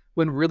better,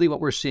 when really what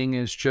we're seeing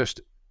is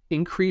just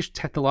increased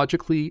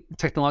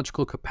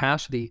technological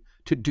capacity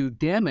to do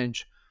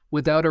damage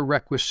without a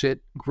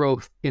requisite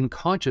growth in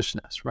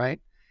consciousness,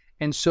 right?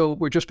 And so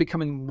we're just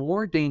becoming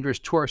more dangerous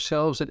to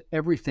ourselves and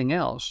everything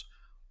else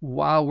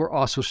while we're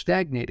also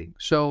stagnating.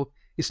 So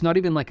it's not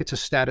even like it's a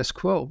status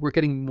quo. We're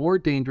getting more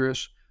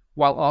dangerous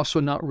while also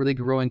not really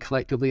growing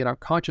collectively in our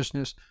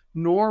consciousness,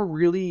 nor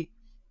really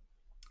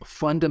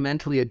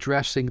fundamentally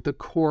addressing the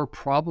core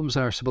problems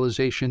in our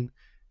civilization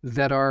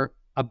that are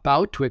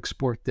about to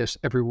export this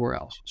everywhere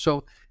else.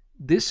 So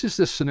this is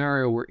the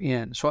scenario we're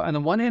in. So on the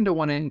one hand, I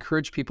want to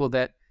encourage people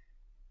that,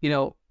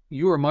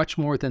 you are much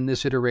more than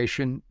this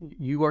iteration.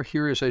 You are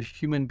here as a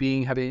human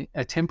being having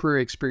a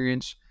temporary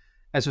experience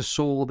as a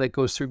soul that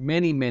goes through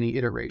many, many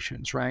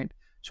iterations, right?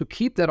 So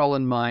keep that all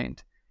in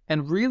mind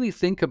and really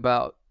think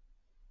about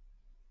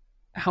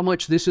how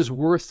much this is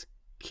worth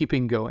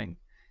keeping going.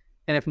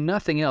 And if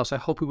nothing else, I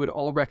hope we would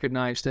all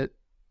recognize that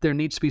there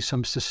needs to be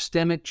some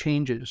systemic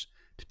changes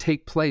to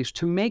take place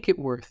to make it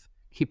worth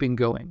keeping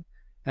going.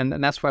 And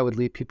that's what I would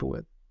leave people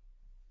with.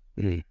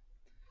 Mm-hmm.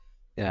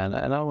 Yeah,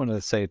 and I want to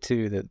say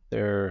too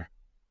that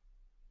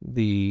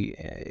the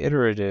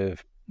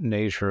iterative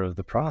nature of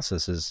the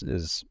process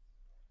is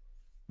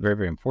very,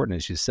 very important,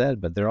 as you said,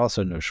 but there are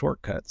also no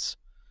shortcuts.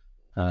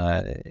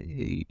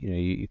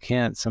 You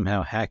can't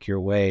somehow hack your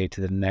way to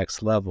the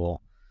next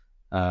level,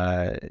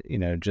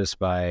 just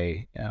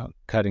by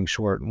cutting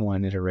short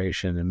one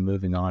iteration and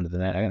moving on to the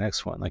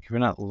next one. Like, if you're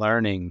not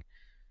learning,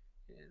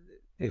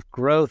 if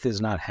growth is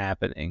not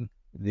happening,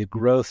 the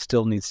growth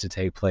still needs to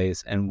take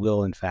place and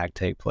will in fact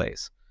take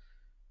place,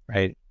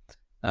 right?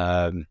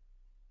 I'm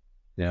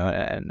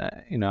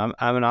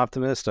an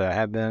optimist. I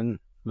have been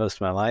most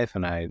of my life,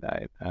 and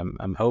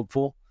I'm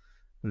hopeful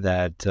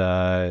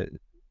that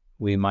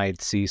we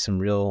might see some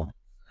real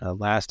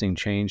lasting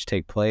change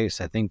take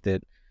place. I think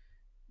that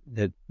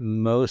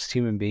most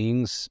human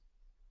beings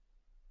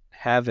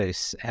have a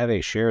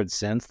shared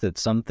sense that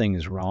something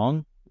is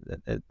wrong,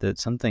 that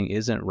something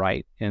isn't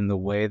right in the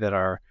way that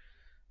our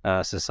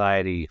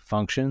society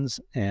functions,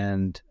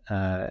 and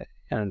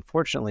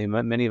unfortunately,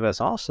 many of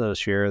us also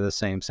share the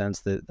same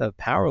sense of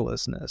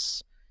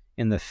powerlessness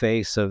in the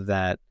face of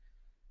that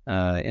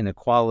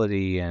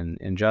inequality and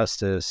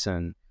injustice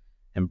and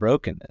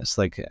brokenness.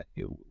 Like,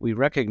 we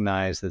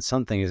recognize that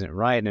something isn't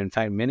right, and in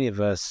fact, many of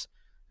us,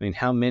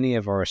 how many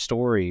of our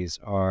stories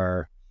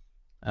are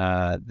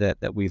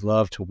that we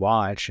love to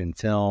watch in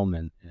film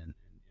and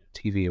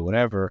TV or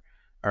whatever,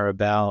 are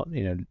about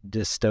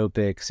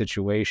dystopic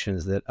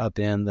situations that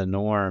upend the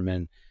norm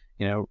and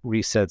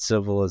reset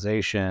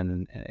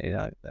civilization,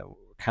 and we're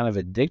kind of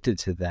addicted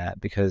to that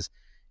because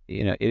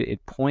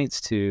it points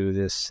to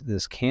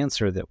this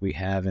cancer that we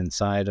have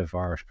inside of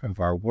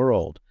our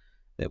world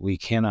that we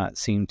cannot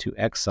seem to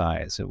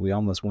excise. That we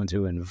almost want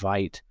to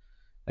invite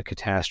a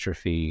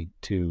catastrophe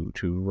to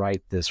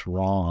right this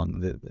wrong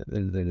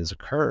that has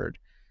occurred,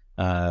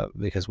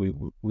 because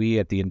we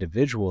at the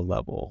individual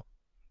level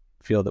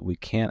feel that we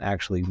can't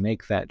actually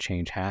make that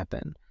change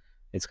happen.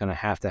 It's going to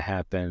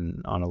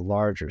happen on a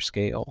larger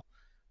scale.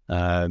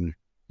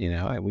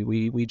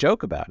 We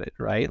joke about it,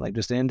 right? Like,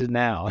 just end it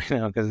now,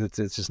 because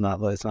it's just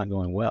not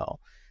going well.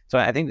 So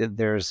I think that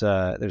there's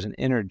an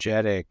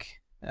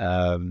energetic,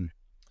 an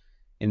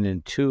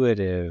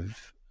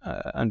intuitive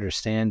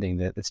understanding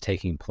that's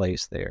taking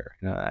place there.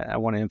 I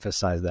want to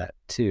emphasize that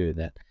too.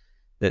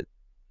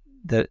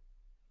 That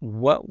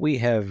what we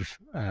have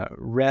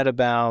read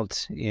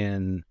about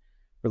in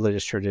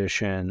religious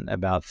tradition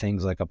about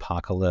things like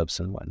apocalypse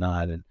and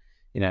whatnot, and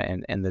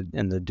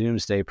the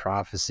doomsday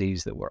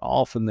prophecies that we're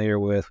all familiar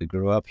with. We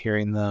grew up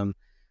hearing them.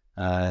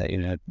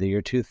 The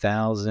year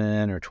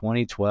 2000 or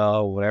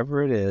 2012,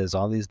 whatever it is,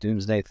 all these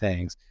doomsday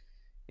things.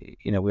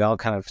 We all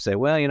kind of say,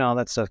 well, all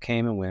that stuff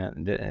came and went,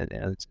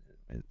 and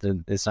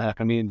it's not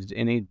going to be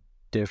any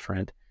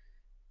different,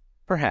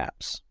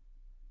 perhaps.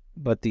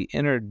 But the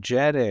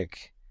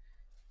energetic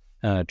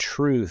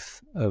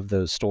truth of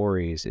those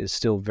stories is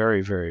still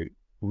very, very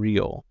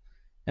real.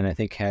 And I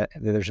think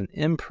there's an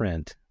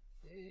imprint,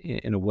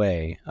 in a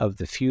way, of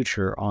the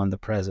future on the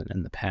present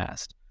and the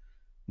past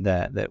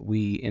that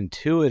we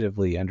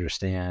intuitively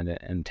understand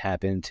and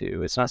tap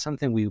into. It's not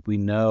something we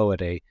know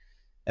at a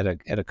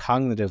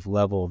cognitive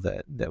level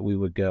that we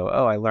would go,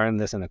 oh, I learned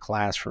this in a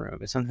classroom.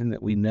 It's something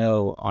that we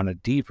know on a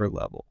deeper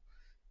level,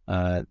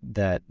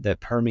 that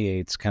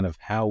permeates kind of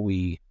how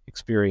we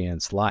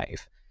experience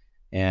life.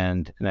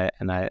 And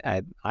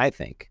I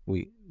think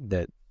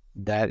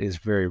that is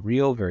very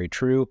real, very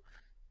true,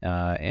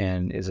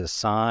 and is a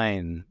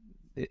sign.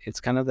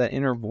 It's kind of that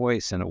inner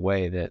voice in a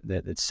way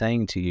that's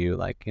saying to you,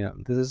 like,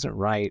 this isn't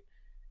right.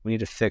 We need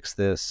to fix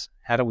this.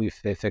 How do we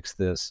fix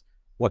this?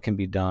 What can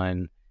be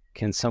done?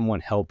 Can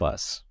someone help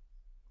us?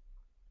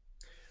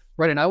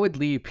 Right. And I would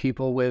leave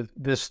people with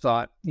this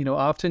thought.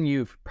 Often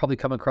you've probably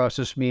come across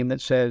this meme that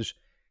says,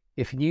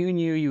 if you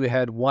knew you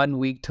had 1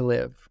 week to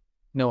live,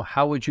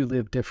 how would you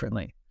live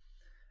differently?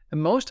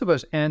 And most of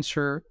us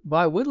answer,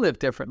 well, I would live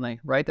differently,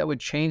 right? That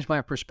would change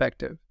my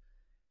perspective.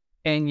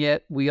 And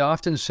yet we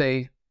often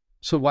say,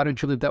 so why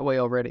don't you live that way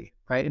already,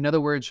 right? In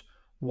other words,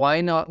 why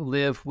not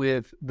live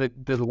with the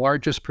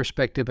largest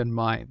perspective in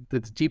mind, the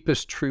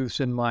deepest truths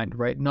in mind,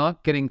 right?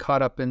 Not getting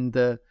caught up in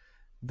the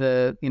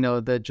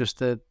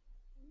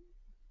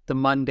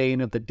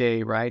mundane of the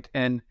day, right?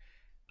 And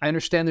I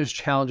understand there's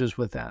challenges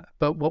with that,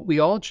 but what we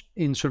all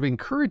sort of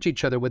encourage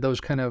each other with those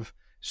kind of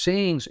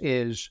sayings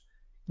is,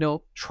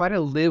 try to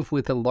live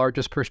with the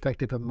largest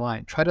perspective in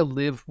mind. Try to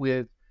live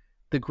with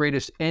the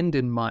greatest end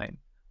in mind.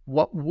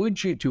 What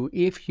would you do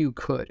if you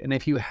could, and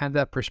if you had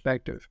that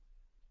perspective?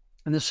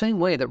 In the same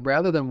way that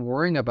rather than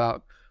worrying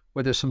about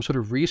whether some sort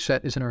of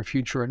reset is in our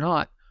future or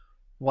not,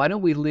 why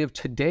don't we live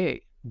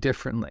today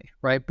differently,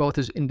 right? Both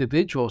as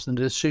individuals and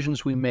the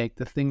decisions we make,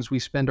 the things we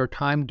spend our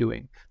time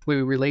doing, the way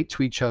we relate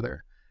to each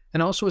other,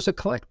 and also as a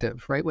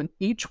collective, right? When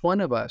each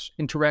one of us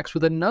interacts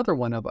with another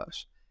one of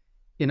us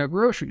in a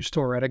grocery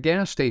store, at a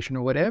gas station,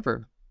 or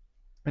whatever,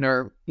 in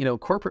our,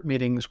 corporate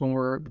meetings when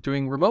we're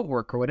doing remote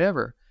work or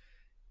whatever,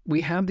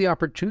 we have the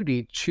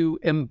opportunity to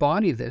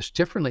embody this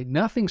differently.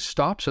 Nothing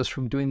stops us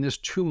from doing this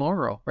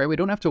tomorrow, right? We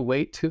don't have to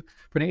wait for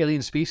an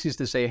alien species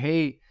to say,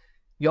 hey,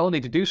 y'all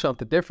need to do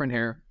something different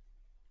here.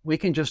 We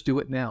can just do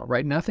it now,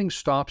 right? Nothing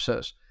stops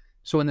us.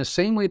 So in the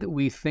same way that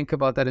we think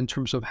about that in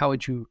terms of how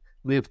would you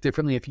live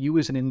differently if you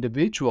as an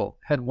individual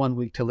had 1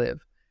 week to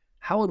live,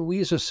 how would we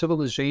as a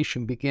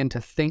civilization begin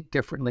to think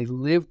differently,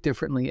 live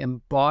differently,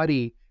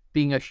 embody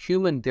being a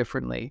human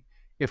differently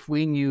if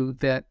we knew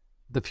that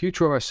the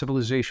future of our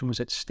civilization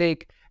was at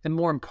stake, and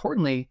more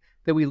importantly,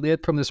 that we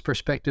lived from this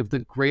perspective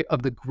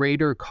of the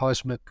greater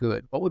cosmic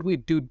good? What would we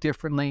do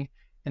differently?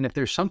 And if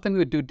there's something we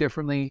would do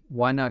differently,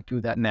 why not do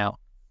that now?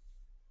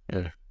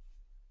 Yeah.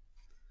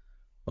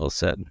 Well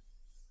said.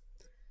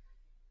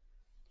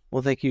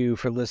 Well, thank you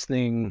for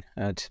listening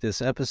to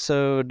this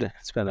episode.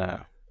 It's been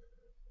a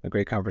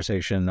great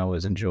conversation. I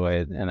always enjoy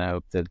it, and I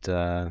hope that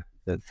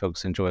that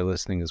folks enjoy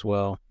listening as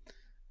well.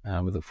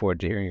 We look forward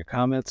to hearing your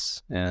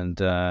comments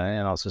and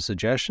also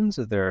suggestions.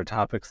 If there are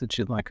topics that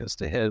you'd like us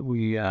to hit,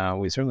 we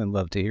certainly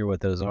love to hear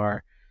what those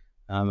are,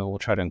 and we'll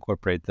try to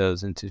incorporate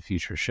those into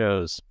future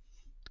shows.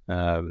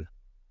 So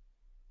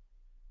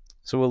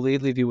we'll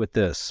leave you with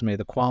this. May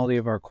the quality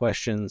of our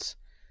questions,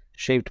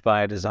 shaped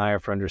by a desire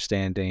for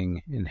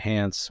understanding,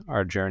 enhance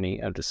our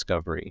journey of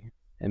discovery,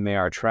 and may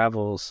our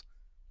travels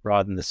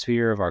broaden the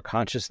sphere of our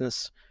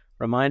consciousness,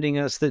 reminding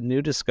us that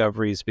new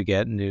discoveries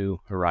beget new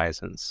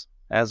horizons.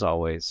 As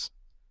always,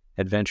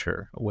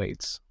 adventure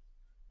awaits.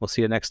 We'll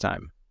see you next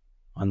time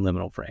on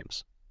Liminal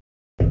Frames.